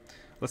put one.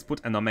 Let's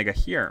put an omega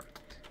here,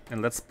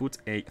 and let's put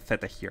a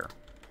theta here.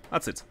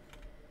 That's it.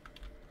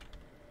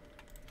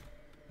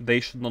 They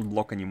should not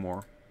block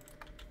anymore.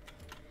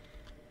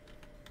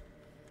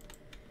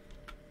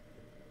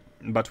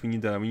 But we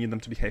need them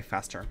to behave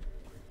faster.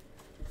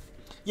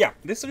 Yeah,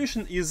 this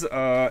solution is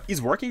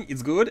working.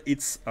 It's good.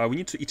 It's we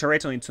need to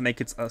iterate on it to make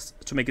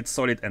it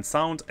solid and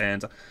sound,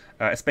 and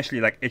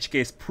especially like edge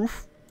case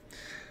proof.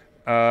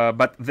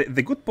 But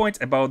the good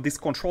point about this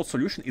control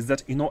solution is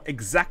that you know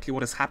exactly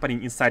what is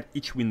happening inside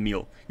each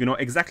windmill. You know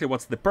exactly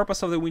what's the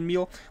purpose of the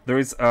windmill. There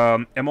is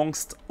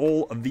amongst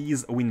all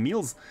these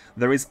windmills,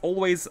 there is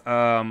always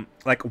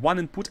like one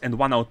input and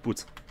one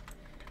output.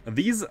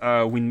 These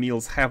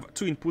windmills have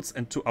 2 inputs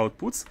and 2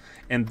 outputs,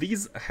 and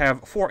these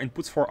have 4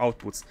 inputs, 4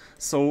 outputs.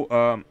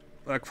 So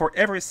like for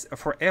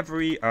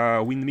every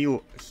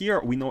windmill here,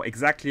 we know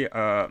exactly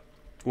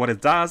what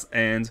it does,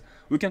 and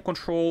we can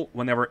control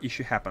whenever an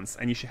issue happens.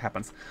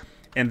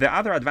 And the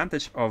other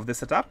advantage of this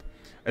setup,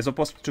 as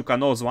opposed to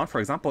Kano's one, for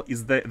example,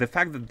 is the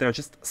fact that there are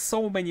just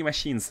so many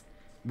machines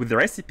with the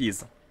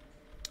recipes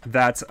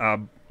that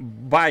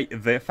by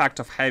the fact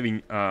of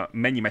having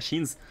many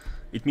machines,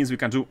 it means we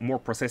can do more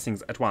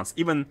processings at once.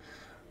 Even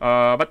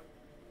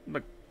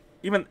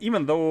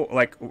even though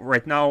like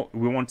right now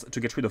we want to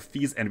get rid of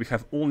fees and we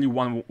have only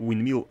one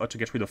windmill to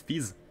get rid of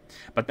fees,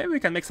 but maybe we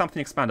can make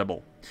something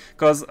expandable.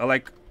 Because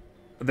like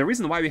the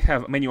reason why we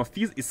have many of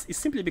fees is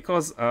simply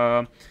because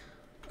the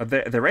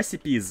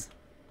recipes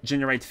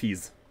generate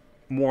fees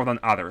more than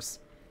others,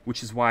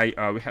 which is why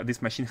we have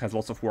this machine has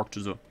lots of work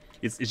to do.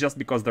 It's just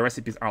because the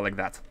recipes are like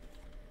that.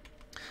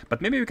 But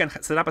maybe we can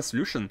set up a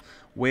solution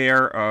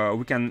where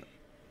we can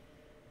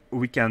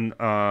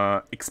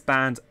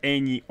expand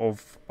any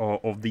of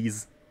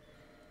these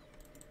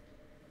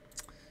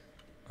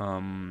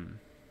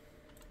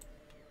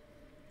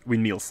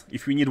windmills.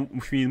 If we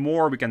need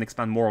more, we can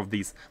expand more of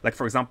these. Like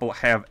for example,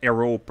 have a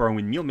row per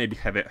windmill. Maybe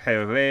have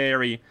a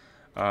very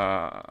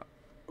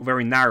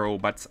very narrow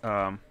but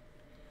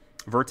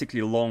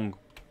vertically long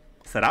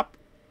setup,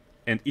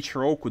 and each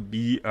row could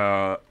be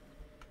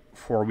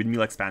for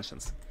windmill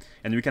expansions.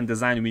 And we can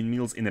design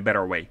windmills in a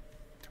better way.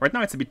 Right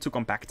now it's a bit too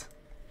compact.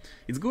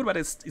 It's good, but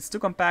it's too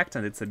compact,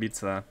 and it's a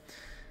bit...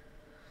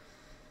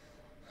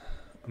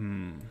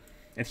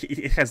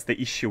 it has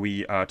the issue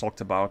we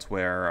talked about,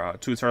 where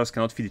 2 iterations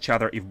cannot feed each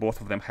other if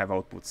both of them have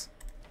outputs.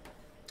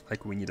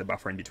 Like, we need a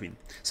buffer in between.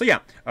 So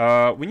yeah,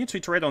 we need to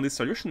iterate on this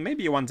solution.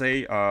 Maybe one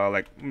day,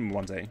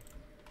 one day.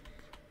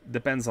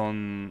 Depends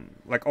on...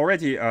 Like,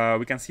 already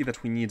we can see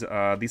that we need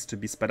this to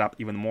be sped up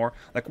even more.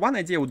 Like, one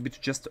idea would be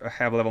to just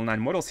have level 9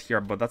 models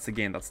here, but that's,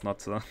 again, that's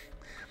not...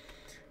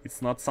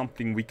 it's not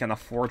something we can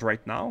afford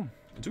right now.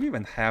 Do we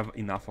even have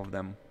enough of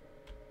them?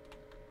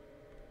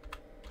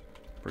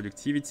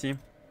 Productivity.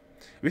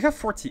 We have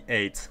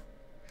 48.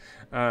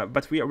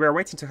 But we are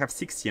waiting to have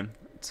 60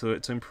 to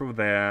improve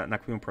the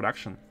Naquium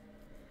production.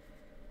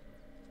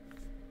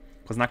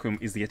 Because Naquium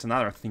is yet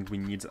another thing we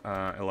need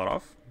a lot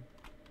of.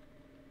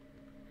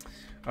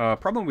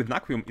 Problem with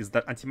Naquium is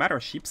that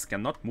antimatter ships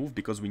cannot move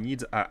because we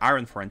need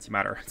iron for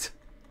antimatter.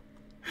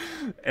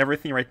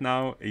 Everything right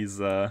now is...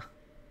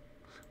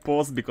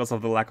 paused because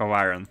of the lack of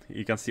iron.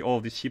 You can see all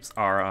of these ships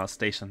are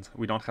stationed.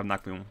 We don't have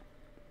Naquium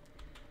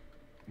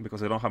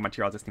because we don't have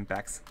material testing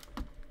packs.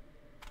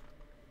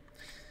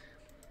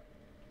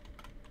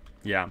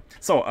 Yeah.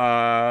 So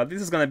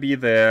this is gonna be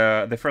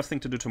the first thing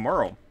to do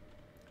tomorrow,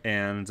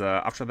 and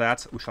after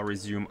that we shall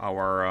resume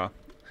our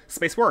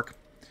space work.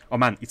 Oh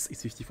man, it's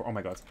 54. Oh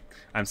my god,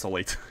 I'm so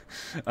late.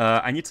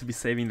 I need to be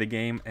saving the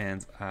game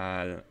and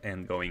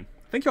going.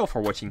 Thank you all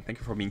for watching. Thank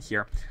you for being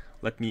here.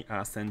 Let me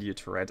send you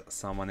to red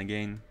someone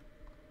again.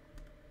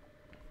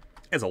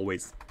 As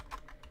always.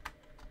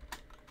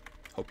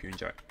 Hope you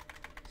enjoy.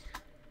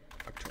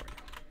 Factorio.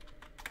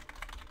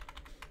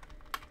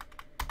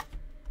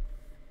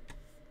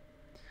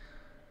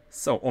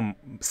 So,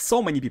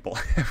 so many people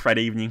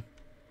Friday evening.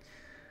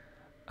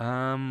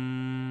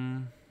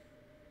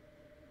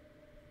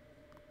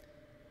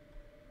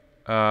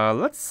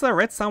 Let's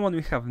read someone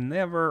we have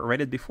never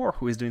read it before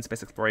who is doing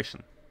space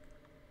exploration.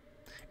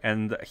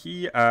 And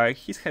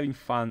he's having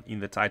fun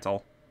in the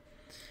title.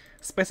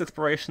 Space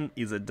exploration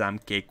is a damn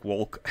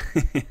cakewalk.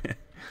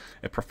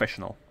 A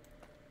professional.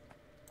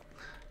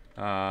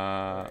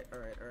 Alright.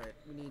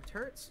 We need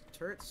turrets.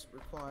 Turrets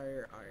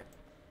require iron.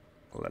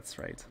 Well, that's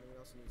right.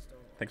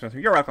 Thank you.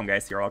 You're welcome,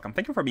 guys. You're welcome.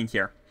 Thank you for being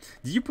here.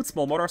 Did you put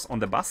small motors on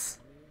the bus?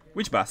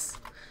 Which bus?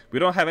 We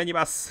don't have any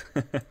bus.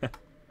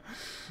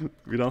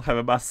 We don't have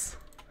a bus.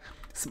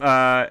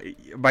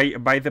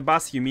 By the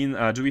bus, you mean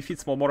do we feed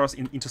small motors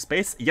into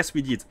space? Yes,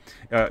 we did.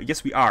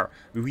 Yes, we are.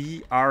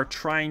 We are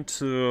trying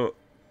to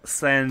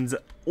send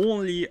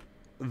only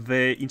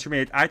the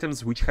intermediate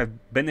items which have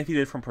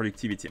benefited from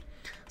productivity.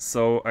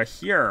 So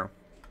here,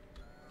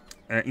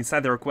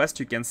 inside the request,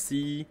 you can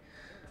see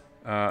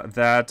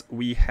that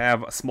we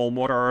have small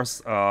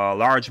motors,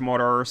 large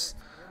motors,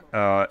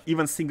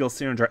 even single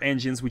cylinder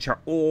engines, which are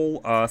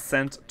all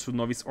sent to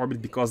novice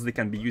orbit because they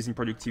can be used in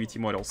productivity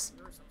models.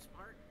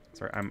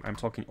 Sorry, I'm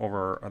talking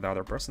over the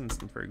other person.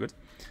 It's not very good.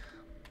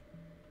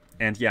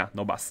 And yeah,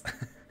 no bus.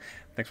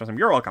 Thanks for some.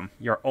 You're welcome.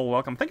 You're all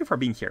welcome. Thank you for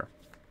being here.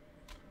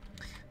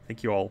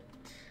 Thank you all.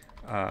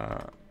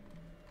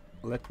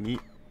 Let me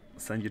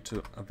send you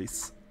to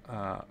this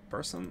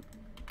person.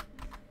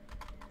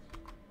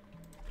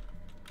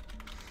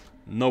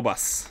 No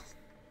bus.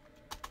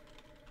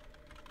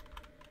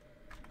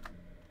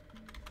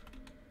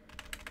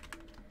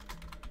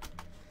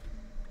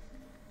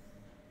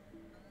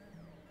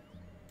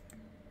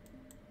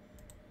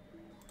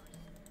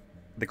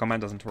 The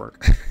command doesn't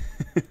work.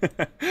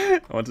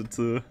 I wanted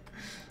to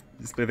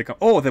display the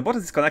oh, the bot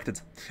is disconnected.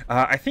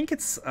 I think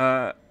it's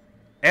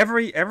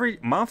every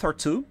month or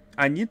two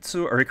I need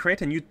to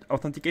recreate a new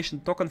authentication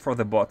token for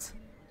the bot.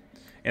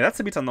 And that's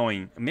a bit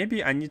annoying.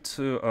 Maybe I need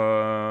to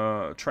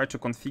try to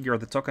configure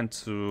the token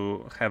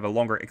to have a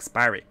longer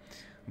expiry.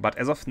 But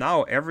as of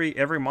now,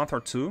 every month or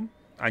two,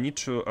 I need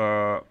to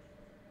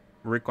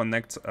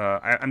reconnect.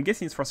 I'm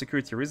guessing it's for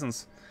security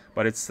reasons,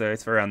 but it's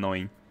very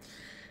annoying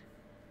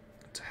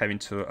having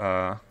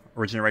to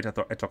regenerate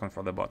a token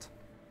for the bot.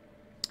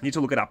 Need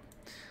to look it up.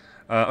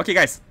 Okay,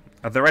 guys,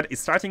 the raid is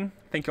starting.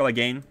 Thank you all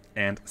again,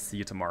 and see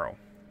you tomorrow.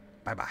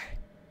 Bye-bye.